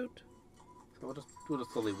doot doot. So we'll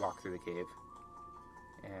just slowly walk through the cave.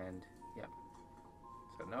 And yeah.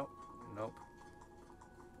 So nope.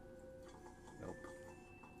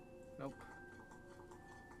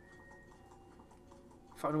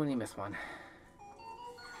 Fun when you miss one.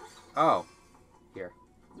 Oh. Here.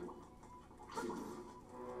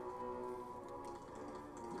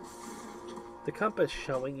 The compass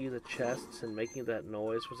showing you the chests and making that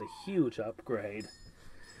noise was a huge upgrade.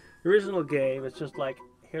 The original game is just like,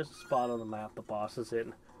 here's a spot on the map the boss is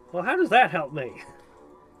in. Well, how does that help me?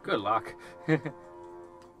 Good luck.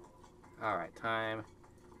 Alright, time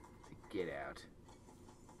to get out.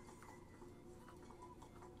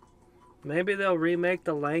 Maybe they'll remake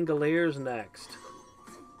the Langoliers next.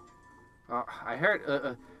 I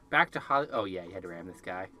heard, back to Holly... Oh yeah, you had to ram this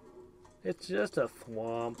guy. It's just a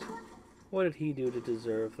thwomp. What did he do to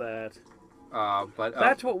deserve that? But...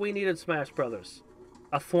 That's what we need in Smash Brothers.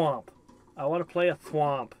 A thwomp. I want to play a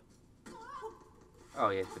thwomp.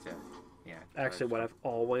 Oh, yeah, yeah. Actually, what I've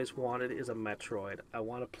always wanted is a Metroid. I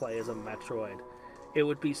want to play as a Metroid. It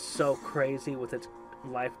would be so crazy with its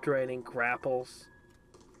life-draining grapples.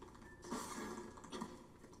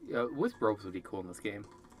 With ropes would be cool in this game.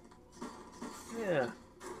 Yeah.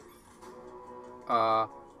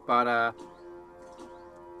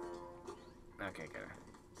 Okay, good.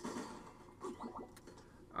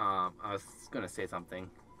 I was gonna say something.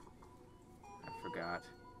 I forgot.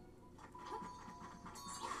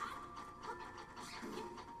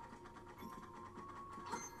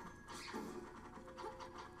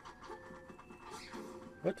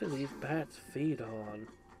 What do these bats feed on?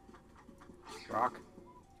 Rock.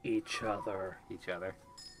 Each other. Each other.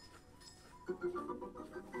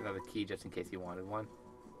 Another key just in case you wanted one.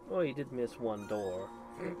 Oh, you did miss one door.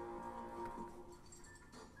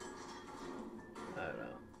 I don't know.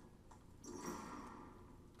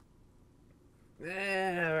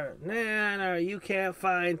 No, you can't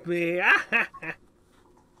find me.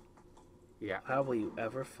 Yeah. How will you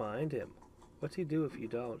ever find him? What's he do if you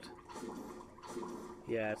don't?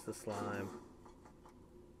 Yeah, it's the slime.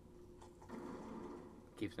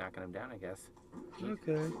 Keeps knocking him down, I guess.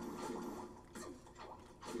 Okay.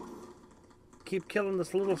 Keep killing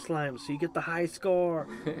this little slime so you get the high score.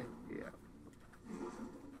 Yeah.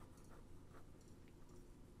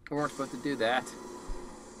 We weren't supposed to do that.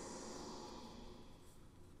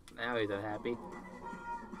 Now he's unhappy.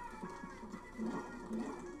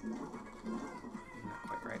 Not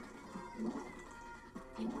quite right.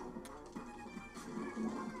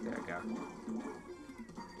 There we go.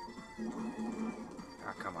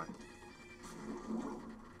 Oh, come on.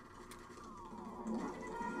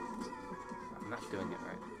 I'm not doing it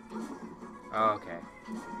right. Oh, okay.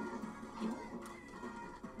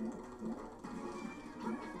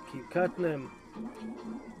 Keep cutting him.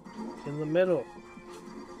 In the middle.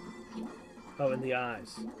 Oh, in the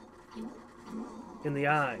eyes. In the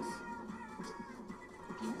eyes.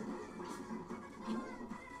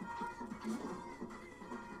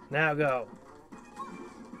 Now go.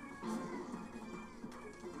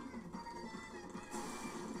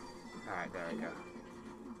 Alright, there we go.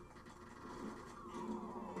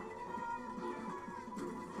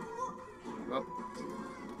 Whoop.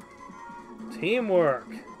 Teamwork.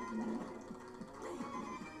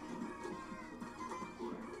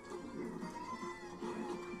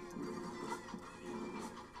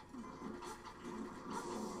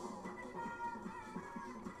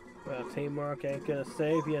 Well, teamwork ain't gonna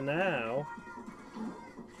save you now.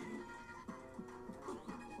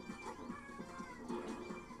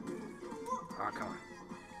 Oh, come on.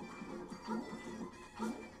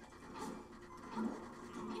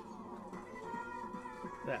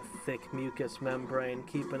 That thick mucus membrane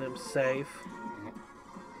keeping him safe.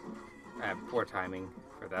 I have poor timing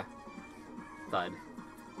for the thud.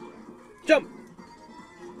 Jump!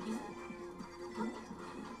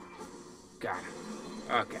 Got him.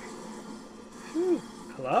 Okay. Whew,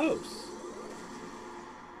 close.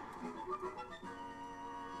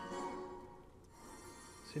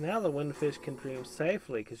 See, now the windfish can dream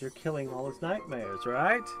safely because you're killing all his nightmares,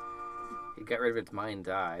 right? He got rid of its mind's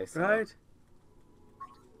eye. So. Right?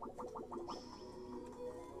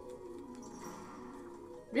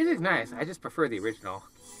 Music's nice. I just prefer the original.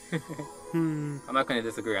 I'm not going to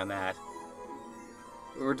disagree on that.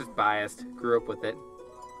 We're just biased. Grew up with it.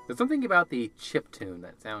 There's something about the chip tune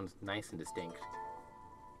that sounds nice and distinct.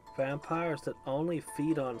 Vampires that only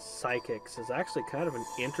feed on psychics is actually kind of an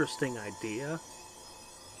interesting idea.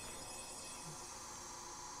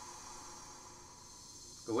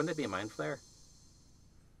 But wouldn't it be a mind flare?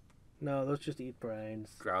 No, those just eat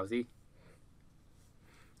brains. Drowsy?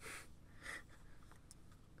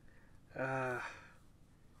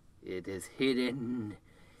 It is hidden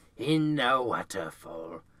in the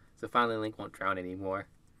waterfall. So finally Link won't drown anymore.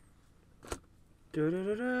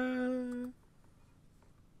 Da-da-da-da.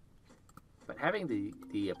 But having the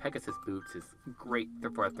Pegasus boots is great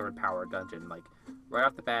for a third power dungeon. Like, right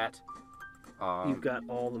off the bat, You've got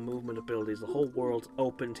all the movement abilities. The whole world's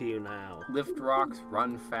open to you now. lift rocks,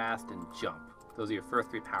 run fast, and jump. Those are your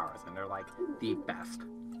first three powers, and they're like the best.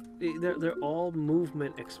 They're all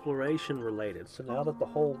movement exploration related. So now that the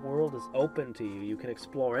whole world is open to you, you can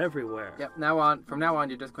explore everywhere. Yep. From now on,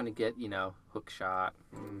 you're just going to get, hook shot.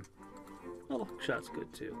 Oh, shot's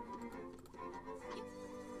good too.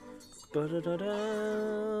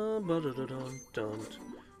 Ba-da-da-da, ba-da-da-dun-dun,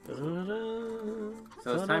 ba-da-da-da,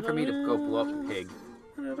 So it's time for me to go blow up the pig.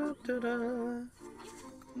 ba-da-da-da-da.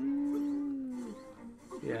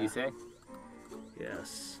 What Yeah. do you say?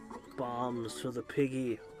 Yes. Bombs for the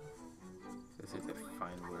piggy. This is a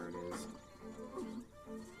fine where it is.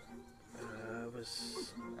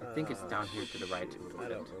 I think it's down here to the right. I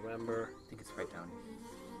don't remember. I think it's right down here.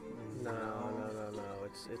 No.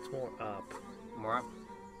 It's more up. More up?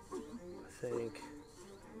 I think.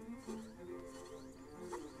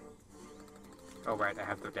 Oh, right, I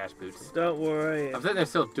have the dash boots. Don't worry. I'm sitting there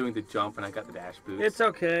still doing the jump, and I got the dash boots. It's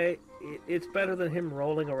okay. It's better than him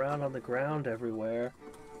rolling around on the ground everywhere.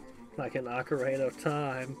 Like an Ocarina of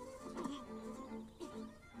Time.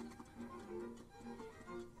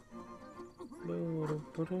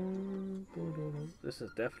 This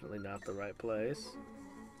is definitely not the right place.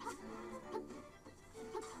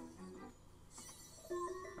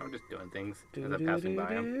 I'm just doing things as I'm passing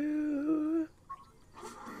by him.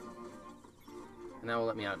 And that will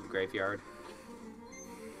let me out in the graveyard.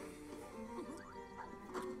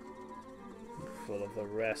 Full of the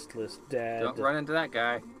restless dead. Don't run into that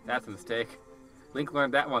guy. That's a mistake. Link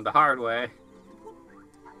learned that one the hard way.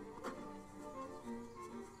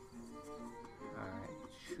 Alright,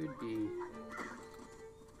 should be in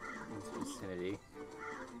this vicinity.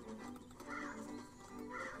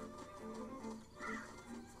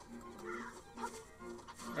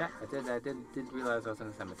 Yeah, I did realize I was in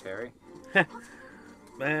a cemetery.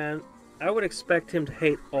 Man, I would expect him to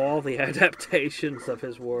hate all the adaptations of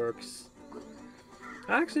his works.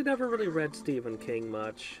 I actually never really read Stephen King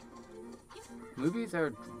much. Movies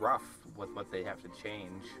are rough with what they have to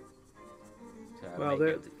change. Well,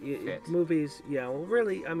 movies, yeah, well,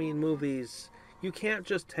 really, I mean, movies, you can't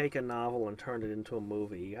just take a novel and turn it into a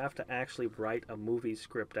movie. You have to actually write a movie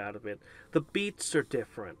script out of it. The beats are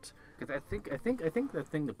different. Because I think the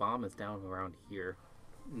thing to bomb is down around here,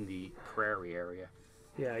 in the prairie area.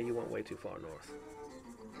 Yeah, you went way too far north.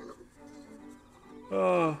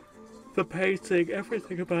 Oh, the pacing,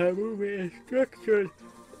 everything about a movie is structured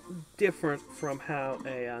different from how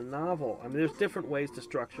a novel. I mean, there's different ways to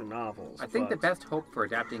structure novels. I think the best hope for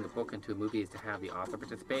adapting a book into a movie is to have the author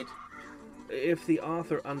participate. If the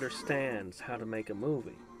author understands how to make a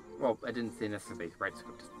movie. Well, I didn't say necessarily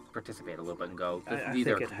participate a little bit and go, these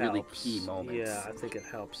are really key moments. Yeah, I think it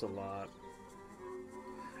helps a lot.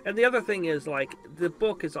 And the other thing is, like, the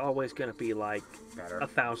book is always going to be, like, better.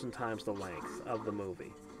 1,000 times the length of the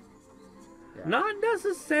movie. Yeah. Not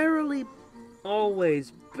necessarily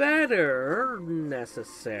always better,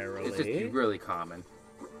 necessarily. It's just really common.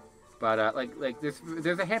 But,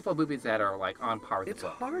 there's a handful of movies that are, like, on par with the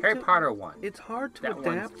book. Harry Potter 1. It's hard to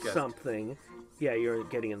adapt something. Yeah, you're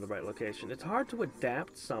getting in the right location. It's hard to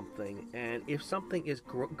adapt something, and if something is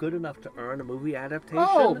good enough to earn a movie adaptation...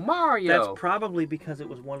 Oh, Mario! That's probably because it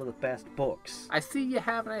was one of the best books. I see you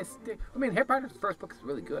have a nice... I mean, Harry Potter's first book is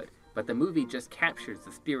really good, but the movie just captures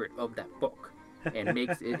the spirit of that book, and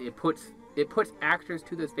makes it puts actors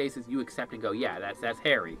to those faces you accept and go, yeah, that's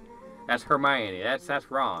Harry, that's Hermione, that's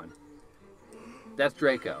Ron, that's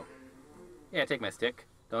Draco. Yeah, take my stick.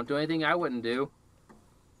 Don't do anything I wouldn't do.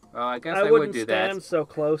 Well, I guess I would do that. I wouldn't stand so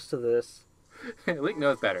close to this. Link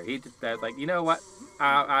knows better. He just like, you know what?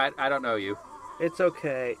 I don't know you. It's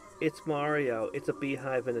okay. It's Mario. It's a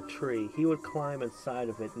beehive in a tree. He would climb inside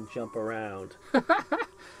of it and jump around.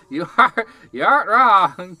 You aren't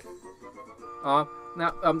wrong.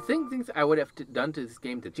 Now, things I would have done to this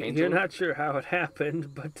game to change it. You're not sure how it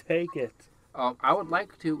happened, but take it. I would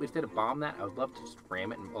like to, instead of bomb that, I would love to just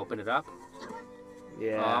ram it and open it up.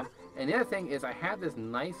 Yeah. And the other thing is I have this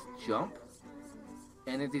nice jump,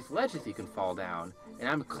 and there's these ledges you can fall down, and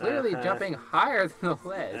I'm clearly jumping higher than the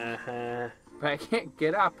ledge. But I can't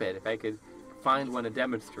get up it. If I could find one to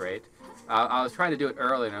demonstrate. I was trying to do it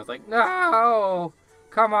earlier, and I was like, no!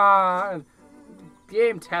 Come on!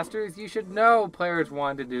 Game testers, you should know players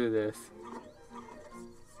want to do this.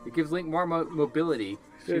 It gives Link more mobility.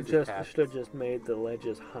 Should have just made the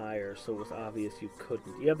ledges higher so it was obvious you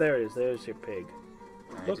couldn't. Yeah, there it is. There's your pig.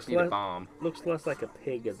 I just need a bomb. Looks less like a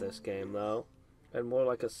pig in this game, though, and more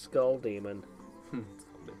like a skull demon.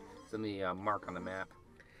 It's in the mark on the map.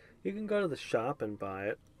 You can go to the shop and buy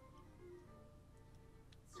it.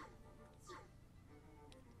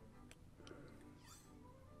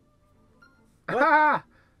 What?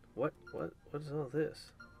 What is all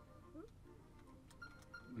this?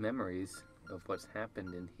 Memories of what's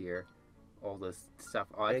happened in here. All this stuff.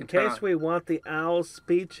 In case we want the owl's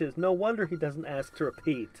speeches. No wonder he doesn't ask to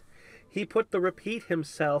repeat. He put the repeat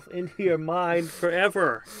himself into your mind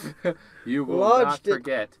forever. You will not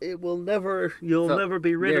forget. It will never. You'll never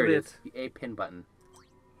be rid of it. The A pin button.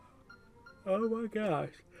 Oh my gosh.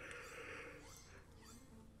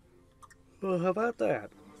 Well, how about that?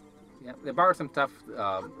 Yeah, they borrowed some stuff.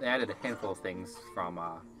 They added a handful of things from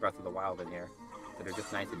Breath of the Wild in here that are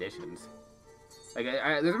just nice additions. Like,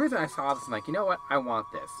 there's a reason I saw this and like, you know what? I want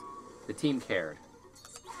this. The team cared.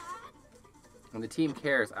 When the team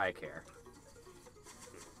cares, I care.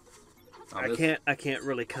 I can't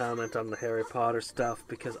really comment on the Harry Potter stuff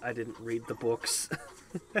because I didn't read the books.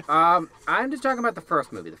 I'm just talking about the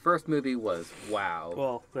first movie. The first movie was wow.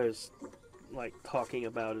 Well, like talking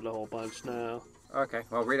about it a whole bunch now. Okay,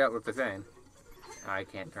 well, read out what they're saying. I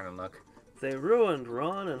can't turn and look. They ruined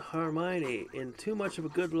Ron and Hermione in too much of a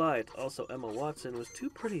good light. Also, Emma Watson was too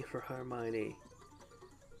pretty for Hermione.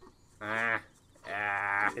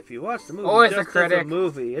 If you watch the movie Always just a critic. as a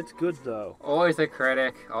movie, it's good though. Always a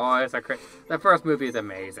critic. Always a critic. The first movie is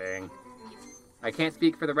amazing. I can't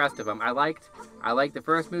speak for the rest of them. I liked the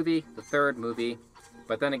first movie, the third movie,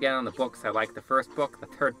 but then again on the books, I liked the first book, the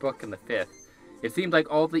third book, and the fifth. It seemed like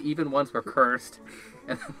all the even ones were cursed,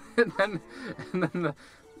 and then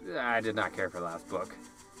I did not care for the last book.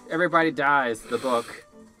 Everybody dies. The book.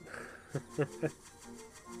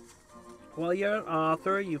 Well, you're an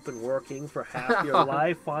author. You've been working for half your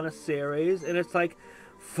life on a series, and it's like,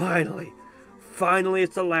 finally,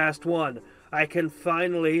 it's the last one. I can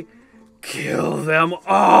finally kill them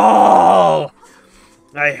all.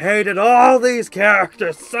 I hated all these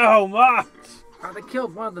characters so much. They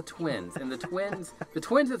killed one of the twins, and the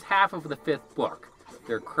twins is half of the fifth book.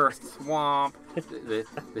 Their cursed swamp,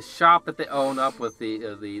 the shop that they own up with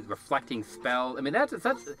the reflecting spell. I mean, that's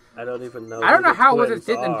I don't even know. I don't know how wizards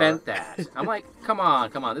wizards didn't invent that. I'm like, come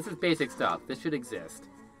on. This is basic stuff. This should exist.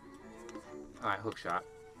 All right, hook shot.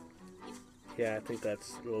 Yeah, I think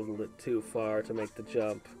that's a little bit too far to make the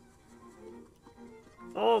jump.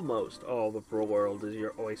 Almost all the world is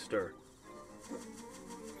your oyster.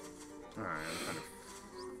 All right, I'm trying to think.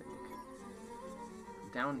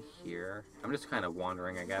 Down here, I'm just kind of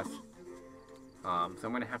wandering, I guess. So I'm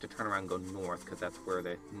gonna have to turn around and go north because that's where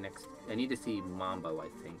the next. I need to see Mambo, I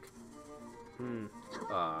think. And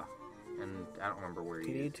I don't remember where he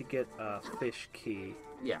is. You need to get a fish key.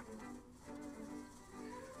 Yeah.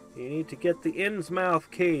 You need to get the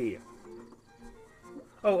Innsmouth key.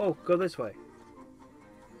 Oh, go this way.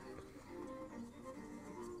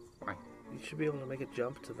 Why? You should be able to make a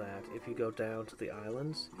jump to that if you go down to the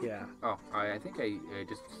islands. Yeah. Oh, I think I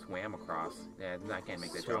just swam across. Yeah, I can't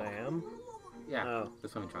make that jump. Swam? Yeah, Oh. the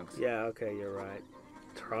swimming trunks. Yeah, okay, you're right.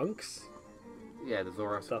 Trunks? Yeah, the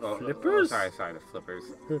Zora. The flippers? Oh, sorry, the flippers.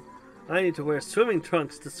 I need to wear swimming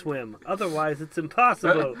trunks to swim. Otherwise, it's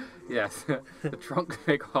impossible. Yes, the trunks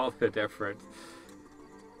make all the difference.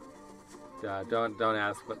 Don't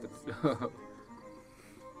ask what the.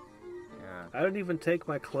 Yeah. I don't even take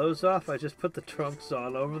my clothes off. I just put the trunks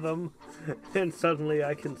on over them, and suddenly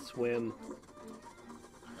I can swim.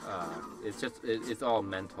 It's all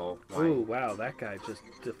mental. Ooh, wow, that guy just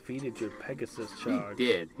defeated your Pegasus charge. He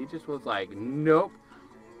did. He just was like, nope,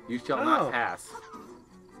 you shall not pass.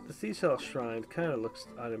 The seashell shrine kind of looks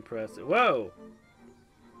unimpressive. Whoa!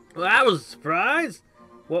 Well, that was a surprise!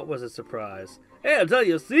 What was a surprise? Hey, I'll tell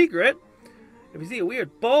you a secret! If you see a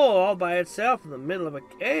weird bowl all by itself in the middle of a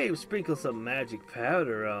cave, sprinkle some magic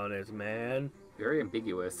powder on it, man. Very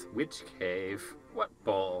ambiguous. Which cave? What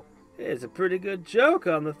bowl? It's a pretty good joke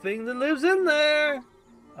on the thing that lives in there!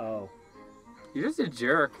 Oh. You're just a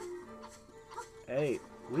jerk. Hey,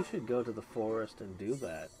 we should go to the forest and do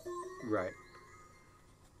that. Right.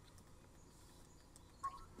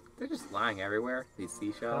 They're just lying everywhere, these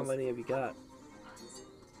seashells. How many have you got?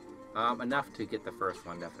 Enough to get the first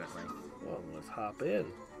one, definitely. Well, let's hop in.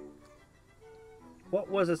 What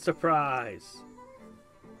was a surprise?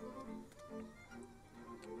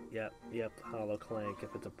 Yep, hollow clank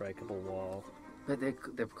if it's a breakable wall. But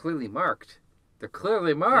they're clearly marked. They're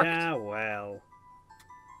clearly marked. Yeah, well.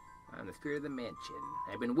 I'm the spirit of the mansion.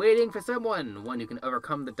 I've been waiting for one who can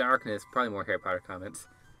overcome the darkness. Probably more Harry Potter comments.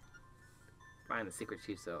 Find the secret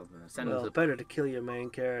chief cell. Well, better to kill your main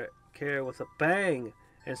character with a bang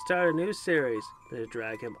and start a new series than to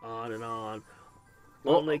drag him on and on.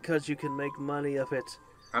 Well, only because you can make money of it.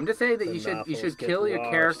 I'm just saying that you should kill your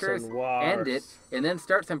characters, end it, and then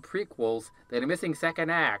start some prequels that are missing second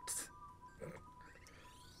acts.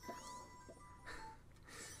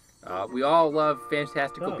 We all love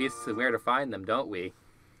fantastical beasts and where to find them, don't we?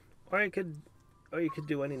 Or you could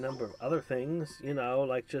do any number of other things, you know,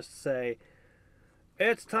 like just say,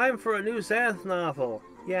 it's time for a new Xanth novel.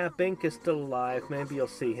 Yeah, Bink is still alive. Maybe you'll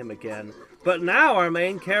see him again. But now our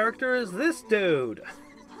main character is this dude.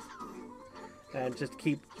 And just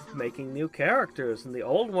keep making new characters, and the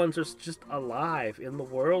old ones are just alive in the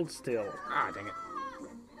world still. Ah, dang it.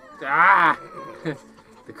 Ah!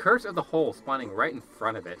 The curse of the hole spawning right in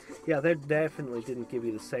front of it. Yeah, they definitely didn't give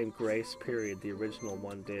you the same grace period the original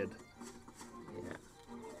one did. Yeah.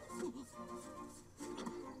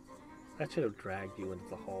 That should have dragged you into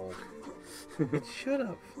the hole. It should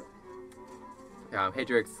have.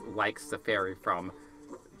 Hedrix likes the fairy from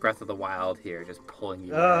Breath of the Wild here, just pulling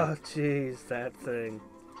you Oh, jeez, that thing.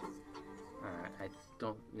 Alright, I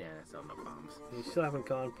don't... Yeah, that's all no bombs. You still haven't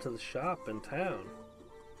gone to the shop in town.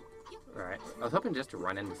 Alright. I was hoping just to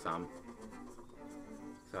run into some.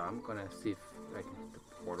 So I'm gonna see if I can hit the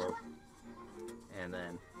portal. And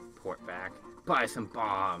then port back. Buy some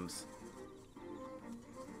bombs!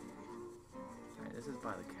 Alright, this is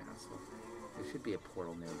by the castle. There should be a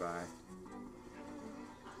portal nearby.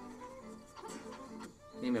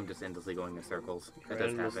 Maybe I'm just endlessly going in circles. That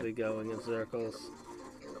does Endlessly happen. going in circles.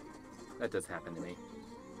 That does happen to me.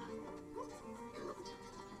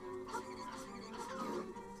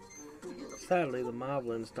 Sadly, the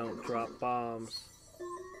moblins don't drop bombs.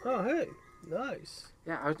 Oh, hey, nice.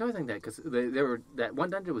 Yeah, I was noticing that because there were that one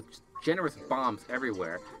dungeon with generous bombs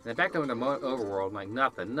everywhere. And then back down in the overworld, I'm like,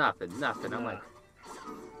 nothing. I'm like,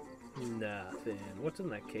 nothing. What's in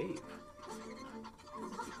that cave?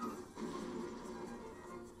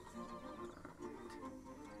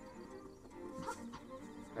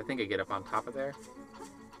 I think I get up on top of there.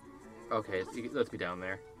 Okay, let's be down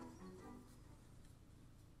there.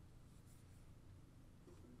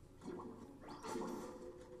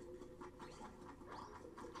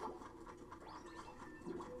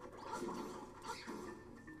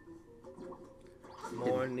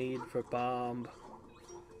 More need for bomb.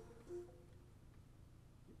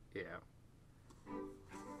 Yeah.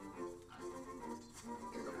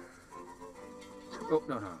 Oh,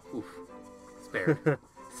 no. Oof. Spared.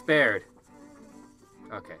 Spared.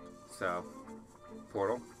 Okay, so.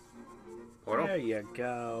 Portal. There you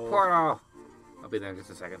go. Portal! I'll be there in just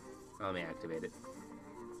a second. Let me activate it.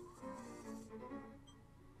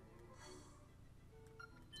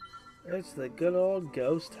 It's the good old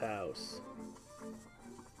ghost house.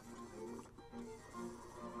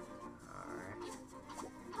 Alright.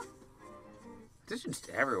 This is just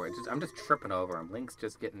everywhere. I'm just tripping over them. Link's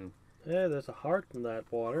just getting... Yeah, there's a heart in that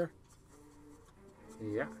water.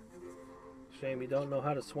 Yeah. Shame you don't know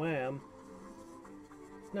how to swim.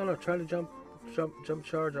 No, try to jump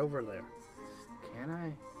charge over there. Can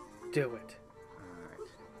I? Do it. Alright.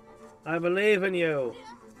 I believe in you.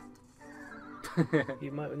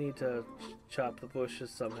 You might need to chop the bushes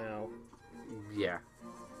somehow. Yeah.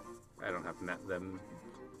 I don't have them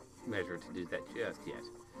measured to do that just yet.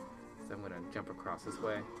 So I'm gonna jump across this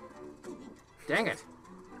way. Dang it!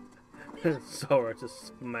 Sora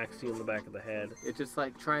just smacks you in the back of the head. It's just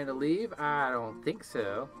like trying to leave? I don't think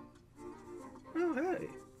so. Oh, hey.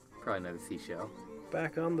 Probably another seashell.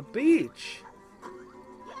 Back on the beach.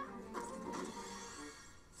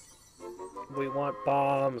 We want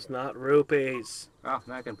bombs, not rupees. Oh,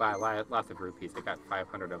 now I can buy lots of rupees. I got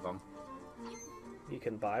 500 of them. You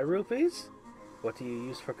can buy rupees? What do you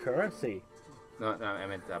use for currency? No, I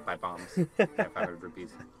meant buy bombs. I got 500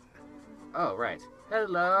 rupees. Oh, right.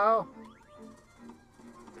 Hello!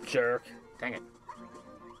 Jerk. Dang it.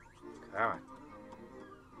 Come on.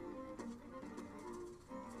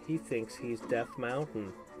 He thinks he's Death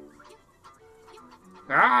Mountain.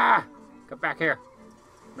 Ah! Come back here.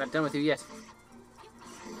 I'm not done with you yet.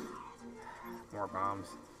 More bombs.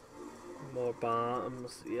 More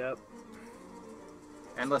bombs, yep.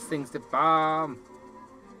 Endless things to bomb.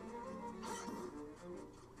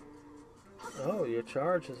 Oh, your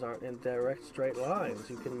charges aren't in direct straight lines.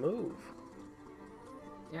 You can move.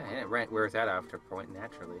 Yeah, and it wears that after a point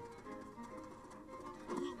naturally.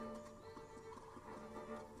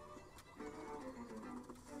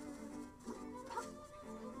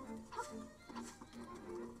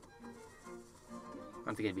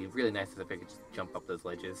 I think it'd be really nice if I could just jump up those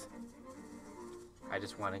ledges. I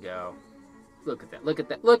just want to go. Look at that! Look at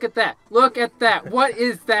that! Look at that! Look at that! What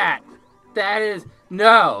is that? That is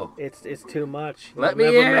no. It's too much. Let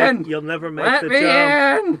me in. You'll never make Let the me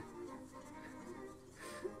jump. in.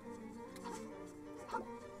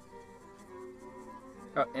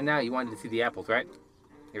 Oh, and now you wanted to see the apples, right?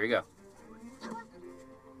 Here we go.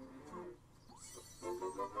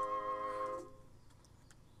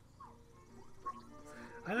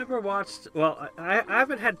 I never watched. Well, I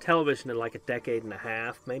haven't had television in like a decade and a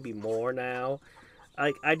half, maybe more now.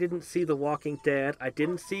 Like, I didn't see The Walking Dead. I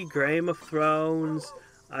didn't see Game of Thrones.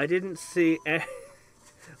 I didn't see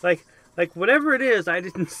like whatever it is. I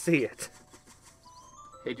didn't see it.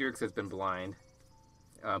 Hadrix has been blind.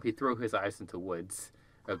 He threw his eyes into woods.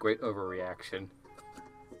 A great overreaction.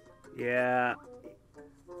 Yeah,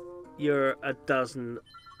 you're a dozen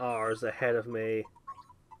R's ahead of me.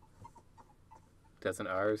 Doesn't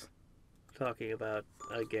ours? Talking about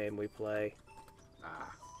a game we play.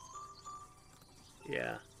 Ah.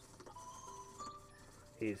 Yeah.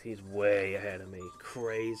 He's way ahead of me.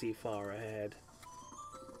 Crazy far ahead.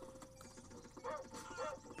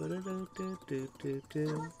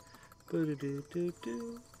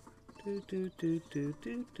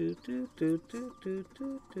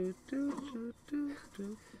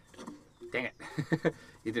 Dang it.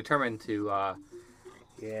 He's determined to,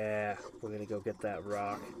 Yeah, we're gonna go get that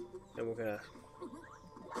rock. And we're gonna...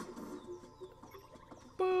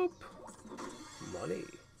 Boop! Money.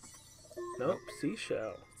 Nope,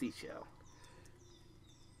 seashell. seashell.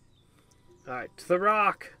 Alright, to the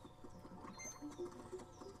rock!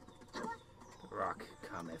 The rock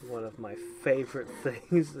cometh. One of my favorite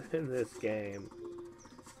things in this game.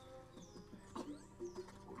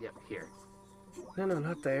 Yep, here. No,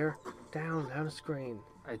 not there. Down the screen.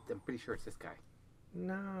 I'm pretty sure it's this guy.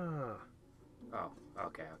 No. Oh,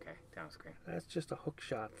 okay, down the screen. That's just a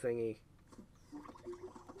hookshot thingy.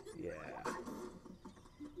 Yeah.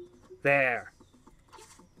 There.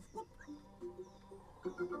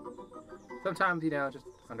 Sometimes, just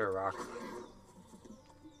under a rock.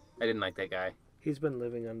 I didn't like that guy. He's been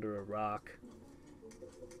living under a rock.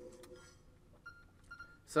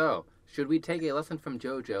 So, should we take a lesson from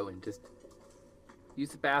JoJo and just use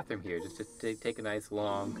the bathroom here? Just to take a nice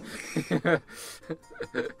long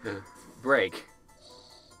break.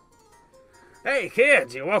 Hey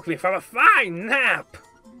kids, you woke me from a fine nap!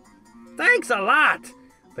 Thanks a lot!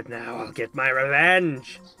 But now I'll get my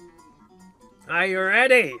revenge. Are you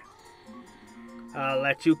ready? I'll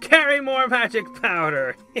let you carry more magic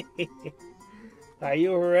powder. Are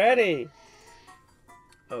you ready?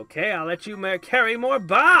 Okay, I'll let you carry more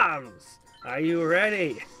bombs. Are you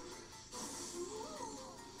ready?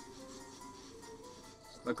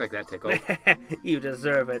 Looks like that tickled. You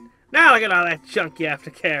deserve it. Now look at all that junk you have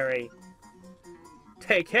to carry.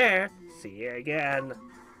 Take care. See you again.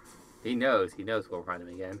 He knows we'll find him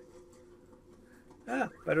again. Ah,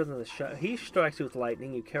 better than the shop. He strikes you with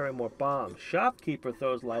lightning, you carry more bombs. Shopkeeper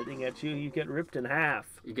throws lightning at you, you get ripped in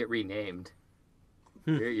half. You get renamed.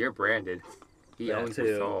 You're branded. He That owns too.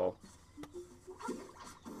 your soul.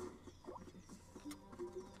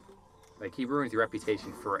 Like, he ruins your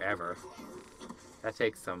reputation forever. That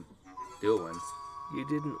takes some doing. You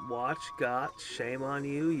didn't watch GOT? Shame on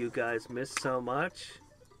you. You guys missed so much.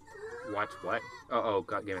 Watch what? Oh,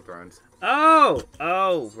 got Game of Thrones. Oh,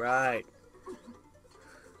 right.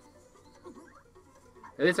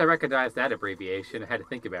 At least I recognized that abbreviation. I had to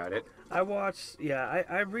think about it. I watch, yeah,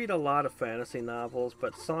 I read a lot of fantasy novels,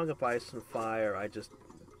 but Song of Ice and Fire, I just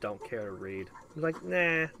don't care to read. I'm like,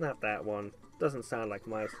 nah, not that one. Doesn't sound like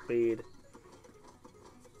my speed.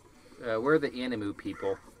 We're the Animu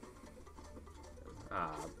people.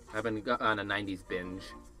 I've been on a 90s binge.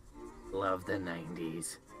 Love the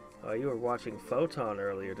 90s. Oh, you were watching Photon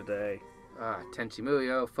earlier today. Tenchi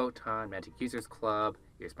Muyo, Photon, Magic Users Club,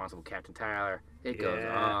 Irresponsible Captain Tyler. It goes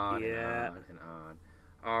on and on and on.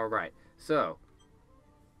 Alright, so.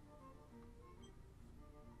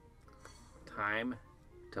 Time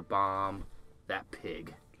to bomb that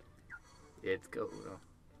pig. It's coming.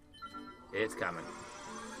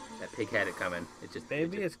 That pig had it coming.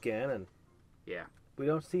 Maybe it's Ganon. Yeah. We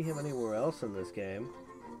don't see him anywhere else in this game.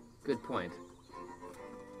 Good point.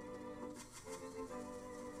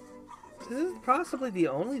 This is possibly the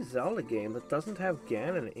only Zelda game that doesn't have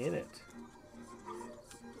Ganon in it.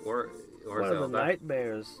 Or One Zelda. of the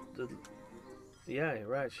nightmares. Yeah, you're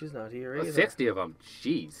right. She's not here either. 60 of them.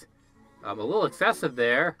 Jeez. A little excessive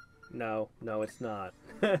there. No, it's not.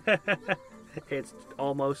 It's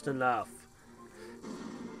almost enough.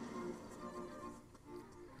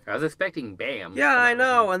 I was expecting BAM. Yeah, I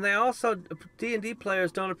know, and they also, D&D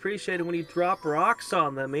players don't appreciate it when you drop rocks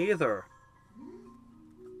on them either.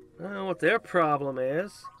 I don't know what their problem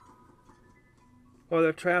is. Or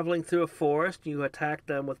they're traveling through a forest, and you attack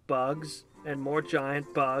them with bugs, and more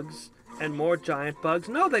giant bugs, and more giant bugs.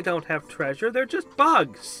 No, they don't have treasure, they're just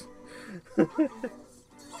bugs.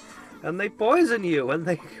 And they poison you, and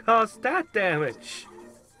they cause stat damage.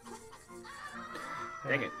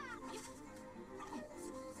 Dang it.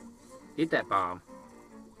 Eat that bomb.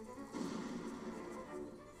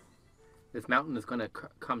 This mountain is going to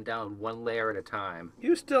come down one layer at a time.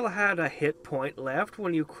 You still had a hit point left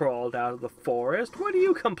when you crawled out of the forest. What are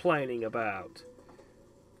you complaining about?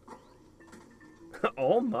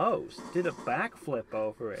 Almost. Did a backflip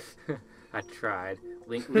over it. I tried.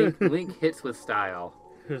 Link hits with style.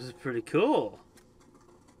 This is pretty cool.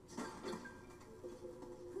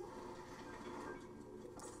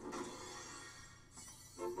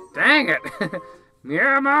 Dang it!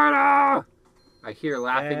 Miyamoto! I hear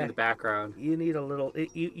laughing in the background. You need a little...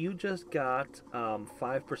 You just got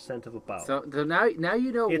 5% of a bow. So now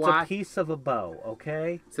you know why... It's a piece of a bow,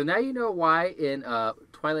 okay? So now you know why in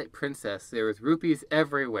Twilight Princess there was rupees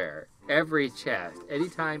everywhere. Every chest.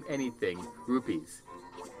 Anytime, anything. Rupees.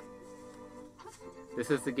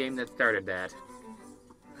 This is the game that started that.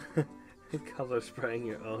 Color spraying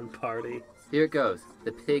your own party. Here it goes.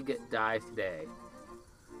 The pig dies today.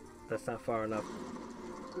 That's not far enough.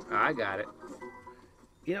 I got it.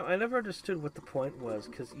 You know, I never understood what the point was,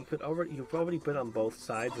 because you've already been on both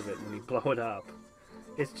sides of it when you blow it up.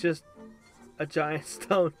 It's just a giant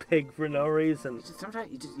stone pig for no reason.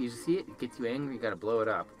 Sometimes you just see it, it gets you angry, you gotta blow it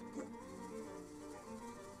up.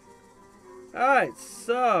 Alright,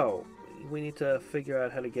 so we need to figure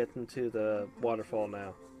out how to get into the waterfall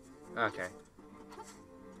now. Okay.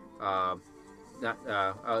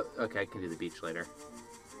 Okay, I can do the beach later.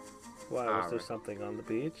 Why, was there something on the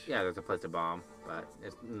beach? Yeah, there's a place to bomb, but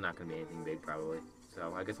it's not gonna be anything big probably.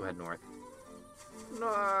 So I guess we'll head north.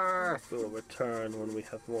 North! We'll return when we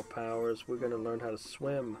have more powers. We're gonna learn how to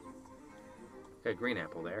swim. Got a green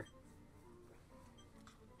apple there.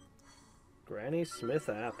 Granny Smith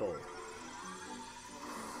apple.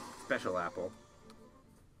 Special apple.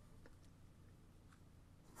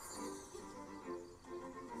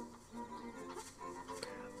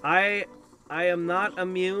 I am not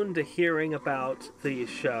immune to hearing about these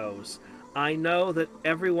shows. I know that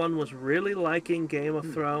everyone was really liking Game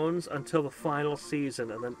of Thrones until the final season,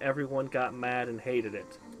 and then everyone got mad and hated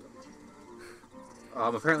it.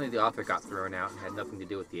 Apparently the author got thrown out and had nothing to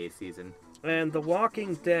do with the 8th season. And The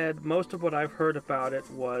Walking Dead, most of what I've heard about it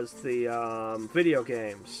was the video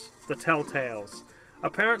games, the Telltales.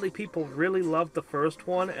 Apparently people really loved the first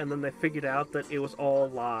one, and then they figured out that it was all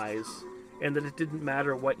lies, and that it didn't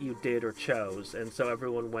matter what you did or chose, and so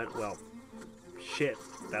everyone went, well, shit,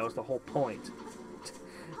 that was the whole point.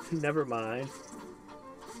 Never mind.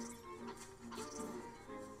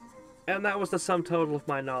 And that was the sum total of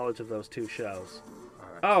my knowledge of those two shows.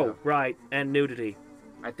 Alright, Oh, right, and nudity.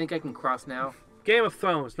 I think I can cross now. Game of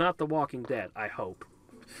Thrones, not The Walking Dead, I hope.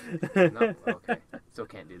 No? Okay. Still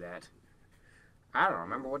can't do that. I don't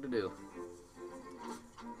remember what to do.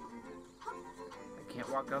 I can't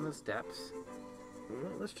walk down the steps.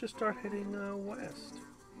 Well, let's just start heading west.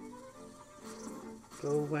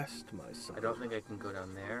 Go west, my son. I don't think I can go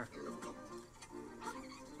down there.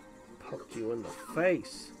 Poked you in the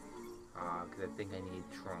face. Because I think I need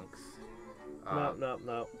trunks.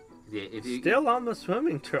 No. Yeah, if you, Still on the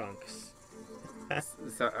swimming trunks.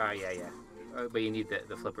 So, yeah. But you need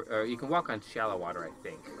the flipper. Or you can walk on shallow water, I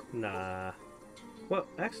think. Nah. Well,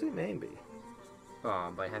 actually, maybe.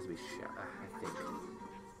 But it has to be shallow, I think.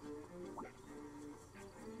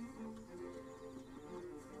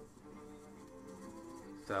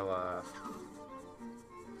 So,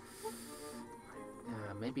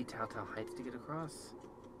 maybe Telltale Heights to get across?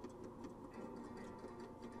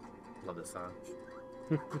 Love this song.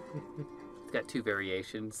 It's got 2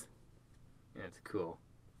 variations. And it's cool.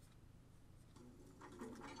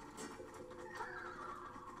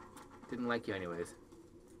 Didn't like you anyways.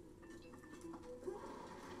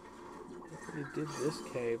 I already did this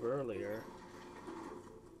cave earlier.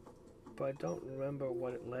 But I don't remember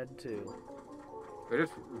what it led to. We're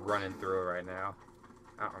just running through it right now.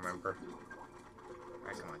 I don't remember.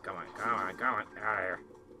 Alright, come on. Out of here.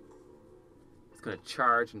 It's gonna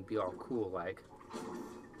charge and be all cool like.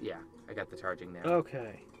 Yeah, I got the charging now.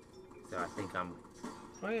 Okay. So I think I'm...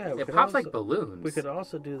 Oh yeah, It pops like balloons. We could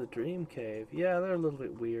also do the Dream Cave. Yeah, they're a little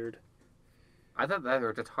bit weird. I thought that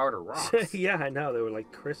were just harder rocks. Yeah, I know. They were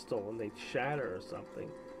like crystal and they'd shatter or something.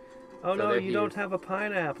 Oh So no, they're you don't have a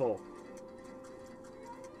pineapple.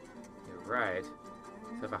 You're right.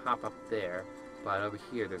 So if I hop up there, but over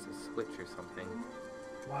here there's a switch or something.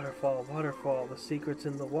 Waterfall. The secret's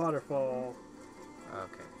in the waterfall.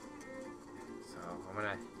 Okay. So I'm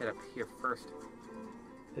gonna head up here first.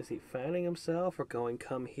 Is he fanning himself or going,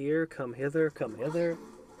 come here, come hither, come hither?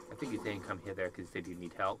 I think he's saying come hither because he said you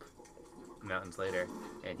need help. Mountains later.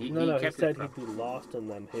 And he said he'd be lost in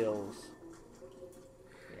them hills.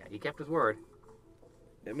 Yeah, he kept his word.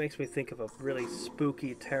 It makes me think of a really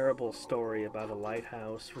spooky, terrible story about a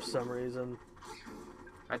lighthouse for some reason.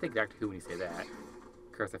 I think Doctor Who when you say that.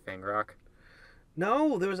 Curse of Fangrock.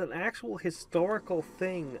 No, there was an actual historical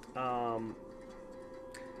thing.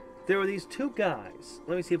 There were these 2 guys.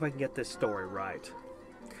 Let me see if I can get this story right.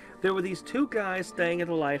 There were these 2 guys staying at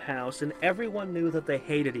a lighthouse, and everyone knew that they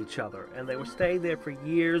hated each other. And they were staying there for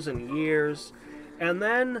years and years. And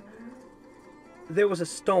then there was a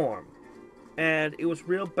storm. And it was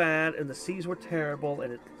real bad, and the seas were terrible,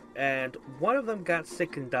 and one of them got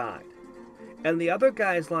sick and died. And the other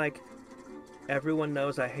guy's like, everyone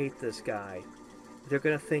knows I hate this guy. They're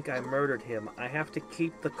going to think I murdered him. I have to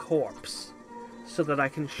keep the corpse so that I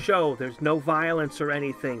can show there's no violence or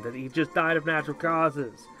anything, that he just died of natural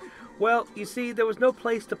causes. Well, you see, there was no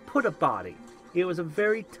place to put a body. It was a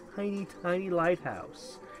very tiny, tiny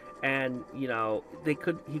lighthouse. and you know he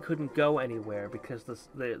couldn't go anywhere because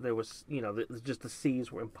there was just the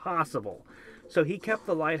seas were impossible. So he kept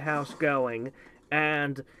the lighthouse going,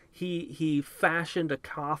 and he fashioned a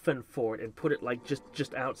coffin for it and put it like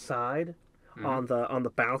just outside Mm-hmm. on the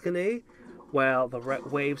balcony. Well, the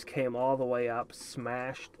waves came all the way up,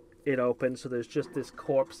 smashed it open, so there's just this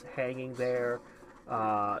corpse hanging there,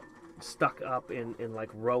 uh, stuck up in like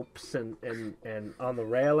ropes and on the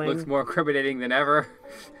Looks railing. more incriminating than ever.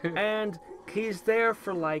 And he's there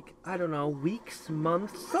for like, I don't know, weeks,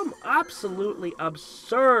 months, some absolutely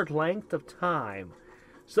absurd length of time.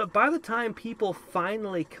 So by the time people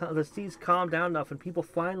finally come, the seas calm down enough and people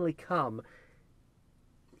finally come,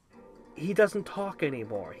 he doesn't talk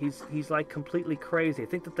anymore. He's like completely crazy. I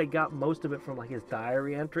think that they got most of it from like his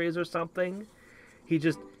diary entries or something. He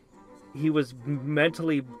just he was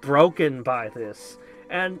mentally broken by this.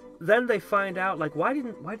 And then they find out like why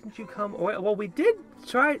didn't you come? Well, we did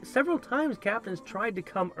try several times. Captains tried to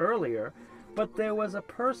come earlier, but there was a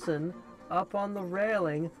person up on the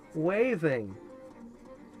railing waving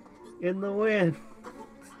in the wind.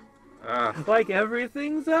 Like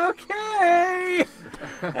everything's okay,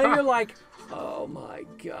 and you're like, oh my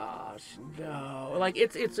gosh, no! Like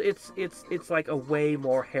it's like a way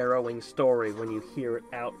more harrowing story when you hear it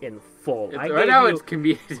out in full. Right now it's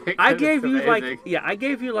comedic. I gave you amazing. I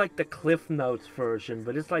gave you like the Cliff Notes version,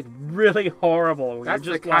 but it's like really horrible. When That's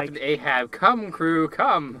you're the just Captain like, Ahab. Come, crew,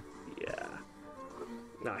 come. yeah.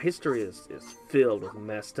 Now history is filled with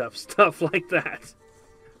messed up stuff like that.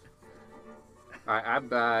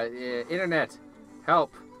 I'm internet,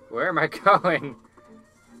 help! Where am I going?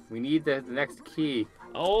 We need the next key.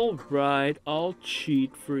 All right, I'll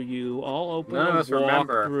cheat for you. I'll open None of a us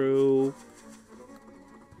remember. walkthrough.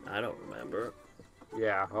 I don't remember.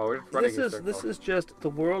 Yeah, well, we're just running in circles. This is just the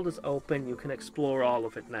world is open. You can explore all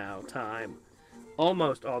of it now. Time,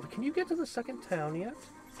 almost all of it. Can you get to the second town yet?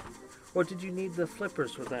 Or did you need the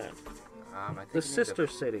flippers for that? I think The sister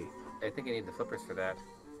city. I think I need the flippers for that.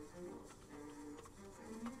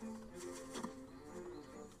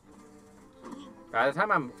 By the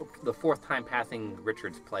time I'm the fourth time passing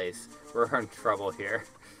Richard's place, we're in trouble here.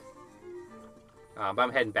 But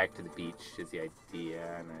I'm heading back to the beach is the idea,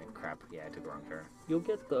 and crap, yeah, I took the wrong turn. You'll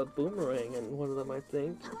get the boomerang and one of them, I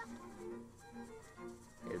think.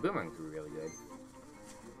 Yeah, the boomerang's really good.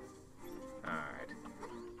 Alright.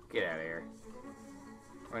 Get out of here.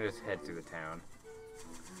 We're gonna just head through the town.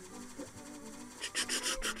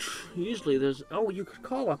 Usually there's... Oh, you could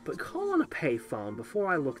call on a payphone before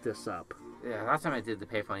I look this up. Yeah, last time I did the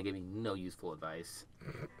payphone, he gave me no useful advice.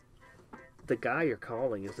 The guy you're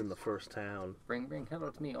calling is in the first town. Bring, hello,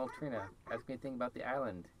 it's me, old Trina. Ask me anything about the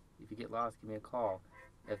island. If you get lost, give me a call.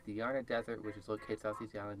 At the Yarna Desert, which is located southeast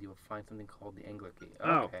of the island, you will find something called the Angler Key.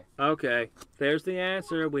 Okay. Oh, okay. There's the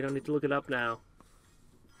answer. We don't need to look it up now.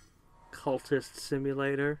 Cultist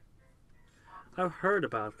Simulator. I've heard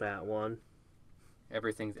about that one.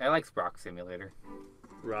 I like Rock Simulator.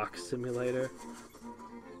 Rock Simulator.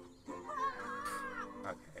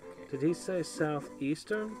 Okay. Did he say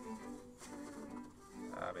southeastern?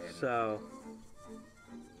 Man. So...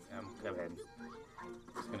 Go ahead.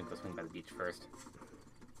 Just gonna go swing by the beach first.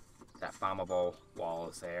 That bombable wall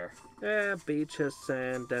is there. Yeah, beach has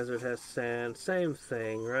sand, desert has sand. Same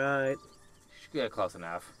thing, right? Should get close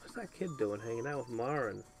enough. What's that kid doing hanging out with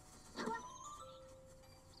Marin?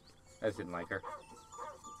 I just didn't like her.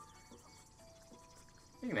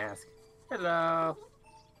 You can ask. Hello.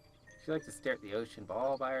 She likes to stare at the ocean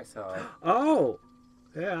all by herself. Oh!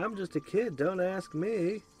 Yeah, I'm just a kid. Don't ask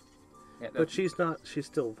me. Yeah, But she's not. She's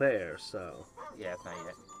still there, so... Yeah, it's not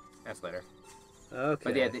yet. That's later. Okay.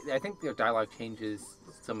 But yeah, I think their dialogue changes.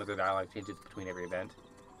 Some of their dialogue changes between every event.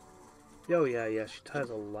 Oh, yeah. She has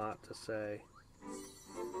a lot to say.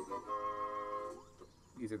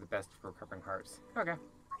 These are the best for recovering hearts. Okay.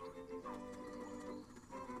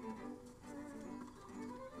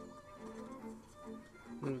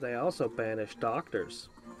 They also banish doctors.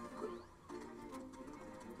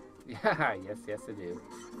 Yeah, yes, I do.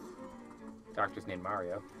 Doctor's named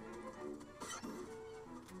Mario.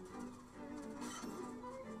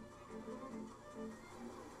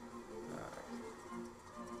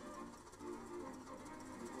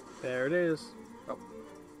 There it is. Oh,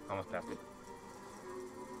 almost passed it.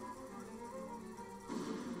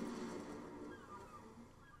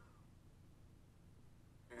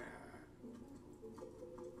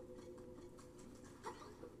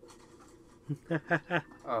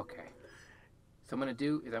 Okay. So I'm gonna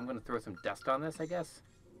do is I'm gonna throw some dust on this, I guess.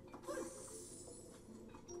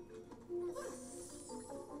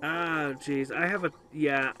 Oh, jeez. I have a...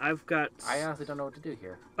 Yeah, I've got... I honestly don't know what to do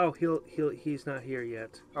here. Oh, he's not here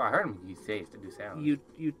yet. Oh, I heard him. He says to do sounds. You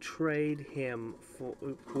trade him for...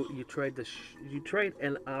 You trade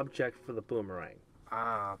an object for the boomerang.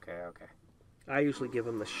 Ah, okay. I usually give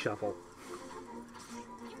him the shovel.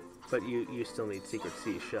 But you still need secret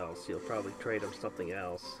seashells, so you'll probably trade him something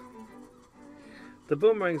else. The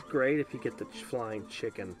boomerang's great if you get the flying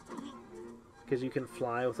chicken. Because you can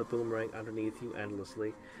fly with a boomerang underneath you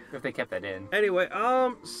endlessly. If they kept that in. Anyway,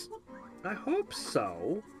 I hope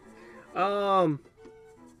so. Yeah,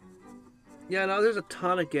 no, there's a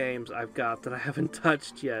ton of games I've got that I haven't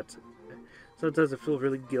touched yet. Sometimes I feel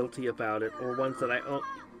really guilty about it, or ones that I own.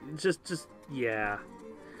 Yeah.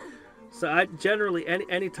 So I generally,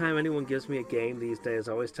 anytime anyone gives me a game these days,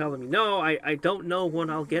 I always tell them, no, I don't know when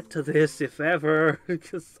I'll get to this, if ever,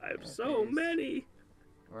 because I have so many.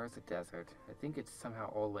 Where's the desert? I think it's somehow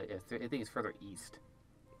all the way. I think it's further east.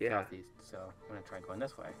 Yeah. Southeast. So I'm gonna try going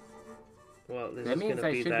this way. Well, this that is means gonna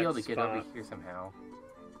I be should that be able to spot. get over here somehow.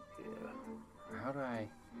 Yeah. How do I?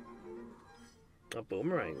 A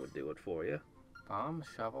boomerang would do it for you. Bomb,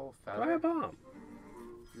 shovel, feather. Try a bomb.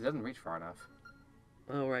 It doesn't reach far enough.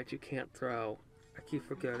 Oh, right, you can't throw. I keep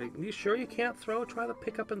forgetting. You sure you can't throw? Try the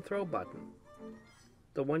pick up and throw button.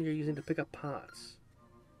 The one you're using to pick up pots.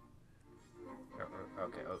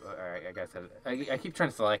 Okay, alright, I guess I keep trying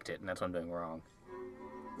to select it, and that's what I'm doing wrong.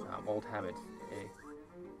 Old habits.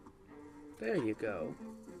 There you go.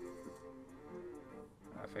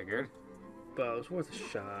 I figured. But it was worth a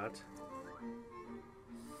shot.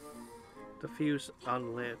 The fuse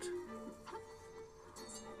unlit.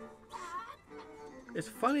 It's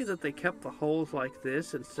funny that they kept the holes like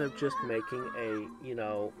this instead of just making a,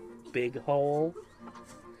 big hole.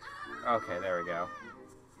 Okay, there we go.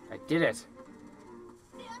 I did it!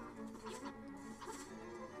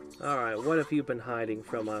 Alright, what have you been hiding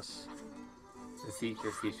from us?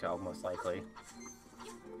 Your seashell, most likely.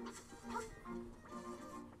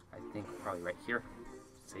 I think probably right here.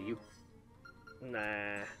 See you?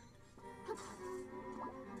 Nah.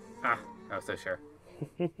 Ah, I was so sure.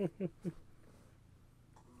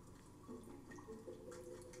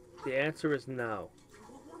 The answer is no.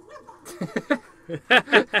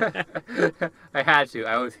 I had to.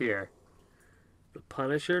 I was here. The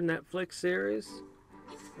Punisher Netflix series?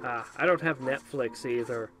 I don't have Netflix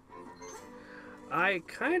either. I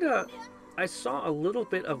saw a little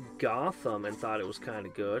bit of Gotham and thought it was kind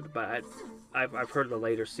of good, but I've heard the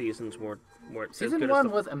later seasons weren't Season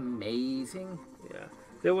 1 was amazing. Yeah.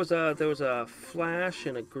 There was a Flash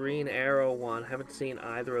and a Green Arrow one. Haven't seen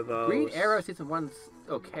either of those. Green Arrow season 1's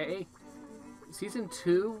okay. Season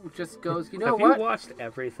 2 just goes, Have what? you watched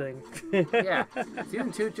everything? Yeah.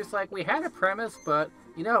 Season 2 just like, we had a premise, but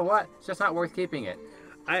you know what? It's just not worth keeping it.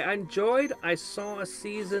 I saw a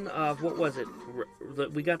season of, what was it?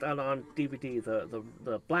 We got that on DVD,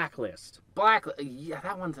 the Blacklist. Yeah,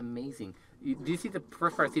 that one's amazing. Did you see the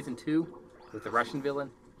first part of season 2 with the Russian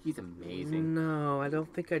villain? He's amazing. No, I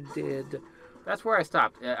don't think I did. That's where I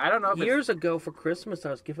stopped. I don't know if Years ago for Christmas,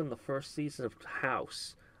 I was given the first season of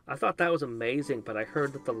House. I thought that was amazing, but I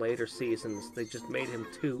heard that the later seasons, they just made him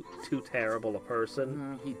too terrible a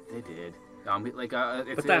person. They did.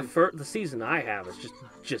 But the season I have is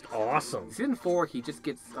just awesome. Season 4, he just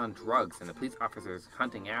gets on drugs, and the police officer's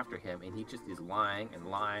hunting after him, and he just is lying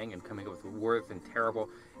and coming up with worse and terrible.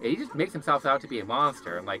 And he just makes himself out to be a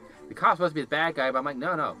monster. And like, the cop's supposed to be the bad guy, but I'm like,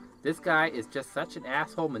 no, this guy is just such an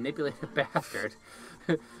asshole, manipulative bastard.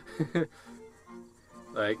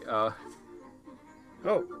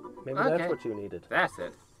 Oh, maybe that's what you needed. That's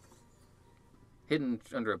it. Hidden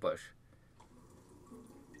under a bush.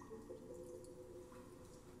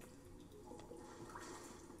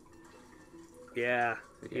 Yeah,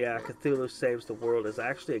 Cthulhu Saves the World is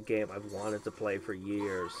actually a game I've wanted to play for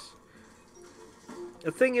years.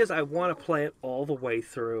 The thing is, I want to play it all the way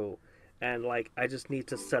through, and I just need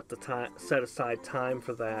to set aside time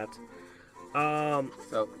for that.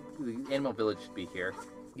 So the Animal Village should be here.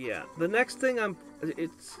 Yeah, the next thing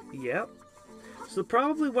So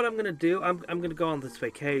probably what I'm gonna do, I'm gonna go on this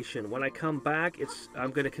vacation. When I come back,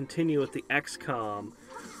 I'm gonna continue with the XCOM.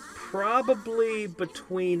 Probably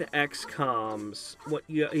between XCOMs,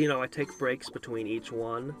 I take breaks between each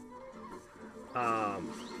one.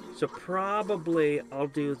 So probably I'll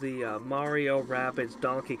do the Mario Rabbids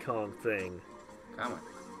Donkey Kong thing. Come on.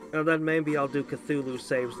 And then maybe I'll do Cthulhu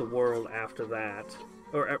Saves the World after that,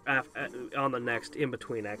 or on the next in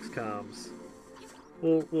between XCOMs.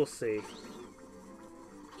 We'll see.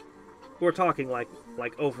 We're talking like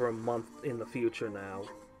over a month in the future now.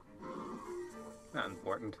 Not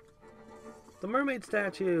important. The mermaid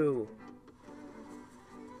statue!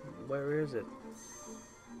 Where is it?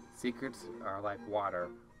 Secrets are like water.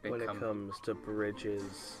 They When it comes to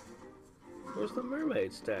bridges. Where's the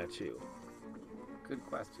mermaid statue? Good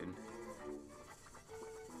question.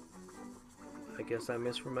 I guess I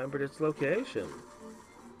misremembered its location.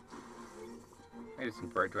 I just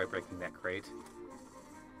enjoy breaking that crate.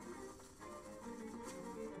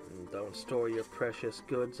 And don't store your precious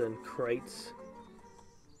goods in crates.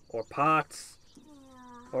 Or pots.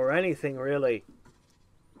 Or anything, really.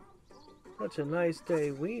 Such a nice day.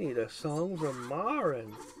 We need a song from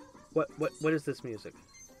Marin. What is this music?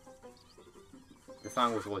 The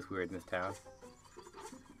song was always weird in this town.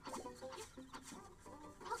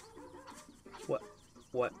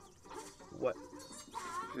 What?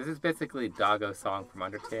 This is basically Doggo's song from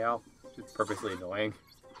Undertale, just purposely annoying.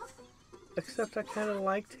 Except I kind of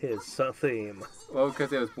liked his theme. Well,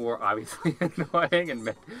 because it was more obviously annoying,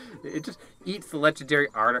 and it just eats the legendary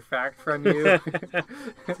artifact from you.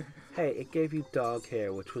 Hey, it gave you dog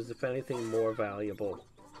hair, which was, if anything, more valuable.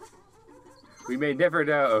 We may never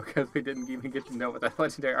know, because we didn't even get to know what that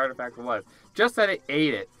legendary artifact was. Just that it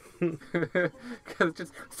ate it. Because it's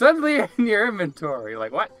just suddenly in your inventory.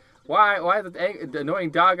 Like, what? Why is the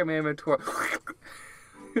annoying dog in my inventory?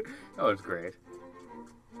 That was great.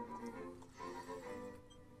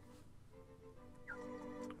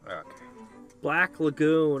 Okay. Black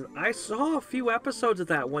Lagoon. I saw a few episodes of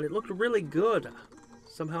that one. It looked really good.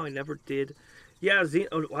 Somehow I never did. Yeah,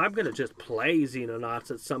 I'm going to just play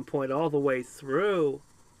Xenonauts at some point all the way through.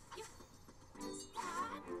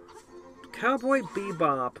 Cowboy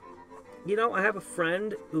Bebop. You know, I have a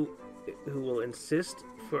friend who will insist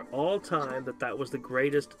for all time that was the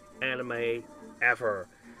greatest anime ever.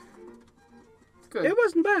 Good. It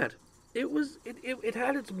wasn't bad. It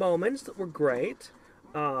had its moments that were great.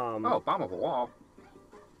 Oh, bomb of a wall.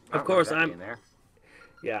 Of course, I'm there.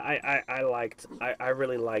 Yeah, I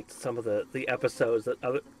really liked some of the episodes that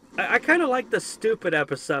I kind of like the stupid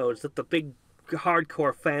episodes that the big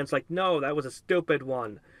hardcore fans like. No, that was a stupid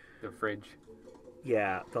one. The fridge.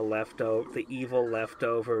 Yeah, the evil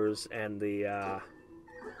leftovers, and the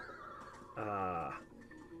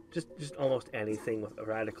just almost anything with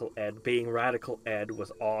Radical Ed. Being Radical Ed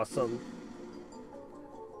was awesome.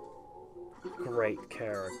 Great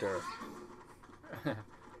character.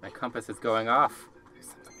 My compass is going off. There's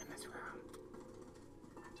something in this room.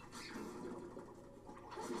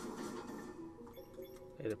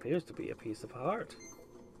 It appears to be a piece of heart.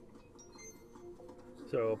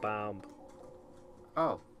 Throw a bomb.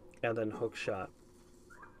 Oh. And then hook shot.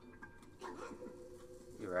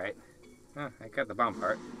 You're right. Huh, I got the bomb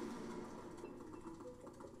part.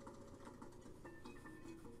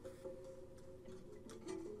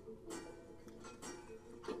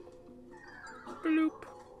 Bloop.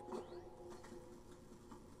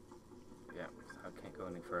 Yeah, so I can't go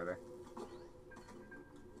any further.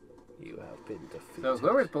 You have been defeated. So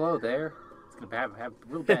whoever's below there is gonna have a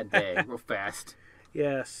real bad day, real fast.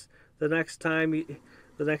 Yes. The next time you're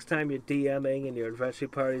DMing and your adventure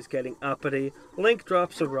party's getting uppity, Link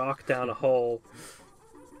drops a rock down a hole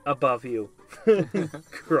above you.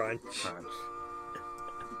 Crunch. Crunch.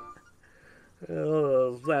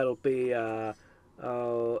 Oh, that'll be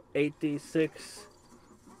 86.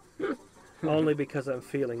 Only because I'm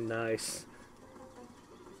feeling nice.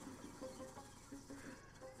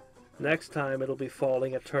 Next time it'll be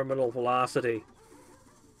falling at terminal velocity.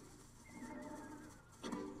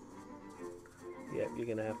 Yep, you're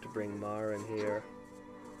gonna have to bring Mar in here.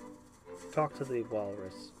 Talk to the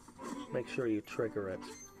walrus. Make sure you trigger it.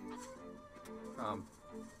 Can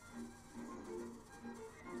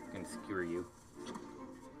skewer you.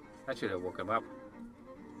 That should have woke him up.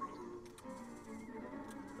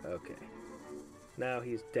 Okay. Now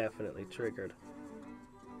he's definitely triggered.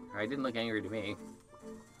 He didn't look angry to me.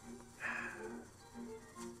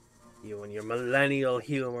 You and your millennial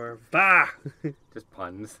humor. Bah! Just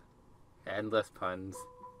puns. Endless puns.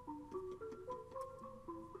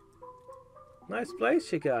 Nice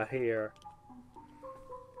place you got here.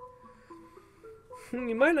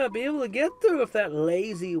 You might not be able to get through if that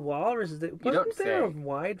lazy walrus is there. Wasn't there a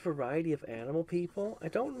wide variety of animal people? I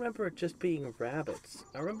don't remember it just being rabbits.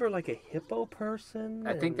 I remember like a hippo person.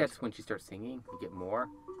 I think that's when she starts singing. You get more.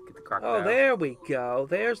 Get the crocodile. Oh, there we go.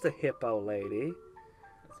 There's the hippo lady.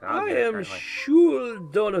 I good, am apparently. Shul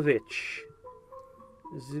Donovich.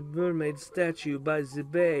 The mermaid statue by the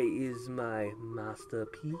bay is my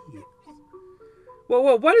masterpiece.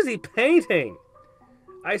 Whoa, what is he painting?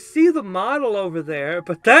 I see the model over there,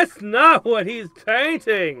 but that's not what he's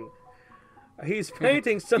painting. He's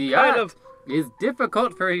painting some The kind art of... is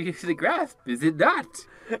difficult for you to grasp, is it not?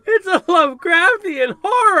 It's a Lovecraftian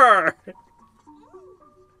horror!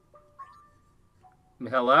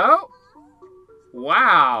 Hello?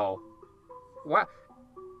 Wow. What?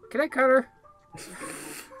 Can I cut her?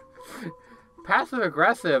 Passive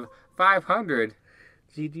aggressive 500.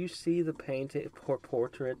 Did you see the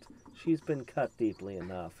portrait? She's been cut deeply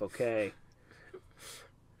enough, okay?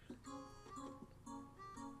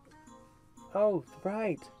 Oh,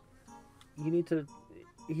 right. You need to...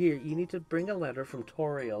 Here, you need to bring a letter from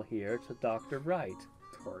Toriel here to Dr. Wright.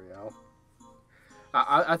 Toriel.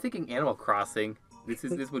 I'm thinking Animal Crossing.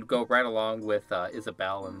 This would go right along with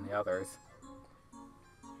Isabelle and the others.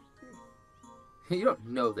 You don't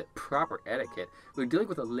know the proper etiquette. We're dealing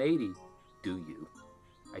with a lady, do you?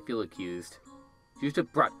 I feel accused. She should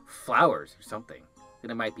have brought flowers or something.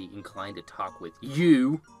 Then I might be inclined to talk with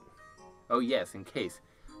you. Oh yes, in case.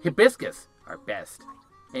 Hibiscus are best.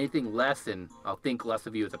 Anything less and I'll think less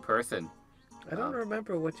of you as a person. I don't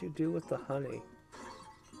remember what you do with the honey.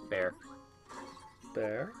 Bear.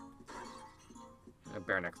 Bear? A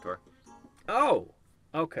bear next door. Oh!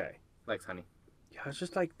 Okay. Likes honey. Yeah, it's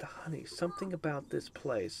just like the honey. Something about this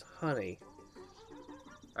place. Honey.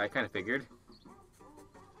 I kind of figured.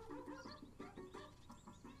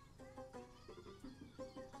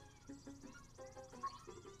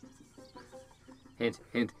 Hint,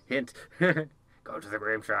 hint, hint. Go to the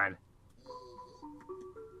grave shrine.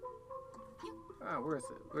 Oh, where's it?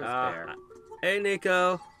 Where's Bear? Hey,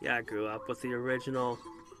 Nico. Yeah, I grew up with the original.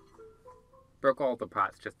 Broke all the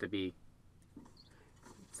pots just to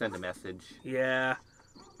send a message. Yeah,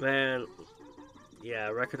 man. Yeah,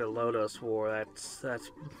 Record of Lodos War.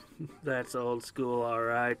 That's old school, all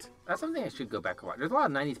right. That's something I should go back and watch. There's a lot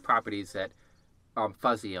of '90s properties that I'm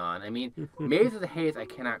fuzzy on. I mean, Maze of the Haze, I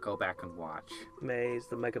cannot go back and watch. Maze,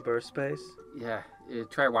 the Mega Burst Space. Yeah,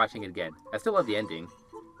 try watching it again. I still love the ending,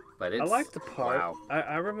 but it's... I like the part. Wow.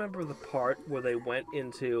 I remember the part where they went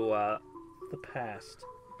into the past.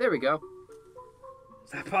 There we go.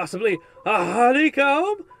 Is that possibly a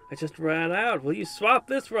honeycomb? I just ran out. Will you swap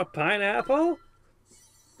this for a pineapple?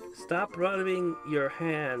 Stop rubbing your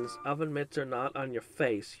hands. Oven mitts are not on your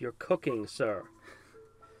face. You're cooking, sir.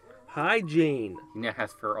 Hygiene. He now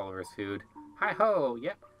has fur all over his food. Hi-ho!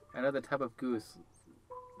 Yep, another tub of goose.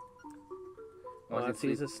 Once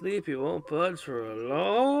he's asleep, he won't budge for a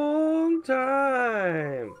long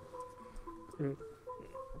time.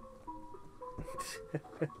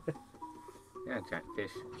 Yeah, giant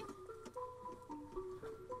fish.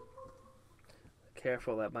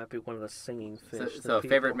 Careful, that might be one of the singing fish. So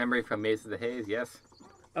favorite memory from Maze of the Haze, yes?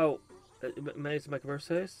 Oh, Maze of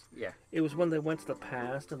Microverse? Yeah. It was when they went to the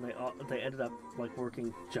past and they ended up like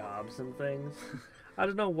working jobs and things. I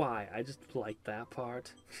don't know why. I just liked that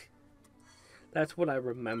part. That's what I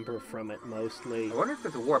remember from it mostly. I wonder if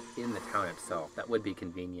there's a warp in the town itself. That would be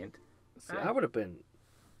convenient. See, I would have been...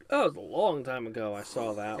 Oh, it was a long time ago I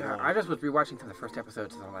saw that one. I just was rewatching some of the first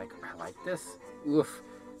episodes and I'm like, I like this. Oof.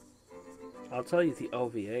 I'll tell you, the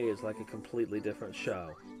OVA is like a completely different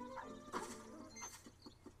show.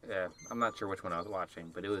 Yeah, I'm not sure which one I was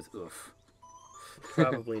watching, but it was oof.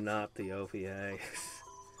 Probably not the OVA.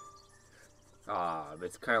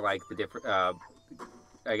 It's kind of like the different...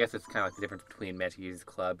 I guess it's kind of like the difference between Magic Users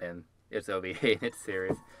Club and its OVA and its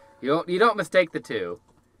series. You don't mistake the two.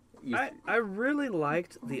 I really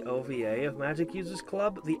liked the OVA of Magic Users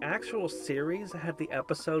Club. The actual series had the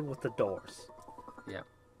episode with the Doors. Yeah.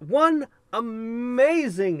 One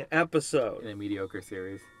amazing episode. In a mediocre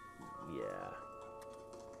series. Yeah.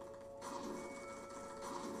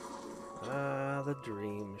 Ah, the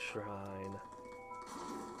Dream Shrine.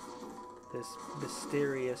 This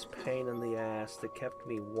mysterious pain in the ass that kept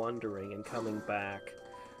me wondering and coming back.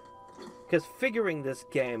 Because figuring this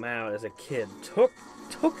game out as a kid took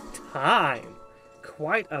time.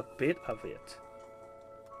 Quite a bit of it.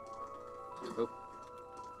 Oh.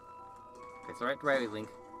 Okay, so right, Link.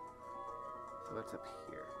 So what's up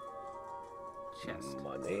here? Chest.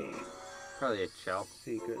 Money. Probably a shell.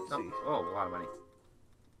 Secret. Oh, a lot of money.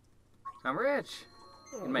 I'm rich.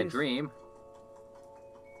 Oh, in my dream.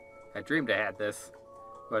 I dreamed I had this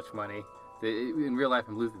much money. In real life,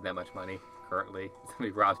 I'm losing that much money currently.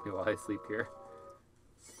 Somebody robs me while I sleep here.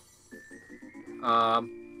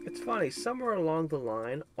 It's funny, somewhere along the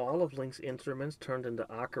line, all of Link's instruments turned into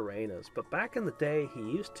ocarinas, but back in the day, he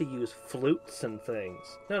used to use flutes and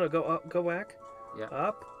things. No, go up, go back. Yeah.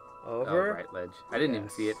 Up, over. Oh, right ledge. I didn't even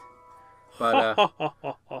see it. But,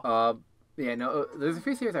 yeah, no, there's a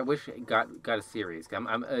few series I wish got a series.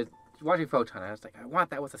 I'm watching Photon, and I was like, I want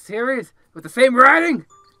that with a series with the same writing.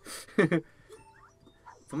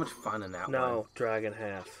 So much fun in that one. No, Dragon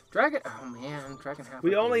Half. Oh man, Dragon Half.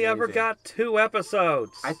 We only ever got 2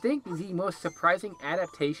 episodes. I think the most surprising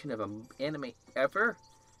adaptation of an anime ever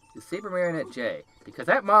is Saber Marionette J, because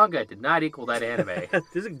that manga did not equal that anime.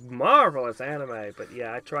 This is marvelous anime, but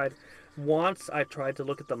yeah, I tried to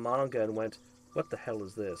look at the manga and went, what the hell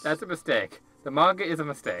is this? That's a mistake. The manga is a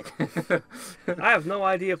mistake. I have no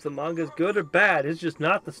idea if the manga is good or bad. It's just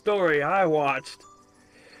not the story I watched.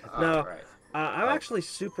 No, Right. I'm actually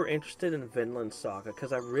super interested in Vinland Saga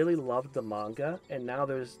because I really loved the manga, and now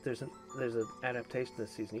there's an adaptation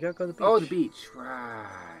this season. You gotta go to the beach. Oh, the beach,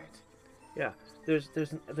 right? Yeah, there's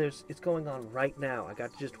it's going on right now. I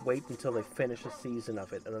got to just wait until they finish a season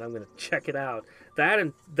of it, and then I'm gonna check it out. That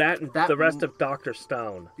and the rest of Doctor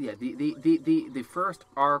Stone. Yeah, the first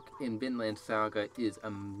arc in Vinland Saga is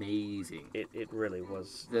amazing. It really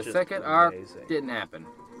was. The just second amazing. arc didn't happen.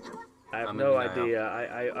 I have no idea.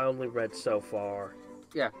 I only read so far.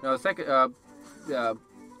 Yeah, no, the second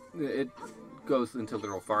it goes into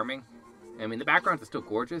literal farming. I mean, the backgrounds are still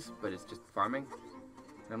gorgeous, but it's just farming.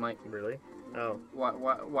 And I'm like, really? Oh, why?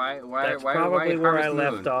 That's why probably where I Harvest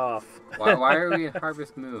left Moon? off. why are we in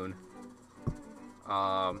Harvest Moon?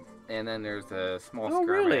 And then there's a small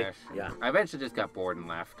skirmish. Really? Yeah. I eventually just got bored and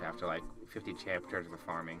left after like 50 chapters of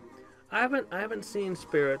farming. I haven't seen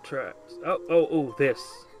Spirit Tracks. Oh,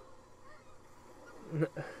 this.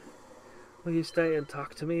 Will you stay and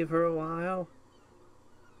talk to me for a while?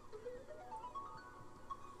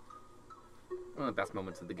 One of the best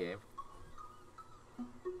moments of the game.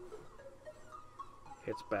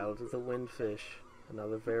 It's Ballad of the Windfish,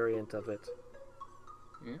 another variant of it.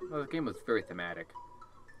 Yeah, well, the game was very thematic.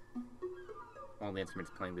 All the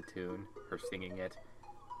instruments playing the tune, her singing it.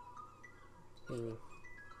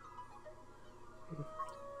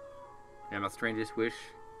 And my strangest wish,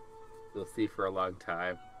 we'll see for a long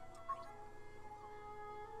time.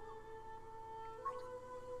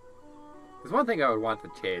 There's one thing I would want to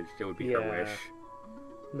change. It would be her wish.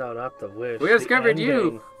 No, not the wish. We discovered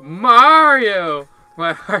you, Mario.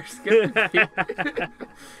 My heart's gonna beat.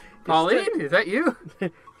 Pauline, is that you?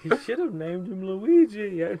 You should have named him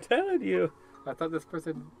Luigi. I'm telling you. I thought this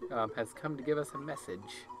person has come to give us a message.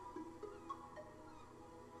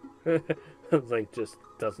 Link just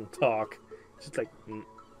doesn't talk. Just like,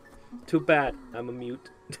 too bad. I'm a mute.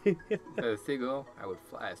 As a seagull, I would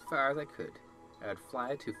fly as far as I could. I would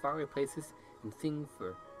fly to faraway places and sing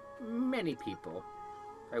for many people.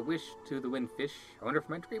 I wish to the windfish. I wonder if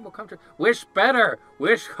my dream will come true. Wish better!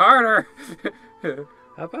 Wish harder!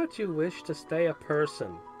 How about you wish to stay a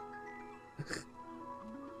person?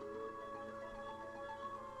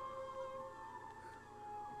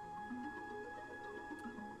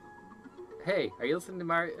 Hey, are you listening to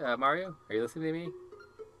Mario? Are you listening to me?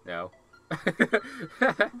 No.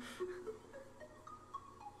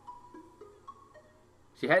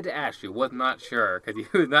 She had to ask. She was not sure because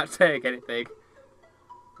he was not saying anything.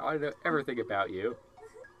 I want to know everything about you.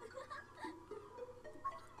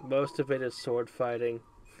 Most of it is sword fighting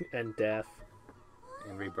and death.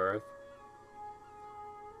 And rebirth.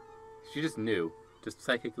 She just knew. Just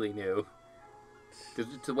psychically knew.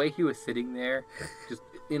 Just the way he was sitting there, just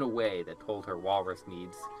in a way that told her Walrus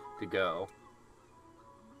needs to go.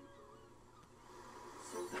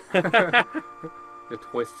 The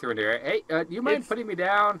twists her in the air. Hey, do you mind putting me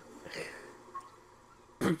down?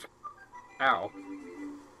 Ow.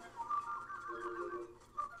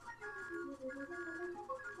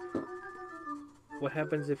 What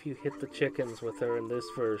happens if you hit the chickens with her in this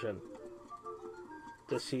version?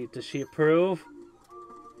 Does she approve?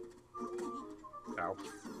 Ow.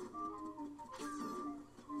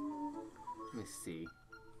 Let me see.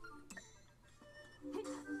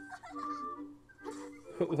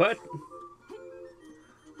 What?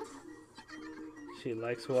 She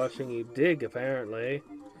likes watching you dig, apparently.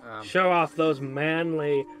 Show off those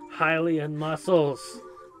manly Hylian muscles.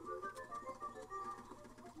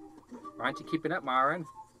 Why aren't you keeping up, Marin?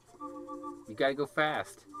 You gotta go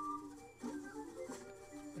fast.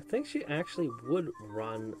 I think she actually would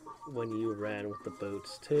run when you ran with the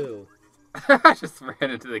boots, too. I just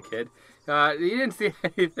ran into the kid. You didn't see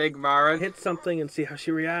anything, Marin. Hit something and see how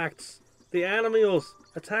she reacts. The animals!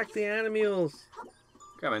 Attack the animals!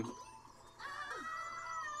 Coming.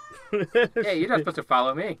 Hey, you're not supposed to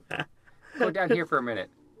follow me. Go down here for a minute.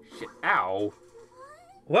 Shit. Ow.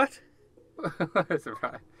 What?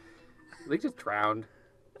 Surprise. Lee just drowned.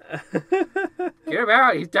 Get him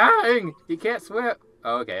out. He's dying. He can't swim.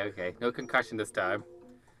 Oh, okay. No concussion this time.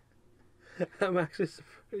 I'm actually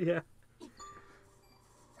surprised. Yeah.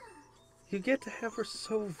 You get to have her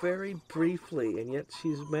so very briefly, and yet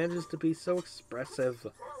she manages to be so expressive.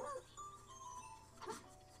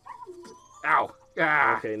 Ow.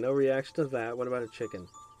 Ah. Okay, no reaction to that. What about a chicken?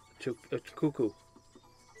 Cuckoo.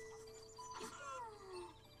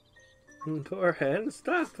 Poor hen,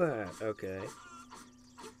 stop that. Okay.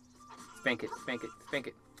 Spank it, spank it, spank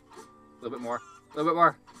it. A little bit more. A little bit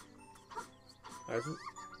more.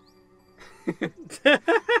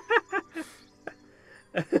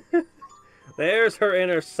 There's her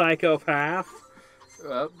inner psychopath.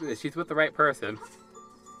 Well, she's with the right person.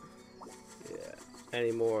 Yeah.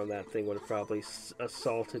 Any more, and that thing would have probably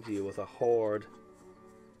assaulted you with a horde.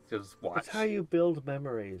 Just watch. It's how you build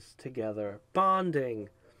memories together. Bonding.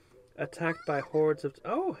 Attacked by hordes of...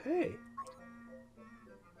 Oh, hey.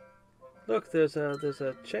 Look, there's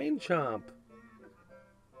a chain chomp.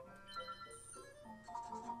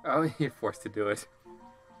 Oh, you're forced to do it.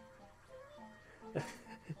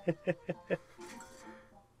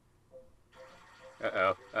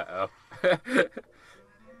 Uh-oh. Uh-oh.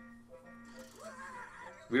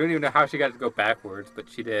 We don't even know how she got it to go backwards, but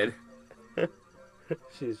she did.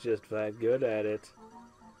 She's just that good at it.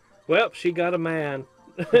 Well, she got a man.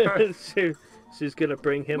 She's gonna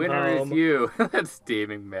bring him Winner home. is you. That's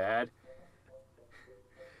steaming mad.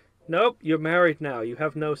 Nope, you're married now. You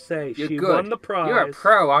have no say. You're she good. won the prize. You're a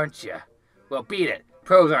pro, aren't you? Well, beat it.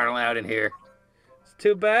 Pros aren't allowed in here. It's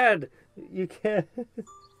too bad. You can't.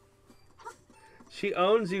 She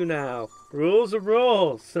owns you now. Rules are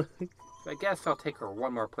rules. I guess I'll take her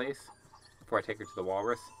one more place before I take her to the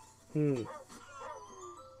walrus. I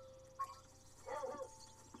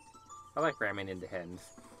like ramming into hens.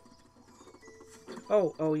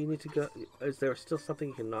 Oh, you need to go. Is there still something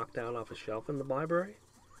you can knock down off a shelf in the library?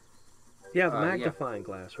 Yeah, the magnifying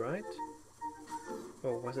glass, right?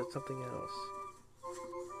 Or was it something else?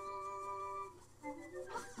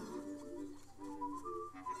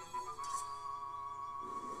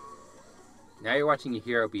 Now you're watching your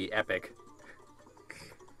hero be epic.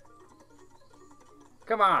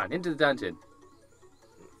 Come on, into the dungeon.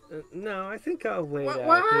 No, I think I'll wait out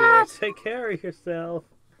What? here. Take care of yourself.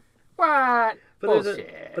 What? But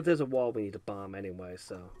Bullshit. There's a wall we need to bomb anyway,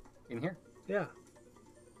 so... In here? Yeah.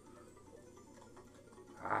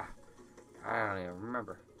 I don't even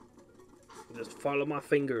remember. Just follow my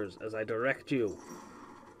fingers as I direct you.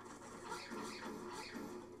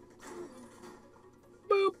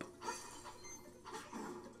 Boop!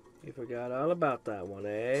 You forgot all about that one,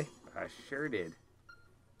 eh? I sure did.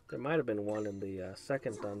 There might have been one in the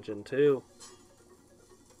second dungeon, too.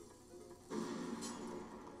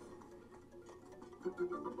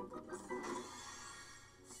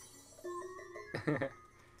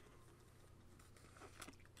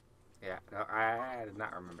 Yeah, no, I did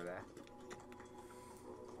not remember that.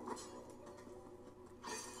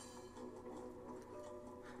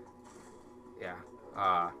 Yeah,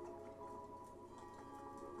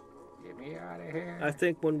 get me out of here. I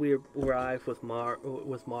think when we arrive with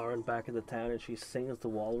Marin back in the town and she sings the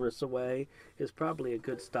walrus away is probably a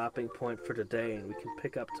good stopping point for today, and we can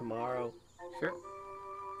pick up tomorrow. Sure.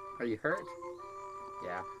 Are you hurt?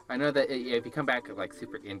 Yeah. I know that if you come back like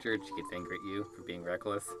super injured, she gets angry at you for being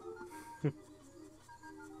reckless.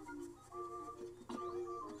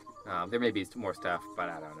 There may be more stuff, but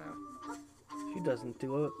I don't know. She doesn't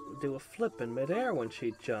do a flip in midair when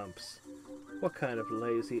she jumps. What kind of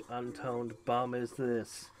lazy, untoned bum is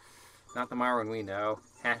this? Not the Marin we know.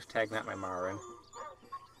 Hashtag not my Marin.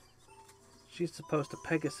 She's supposed to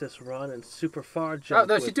Pegasus run and super far jump.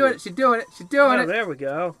 Oh no, she's doing it! She's doing it! She's doing it! There we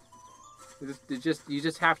go. You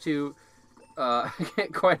just have to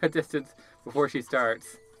get quite a distance before she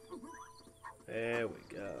starts. There we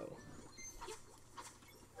go.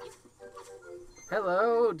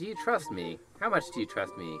 Hello, do you trust me? How much do you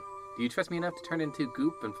trust me? Do you trust me enough to turn into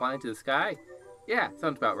goop and fly into the sky? Yeah,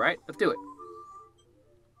 sounds about right. Let's do it.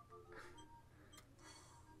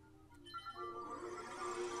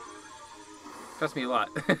 Trust me a lot.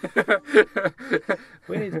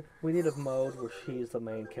 we need a mode where she's the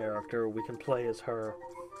main character. We can play as her.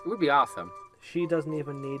 It would be awesome. She doesn't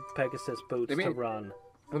even need Pegasus boots to run.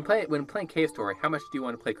 When playing Cave Story, how much do you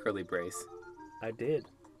want to play Curly Brace? I did.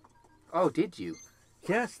 Oh, did you?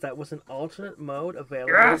 Yes, that was an alternate mode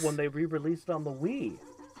available when they re-released it on the Wii.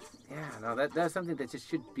 Yeah, no, that's something that just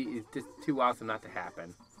should be just too awesome not to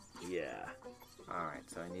happen. Yeah. All right,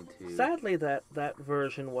 so I need to. Sadly, that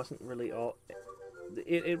version wasn't really all.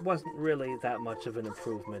 It wasn't really that much of an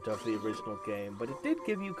improvement of the original game, but it did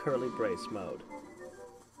give you Curly Brace mode.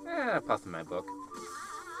 Plus in my book.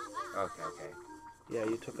 Okay. Yeah,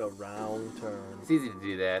 you took a round turn. It's easy to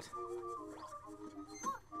do that.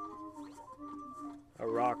 A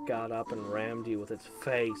rock got up and rammed you with its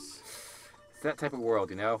face. It's that type of world,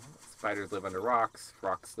 you know? Spiders live under rocks,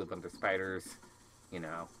 rocks live under spiders, you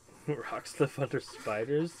know. Rocks live under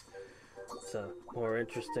spiders? It's a more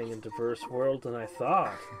interesting and diverse world than I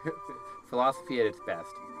thought. Philosophy at its best.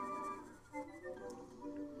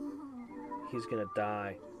 he's gonna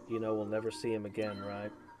die. You know we'll never see him again,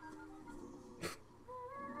 right?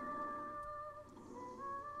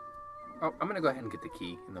 Oh, I'm gonna go ahead and get the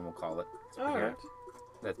key, and then we'll call it. Alright.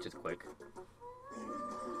 That's just quick.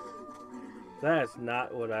 That's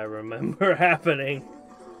not what I remember happening.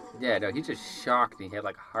 Yeah, no, he's just shocked, and he had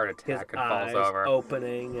like a heart His attack and eyes falls over.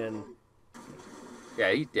 opening and...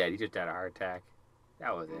 Yeah, he's dead. He just had a heart attack.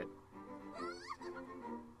 That was it.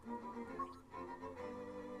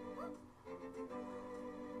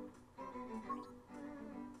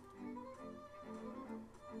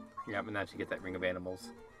 Yep, and now you get that Ring of Animals.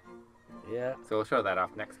 Yeah. So we'll show that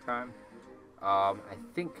off next time. I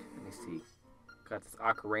think, let me see. Got this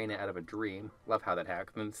ocarina out of a dream. Love how that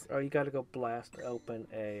happens. Oh, you gotta go blast open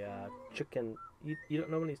a chicken... You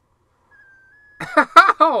don't know when he's...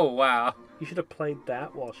 Oh, wow. You should have played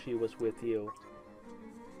that while she was with you.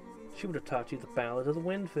 She would have taught you the Ballad of the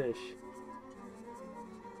Windfish.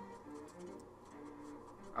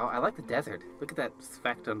 Oh, I like the desert. Look at that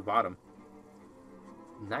speck on the bottom.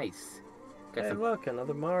 Nice. Got Hey, some... look,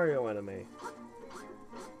 another Mario enemy.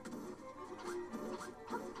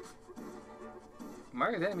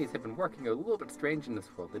 Mario's enemies have been working a little bit strange in this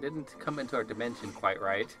world. They didn't come into our dimension quite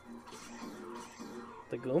right.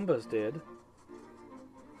 The Goombas did.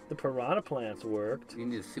 The Piranha Plants worked. You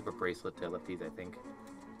need a super bracelet to lift these, I think.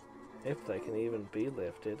 If they can even be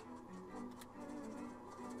lifted.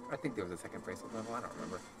 I think there was a second bracelet level. I don't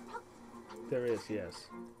remember. There is, yes.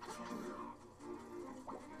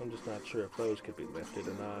 I'm just not sure if those could be lifted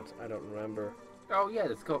or not. I don't remember. Oh, yeah,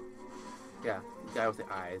 let's go. Yeah, the guy with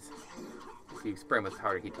the eyes. If you spray him with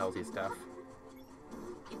powder, he tells you stuff.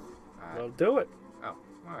 Well, do it. Oh,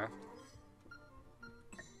 alright.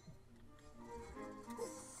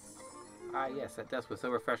 Ah, yes, that dust was so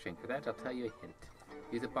refreshing. For that, I'll tell you a hint.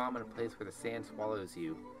 Use a bomb in a place where the sand swallows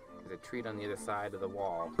you. There's a treat on the other side of the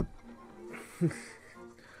wall.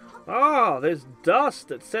 Oh, this dust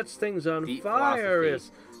that sets things on Deep fire philosophy.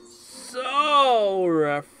 is so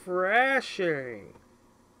refreshing.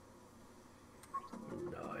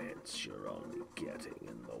 Annoyance you're only getting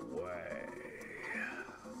in the way.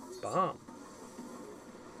 Bomb.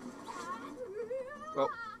 Oh,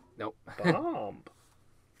 nope. Bomb.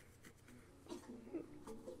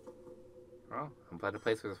 Well, I'm glad a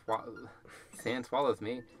place where the sand swallows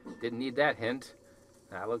me. Didn't need that hint.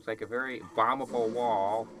 That looks like a very bombable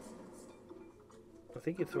wall. I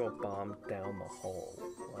think you throw a bomb down the hole,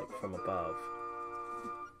 like from above.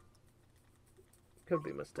 Could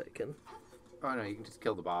be mistaken. Oh no, you can just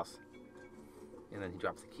kill the boss. And then he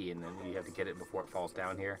drops the key and then you have to get it before it falls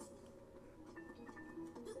down here.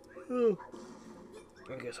 Oh.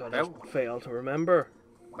 I guess I'll just fail to remember.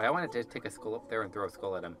 But I wanted to take a skull up there and throw a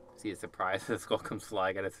skull at him. See a surprise, the skull comes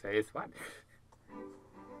flying at his face. What?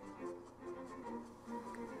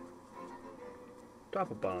 Drop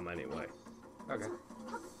a bomb anyway. Okay.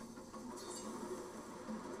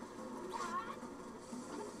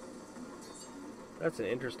 That's an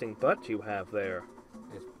interesting butt you have there.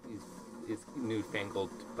 His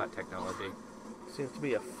newfangled butt technology. Seems to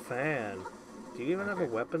be a fan. Do you even have a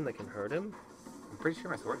weapon that can hurt him? I'm pretty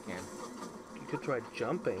sure my sword can. You could try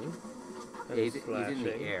jumping. And Yeah, he's in slashing.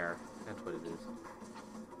 the air. That's what it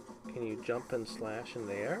is. Can you jump and slash in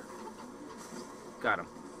the air? Got him.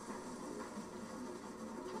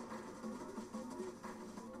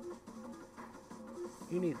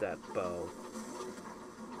 You need that bow.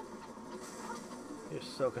 You're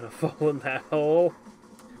so gonna fall in that hole.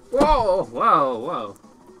 Whoa! Whoa! Whoa!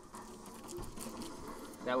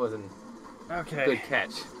 That was a good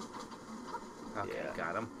catch. Okay, Yeah.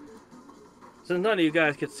 got him. So none of you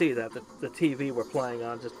guys could see that. The TV we're playing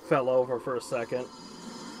on just fell over for a second.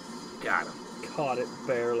 Got him. Caught it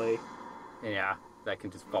barely. Yeah, that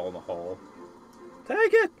can just fall in the hole.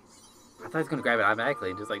 Take it! I thought he was going to grab it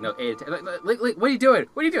automatically and just like, no, like, what are you doing?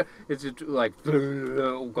 What are you doing? It's just like,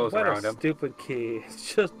 goes What around a him. stupid key.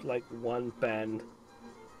 It's just like one bend.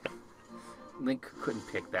 Link couldn't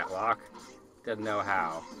pick that lock. Doesn't know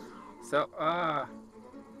how. So,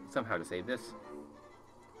 somehow to save this.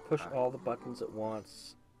 Push all the buttons at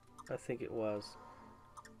once. I think it was.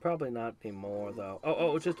 Probably not anymore, though.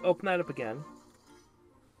 Oh, just open that up again.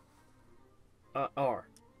 R.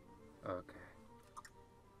 Okay.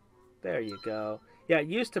 There you go. Yeah, it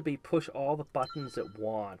used to be push all the buttons at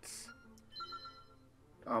once.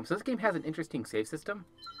 So this game has an interesting save system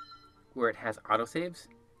where it has autosaves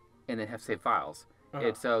and then have save files.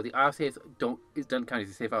 And so the autosaves it doesn't count as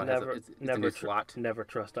a save file. It's a new slot. Never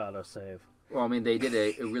trust autosave. Well, I mean, they did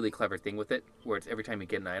a really clever thing with it where it's every time you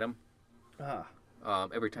get an item,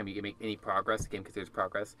 every time you make any progress, the game considers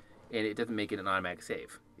progress, and it doesn't make it an automatic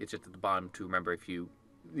save. It's just at the bottom to remember if you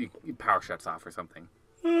power shuts off or something.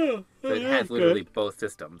 Oh, So it has literally both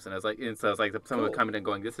systems, and so it's like someone Cool. coming in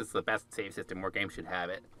going, "This is the best save system. More games should have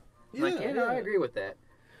it." I'm like, Yeah, no, I yeah. agree with that.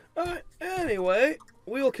 Anyway,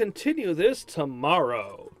 we'll continue this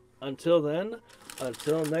tomorrow. Until then,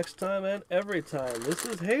 until next time and every time, this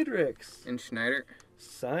is Hadrix And Schneider,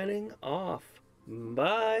 signing off.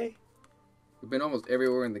 Bye. we've been almost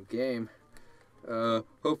everywhere in the game.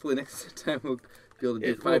 Hopefully next time we'll be able to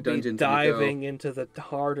do It 5 will be dungeons. diving into the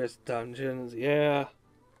hardest dungeons. Yeah.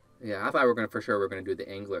 Yeah, I thought we were gonna do the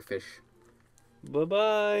anglerfish.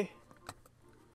 Bye-bye.